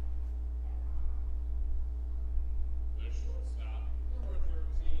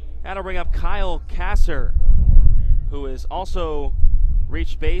 That'll bring up Kyle Kasser, who has also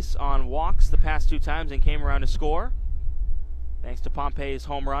reached base on walks the past 2 times and came around to score, thanks to Pompey's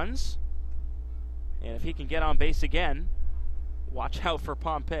home runs. And if he can get on base again, watch out for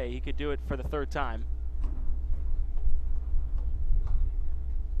Pompey. He could do it for the 3rd time.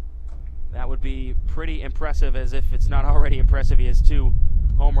 That would be pretty impressive, as if it's not already impressive. He has 2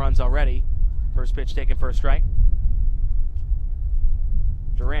 home runs already. First pitch taken for a strike.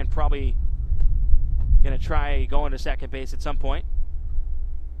 Duran probably going to try going to second base at some point.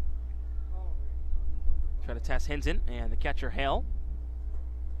 Try to test Hinton and the catcher Hale.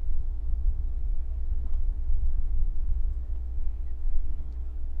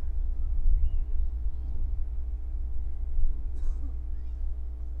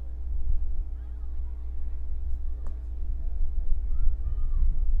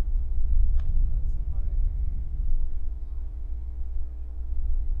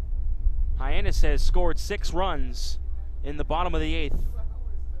 Hyannis has scored 6 runs in the bottom of the 8th.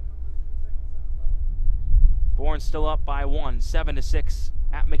 Bourne still up by 1, 7-6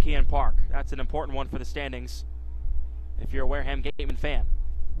 at McKeon Park. That's an important one for the standings if you're a Wareham Gatemen fan.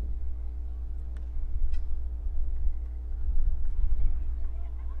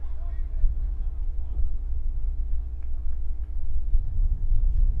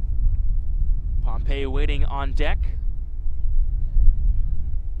 Pompey waiting on deck.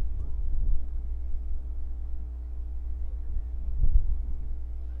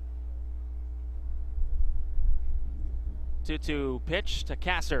 To pitch to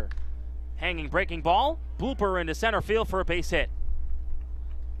Kasser. Hanging breaking ball. Blooper into center field for a base hit.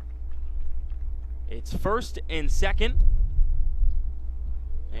 It's 1st and 2nd.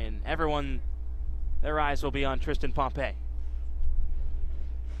 And everyone, their eyes will be on Tristan Pompey.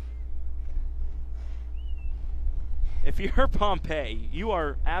 If you're Pompey, you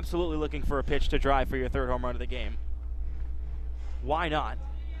are absolutely looking for a pitch to drive for your 3rd home run of the game. Why not?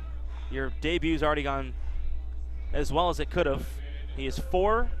 Your debut's already gone as well as it could have. He is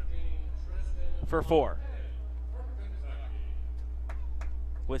 4 for 4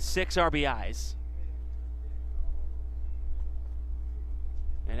 with 6 RBIs.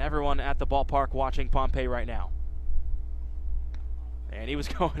 And everyone at the ballpark watching Pompey right now. And he was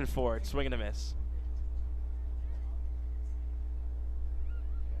going for it, swing and a miss.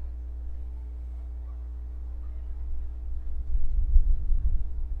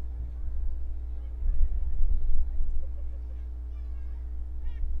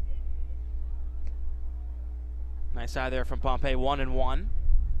 Nice eye there from Pompey, 1-1.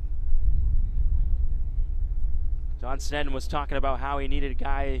 John Sneddon was talking about how he needed a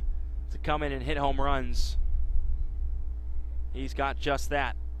guy to come in and hit home runs. He's got just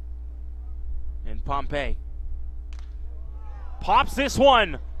that. And Pompey pops this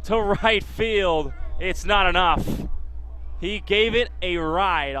one to right field. It's not enough. He gave it a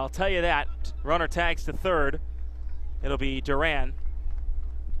ride, I'll tell you that. Runner tags to 3rd. It'll be Duran.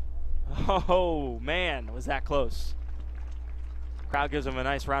 Oh, man, was that close. Crowd gives him a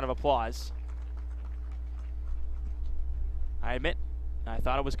nice round of applause. I admit, I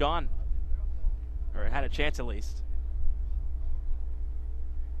thought it was gone. Or it had a chance at least.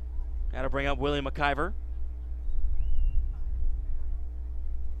 Got to bring up Willie McIver.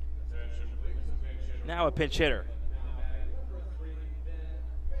 Now a pinch hitter.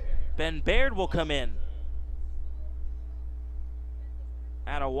 Ben Baird will come in.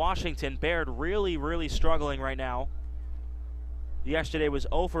 Out of Washington, Baird really struggling right now. Yesterday was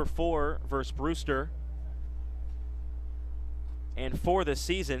 0 for 4 versus Brewster. And for the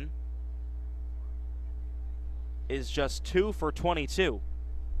season is just 2 for 22.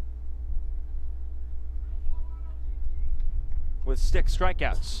 With 6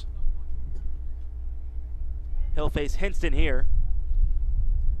 strikeouts. He'll face Hinston here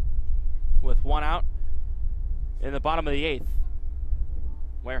with 1 out in the bottom of the 8th.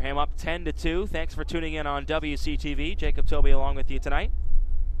 Wareham up 10-2. Thanks for tuning in on WCTV. Jacob Toby along with you tonight.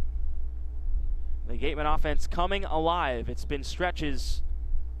 The Gatemen offense coming alive. It's been stretches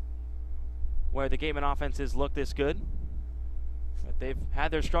where the Gatemen offense has looked this good, but they've had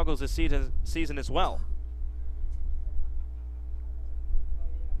their struggles this season as well.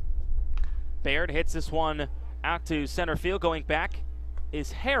 Baird hits this one out to center field. Going back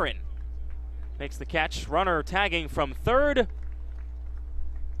is Heron. Makes the catch. Runner tagging from 3rd.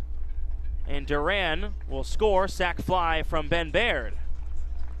 And Duran will score. Sac fly from Ben Baird.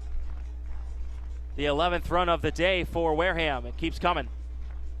 The 11th run of the day for Wareham. It keeps coming.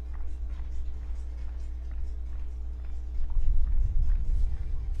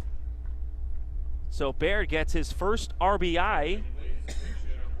 So Baird gets his first RBI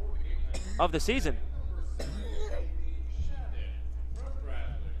of the season.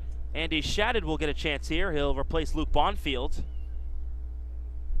 Andy Shatted will get a chance here. He'll replace Luke Bonfield.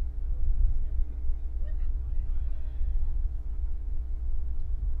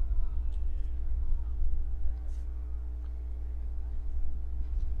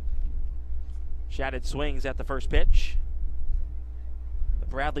 Shatted swings at the first pitch. The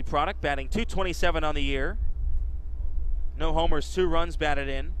Bradley product batting .227 on the year. No homers, 2 runs batted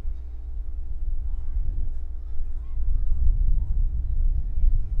in.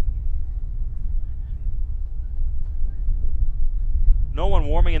 No one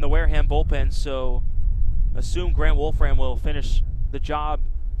warming in the Wareham bullpen, so assume Grant Wolfram will finish the job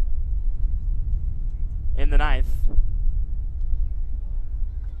in the 9th.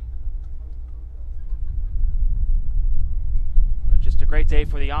 Just a great day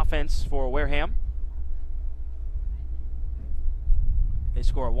for the offense for Wareham. They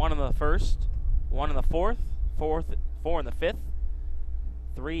score 1 in the 1st, 1 in the 4th, 4 in the 5th,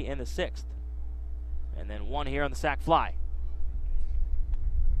 3 in the 6th, and then 1 here on the sac fly.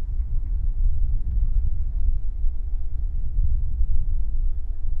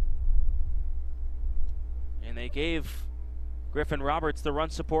 And they gave Griffin Roberts the run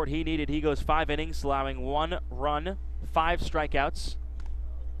support he needed. He goes 5 innings, allowing 1 run, 5 strikeouts.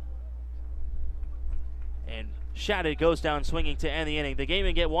 And Shatted goes down swinging to end the inning. The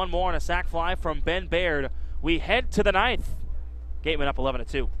Gatemen get 1 more on a sac fly from Ben Baird. We head to the 9th. Gatemen up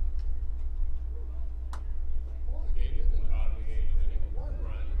 11-2.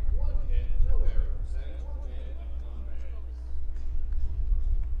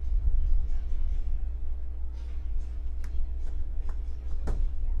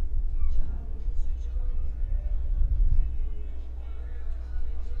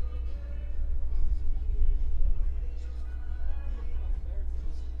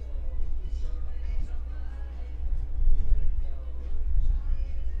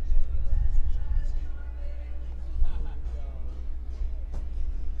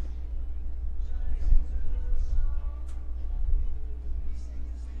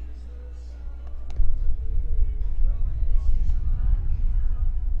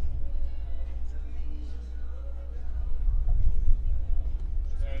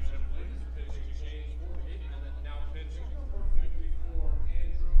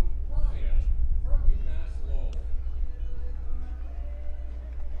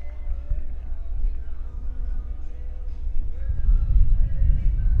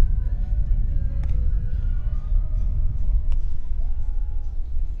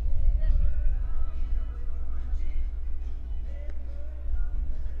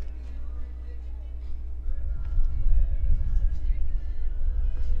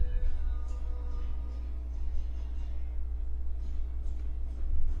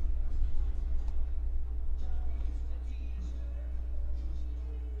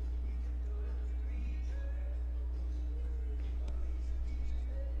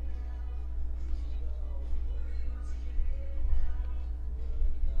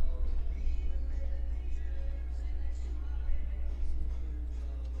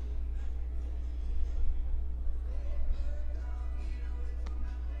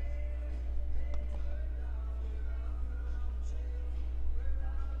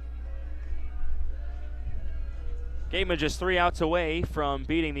 Gatemen just 3 outs away from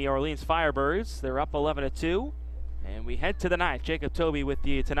beating the Orleans Firebirds. They're up 11-2. And we head to the 9th. Jacob Toby with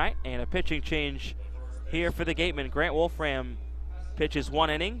you tonight. And a pitching change here for the Gatemen. Grant Wolfram pitches 1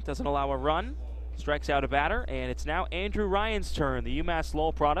 inning, doesn't allow a run, strikes out a batter, and it's now Andrew Ryan's turn, the UMass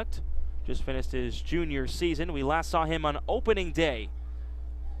Lowell product. Just finished his junior season. We last saw him on opening day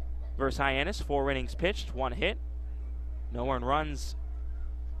versus Hyannis. 4 innings pitched, 1 hit, no earned runs,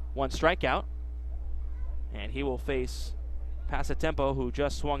 1 strikeout. And he will face Passatempo, who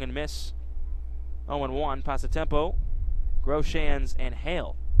just swung and missed. 0-1. Passatempo, Groshans, and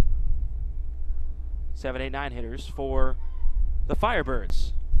Hale. 7, 8, 9 hitters for the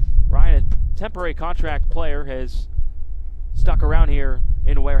Firebirds. Ryan, a temporary contract player, has stuck around here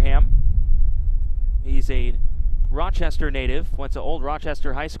in Wareham. He's a Rochester native, went to Old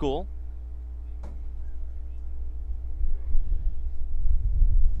Rochester High School.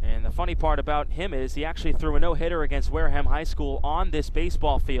 And the funny part about him is he actually threw a no-hitter against Wareham High School on this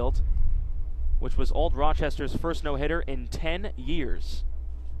baseball field, which was Old Rochester's first no-hitter in 10 years.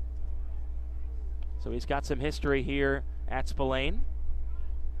 So he's got some history here at Spillane.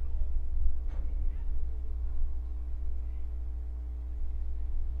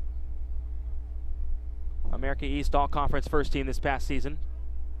 America East All-Conference first team this past season.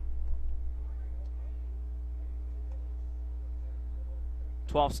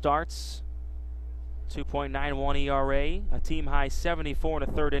 12 starts, 2.91 ERA, a team high 74 in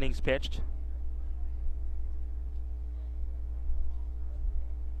the third innings pitched.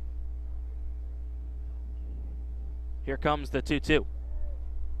 Here comes the 2-2.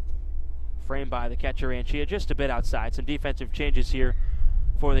 Framed by the catcher Anchia, just a bit outside. Some defensive changes here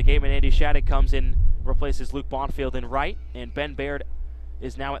for the Gatemen. Andy Shattuck comes in, replaces Luke Bonfield in right, and Ben Baird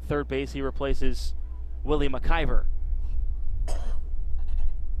is now at third base. He replaces Willie McIver.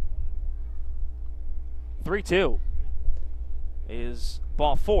 3-2 is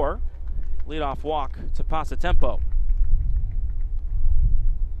ball 4. Leadoff walk to Passatempo.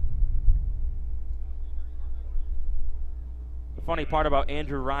 The funny part about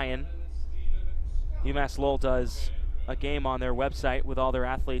Andrew Ryan, UMass Lowell does a game on their website with all their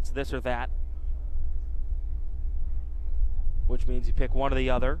athletes, this or that, which means you pick one or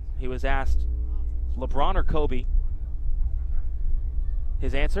the other. He was asked, LeBron or Kobe?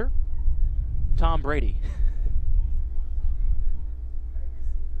 His answer, Tom Brady.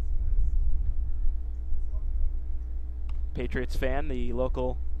 Patriots fan, the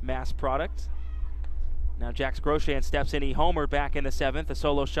local Mass product. Now Jax Grosjean steps in. He homered back in the 7th. A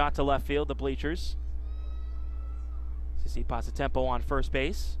solo shot to left field, the bleachers. You see Passatempo on first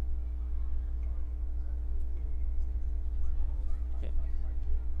base.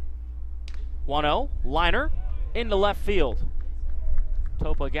 1-0, liner into left field.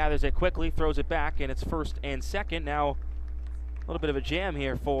 Topa gathers it quickly, throws it back, and it's first and second. Now a little bit of a jam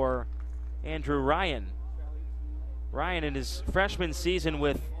here for Andrew Ryan. Ryan in his freshman season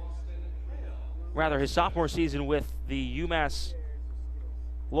with, rather his sophomore season with the UMass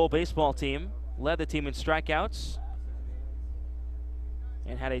Lowell baseball team, led the team in strikeouts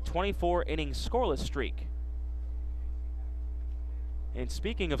and had a 24-inning scoreless streak. And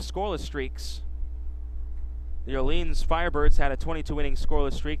speaking of scoreless streaks, the Orleans Firebirds had a 22-inning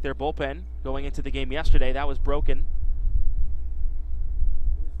scoreless streak. Their bullpen going into the game yesterday, that was broken.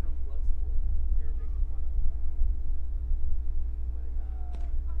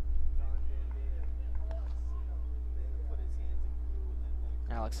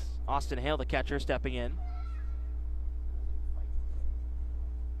 Austin Hale, the catcher, stepping in.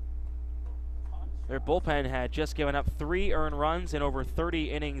 Their bullpen had just given up 3 earned runs in over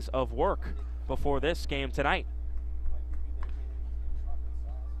 30 innings of work before this game tonight.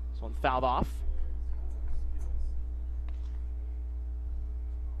 This one fouled off.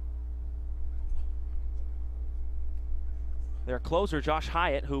 Their closer, Josh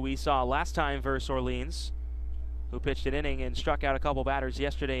Hyatt, who we saw last time versus Orleans, who pitched an inning and struck out a couple batters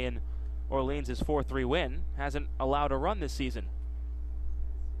yesterday in Orleans' 4-3 win, hasn't allowed a run this season.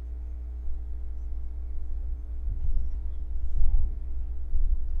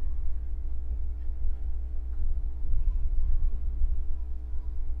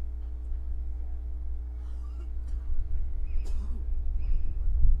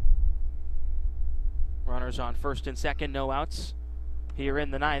 Runners on first and second, no outs here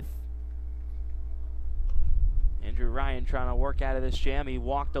in the 9th. Andrew Ryan trying to work out of this jam. He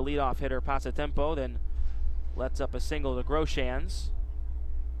walked the leadoff hitter Passatempo, then lets up a single to Grosjean.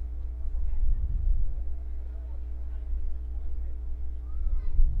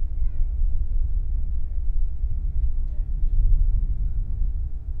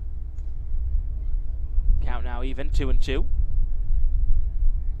 Count now even, 2-2.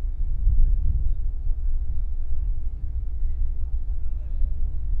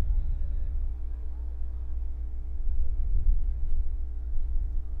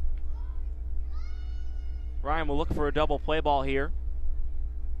 Ryan will look for a double play ball here.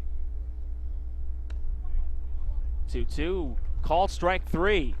 2-2, called strike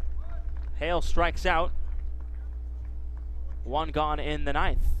 3. Hale strikes out. 1 gone in the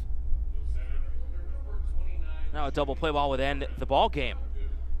 9th. Now a double play ball would end the ball game.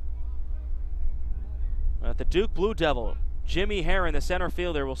 At the Duke Blue Devil, Jimmy Herron, the center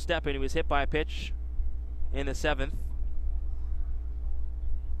fielder, will step in. He was hit by a pitch in the 7th.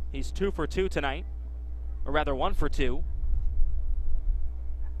 He's 2 for 2 tonight. Or rather 1 for 2.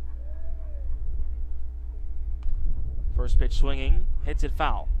 First pitch swinging, hits it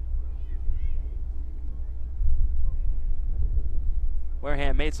foul.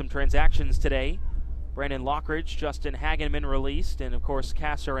 Wareham made some transactions today. Brandon Lockridge, Justin Hagenman released, and of course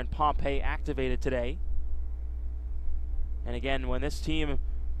Kasser and Pompey activated today. And again, when this team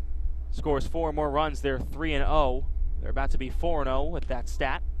scores 4 more runs, they're 3-0. They're about to be 4-0 with that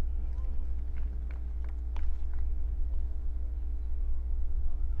stat.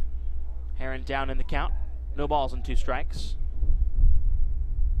 Herron down in the count. No balls and 2 strikes.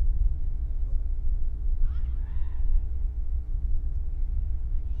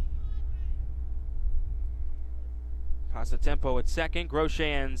 Passatempo at second,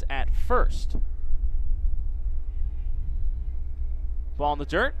 Groshans at first. Ball in the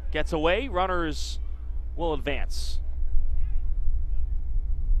dirt, gets away, runners will advance.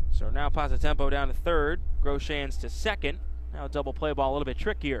 So now Passatempo down to third, Groshans to second. Now double play ball a little bit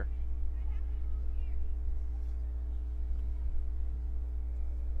trickier.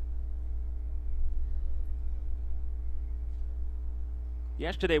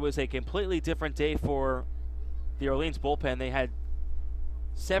 Yesterday was a completely different day for the Orleans bullpen. They had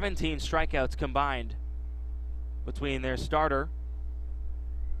 17 strikeouts combined between their starter,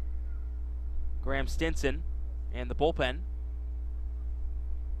 Graham Stinson, and the bullpen.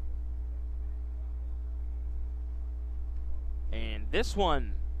 And this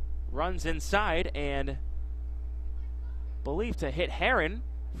one runs inside and believed to hit Heron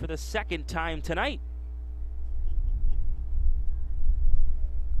for the second time tonight.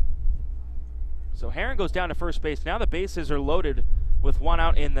 So Heron goes down to first base. Now the bases are loaded with one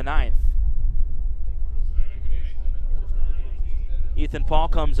out in the ninth. Ethan Paul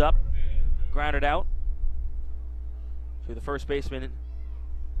comes up, grounded out to the first baseman,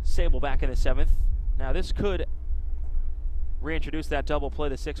 Sable back in the seventh. Now this could reintroduce that double play,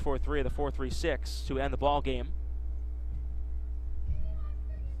 the 6-4-3 or the 4-3-6 to end the ball game.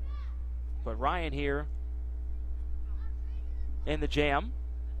 But Ryan here in the jam.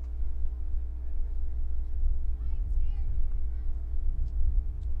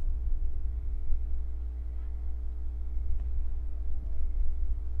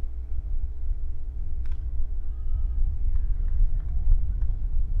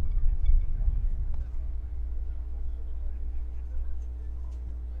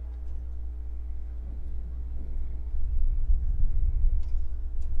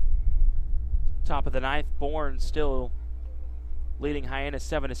 Top of the ninth, Bourne still leading Hyannis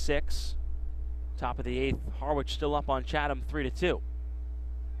 7-6. Top of the eighth, Harwich still up on Chatham 3-2.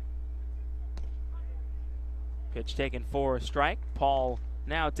 Pitch taken for a strike. Paul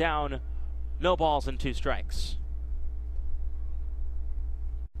now down, no balls and 2 strikes.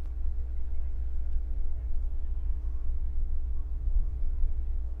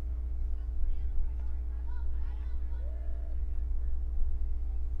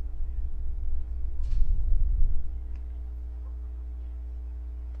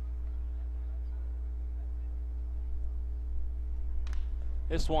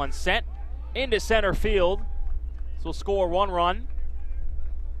 This one sent into center field. This will score 1 run.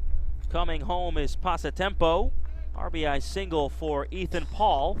 Coming home is Passatempo. RBI single for Ethan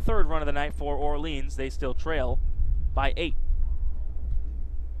Paul. 3rd run of the night for Orleans. They still trail by 8.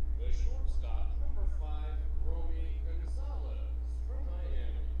 The shortstop, number 5, Romy Gonzalez from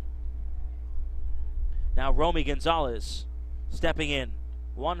Miami. Now Romy Gonzalez stepping in.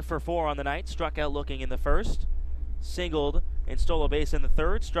 1 for 4 on the night. Struck out looking in the first. Singled and stole a base in the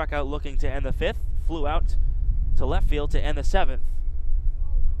third. Struck out looking to end the fifth. Flew out to left field to end the seventh.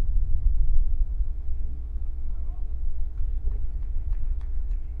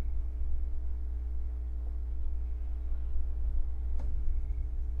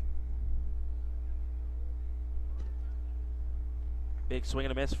 Big swing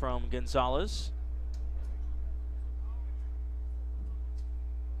and a miss from Gonzalez.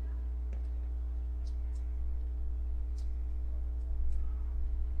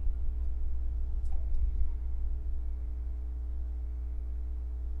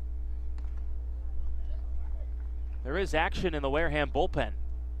 There is action in the Wareham bullpen.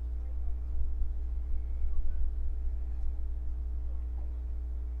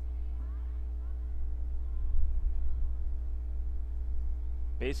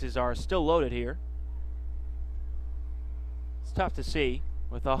 Bases are still loaded here. It's tough to see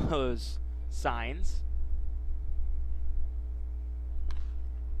with all those signs.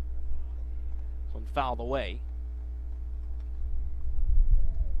 One fouled away.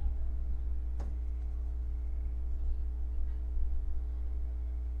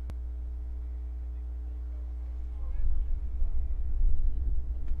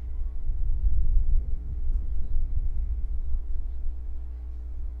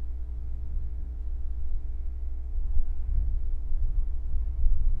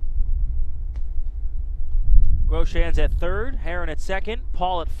 Groshans at third, Heron at second,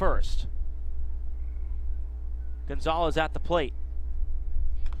 Paul at first. Gonzalez at the plate.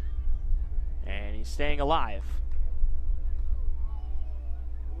 And he's staying alive.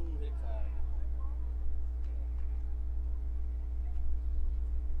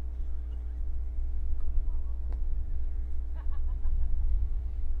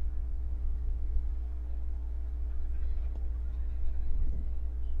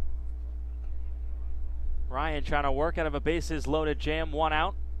 Ryan trying to work out of a bases loaded jam, 1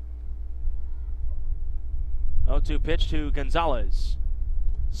 out. 0-2 pitch to Gonzalez.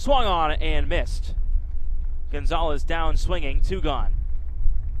 Swung on and missed. Gonzalez down swinging, 2 gone.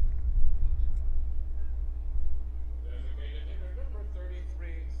 Designated hitter number 33,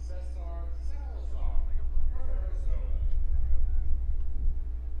 Cesar Salazar, Arizona.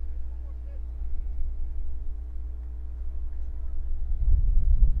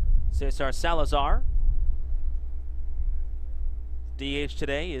 Cesar Salazar, DH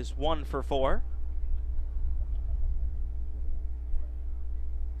today, is 1 for 4.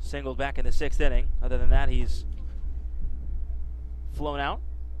 Singled back in the 6th inning. Other than that, he's flown out.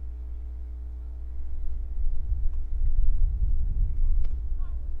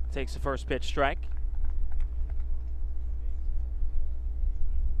 Takes the first pitch strike.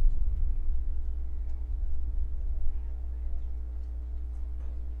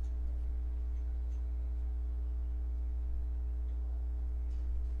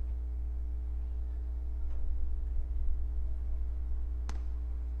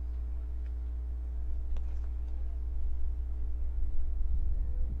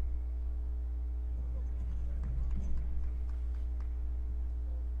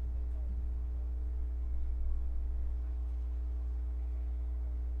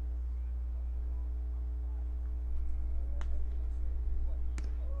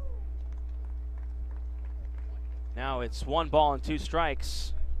 Now it's 1 ball and 2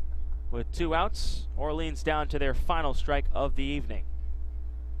 strikes with 2 outs. Orleans down to their final strike of the evening.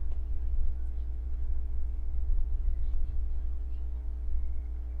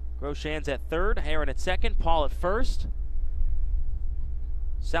 Grosjean's at third, Heron at second, Paul at first.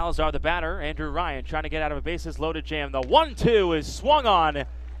 Salazar the batter, Andrew Ryan trying to get out of a bases loaded jam. The 1-2 is swung on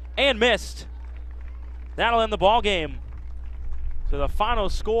and missed. That'll end the ball game. So the final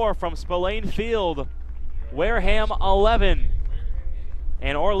score from Spillane Field, Wareham 11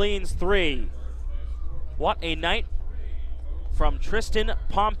 and Orleans 3. What a night from Tristan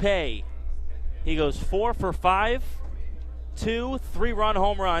Pompey. He goes 4 for 5, 2 3-run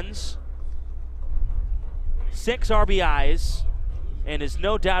home runs, 6 RBIs, and is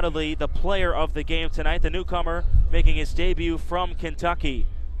no doubtedly the player of the game tonight, the newcomer making his debut from Kentucky.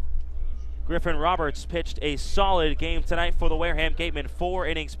 Griffin Roberts pitched a solid game tonight for the Wareham Gatemen. 4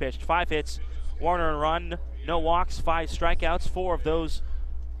 innings pitched, 5 hits, 1 earned run, no walks, 5 strikeouts, 4 of those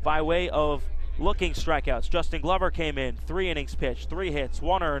by way of looking strikeouts. Justin Glover came in, 3 innings pitched, 3 hits,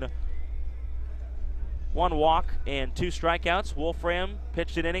 1 earned, 1 walk, and 2 strikeouts. Wolfram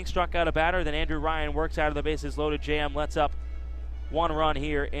pitched an inning, struck out a batter, then Andrew Ryan works out of the bases loaded jam, lets up 1 run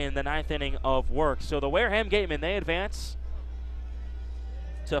here in the 9th inning of work. So the Wareham Gatemen, they advance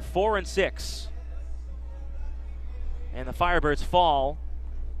to 4-6. And the Firebirds fall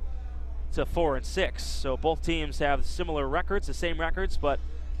to 4-6. So both teams have similar records, the same records, but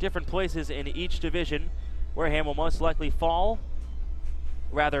different places in each division. Wareham will most likely fall,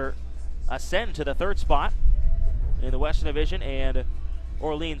 rather ascend to the 3rd spot in the Western Division, and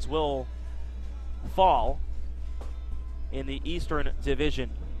Orleans will fall in the Eastern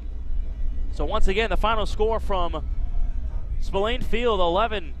Division. So once again, the final score from Spillane Field,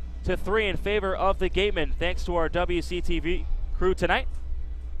 11-3 in favor of the Gatemen. Thanks to our WCTV crew tonight.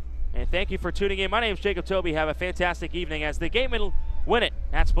 And thank you for tuning in. My name is Jacob Toby. Have a fantastic evening as the Gatemen win it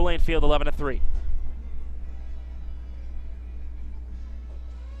at Spillane Field, 11-3.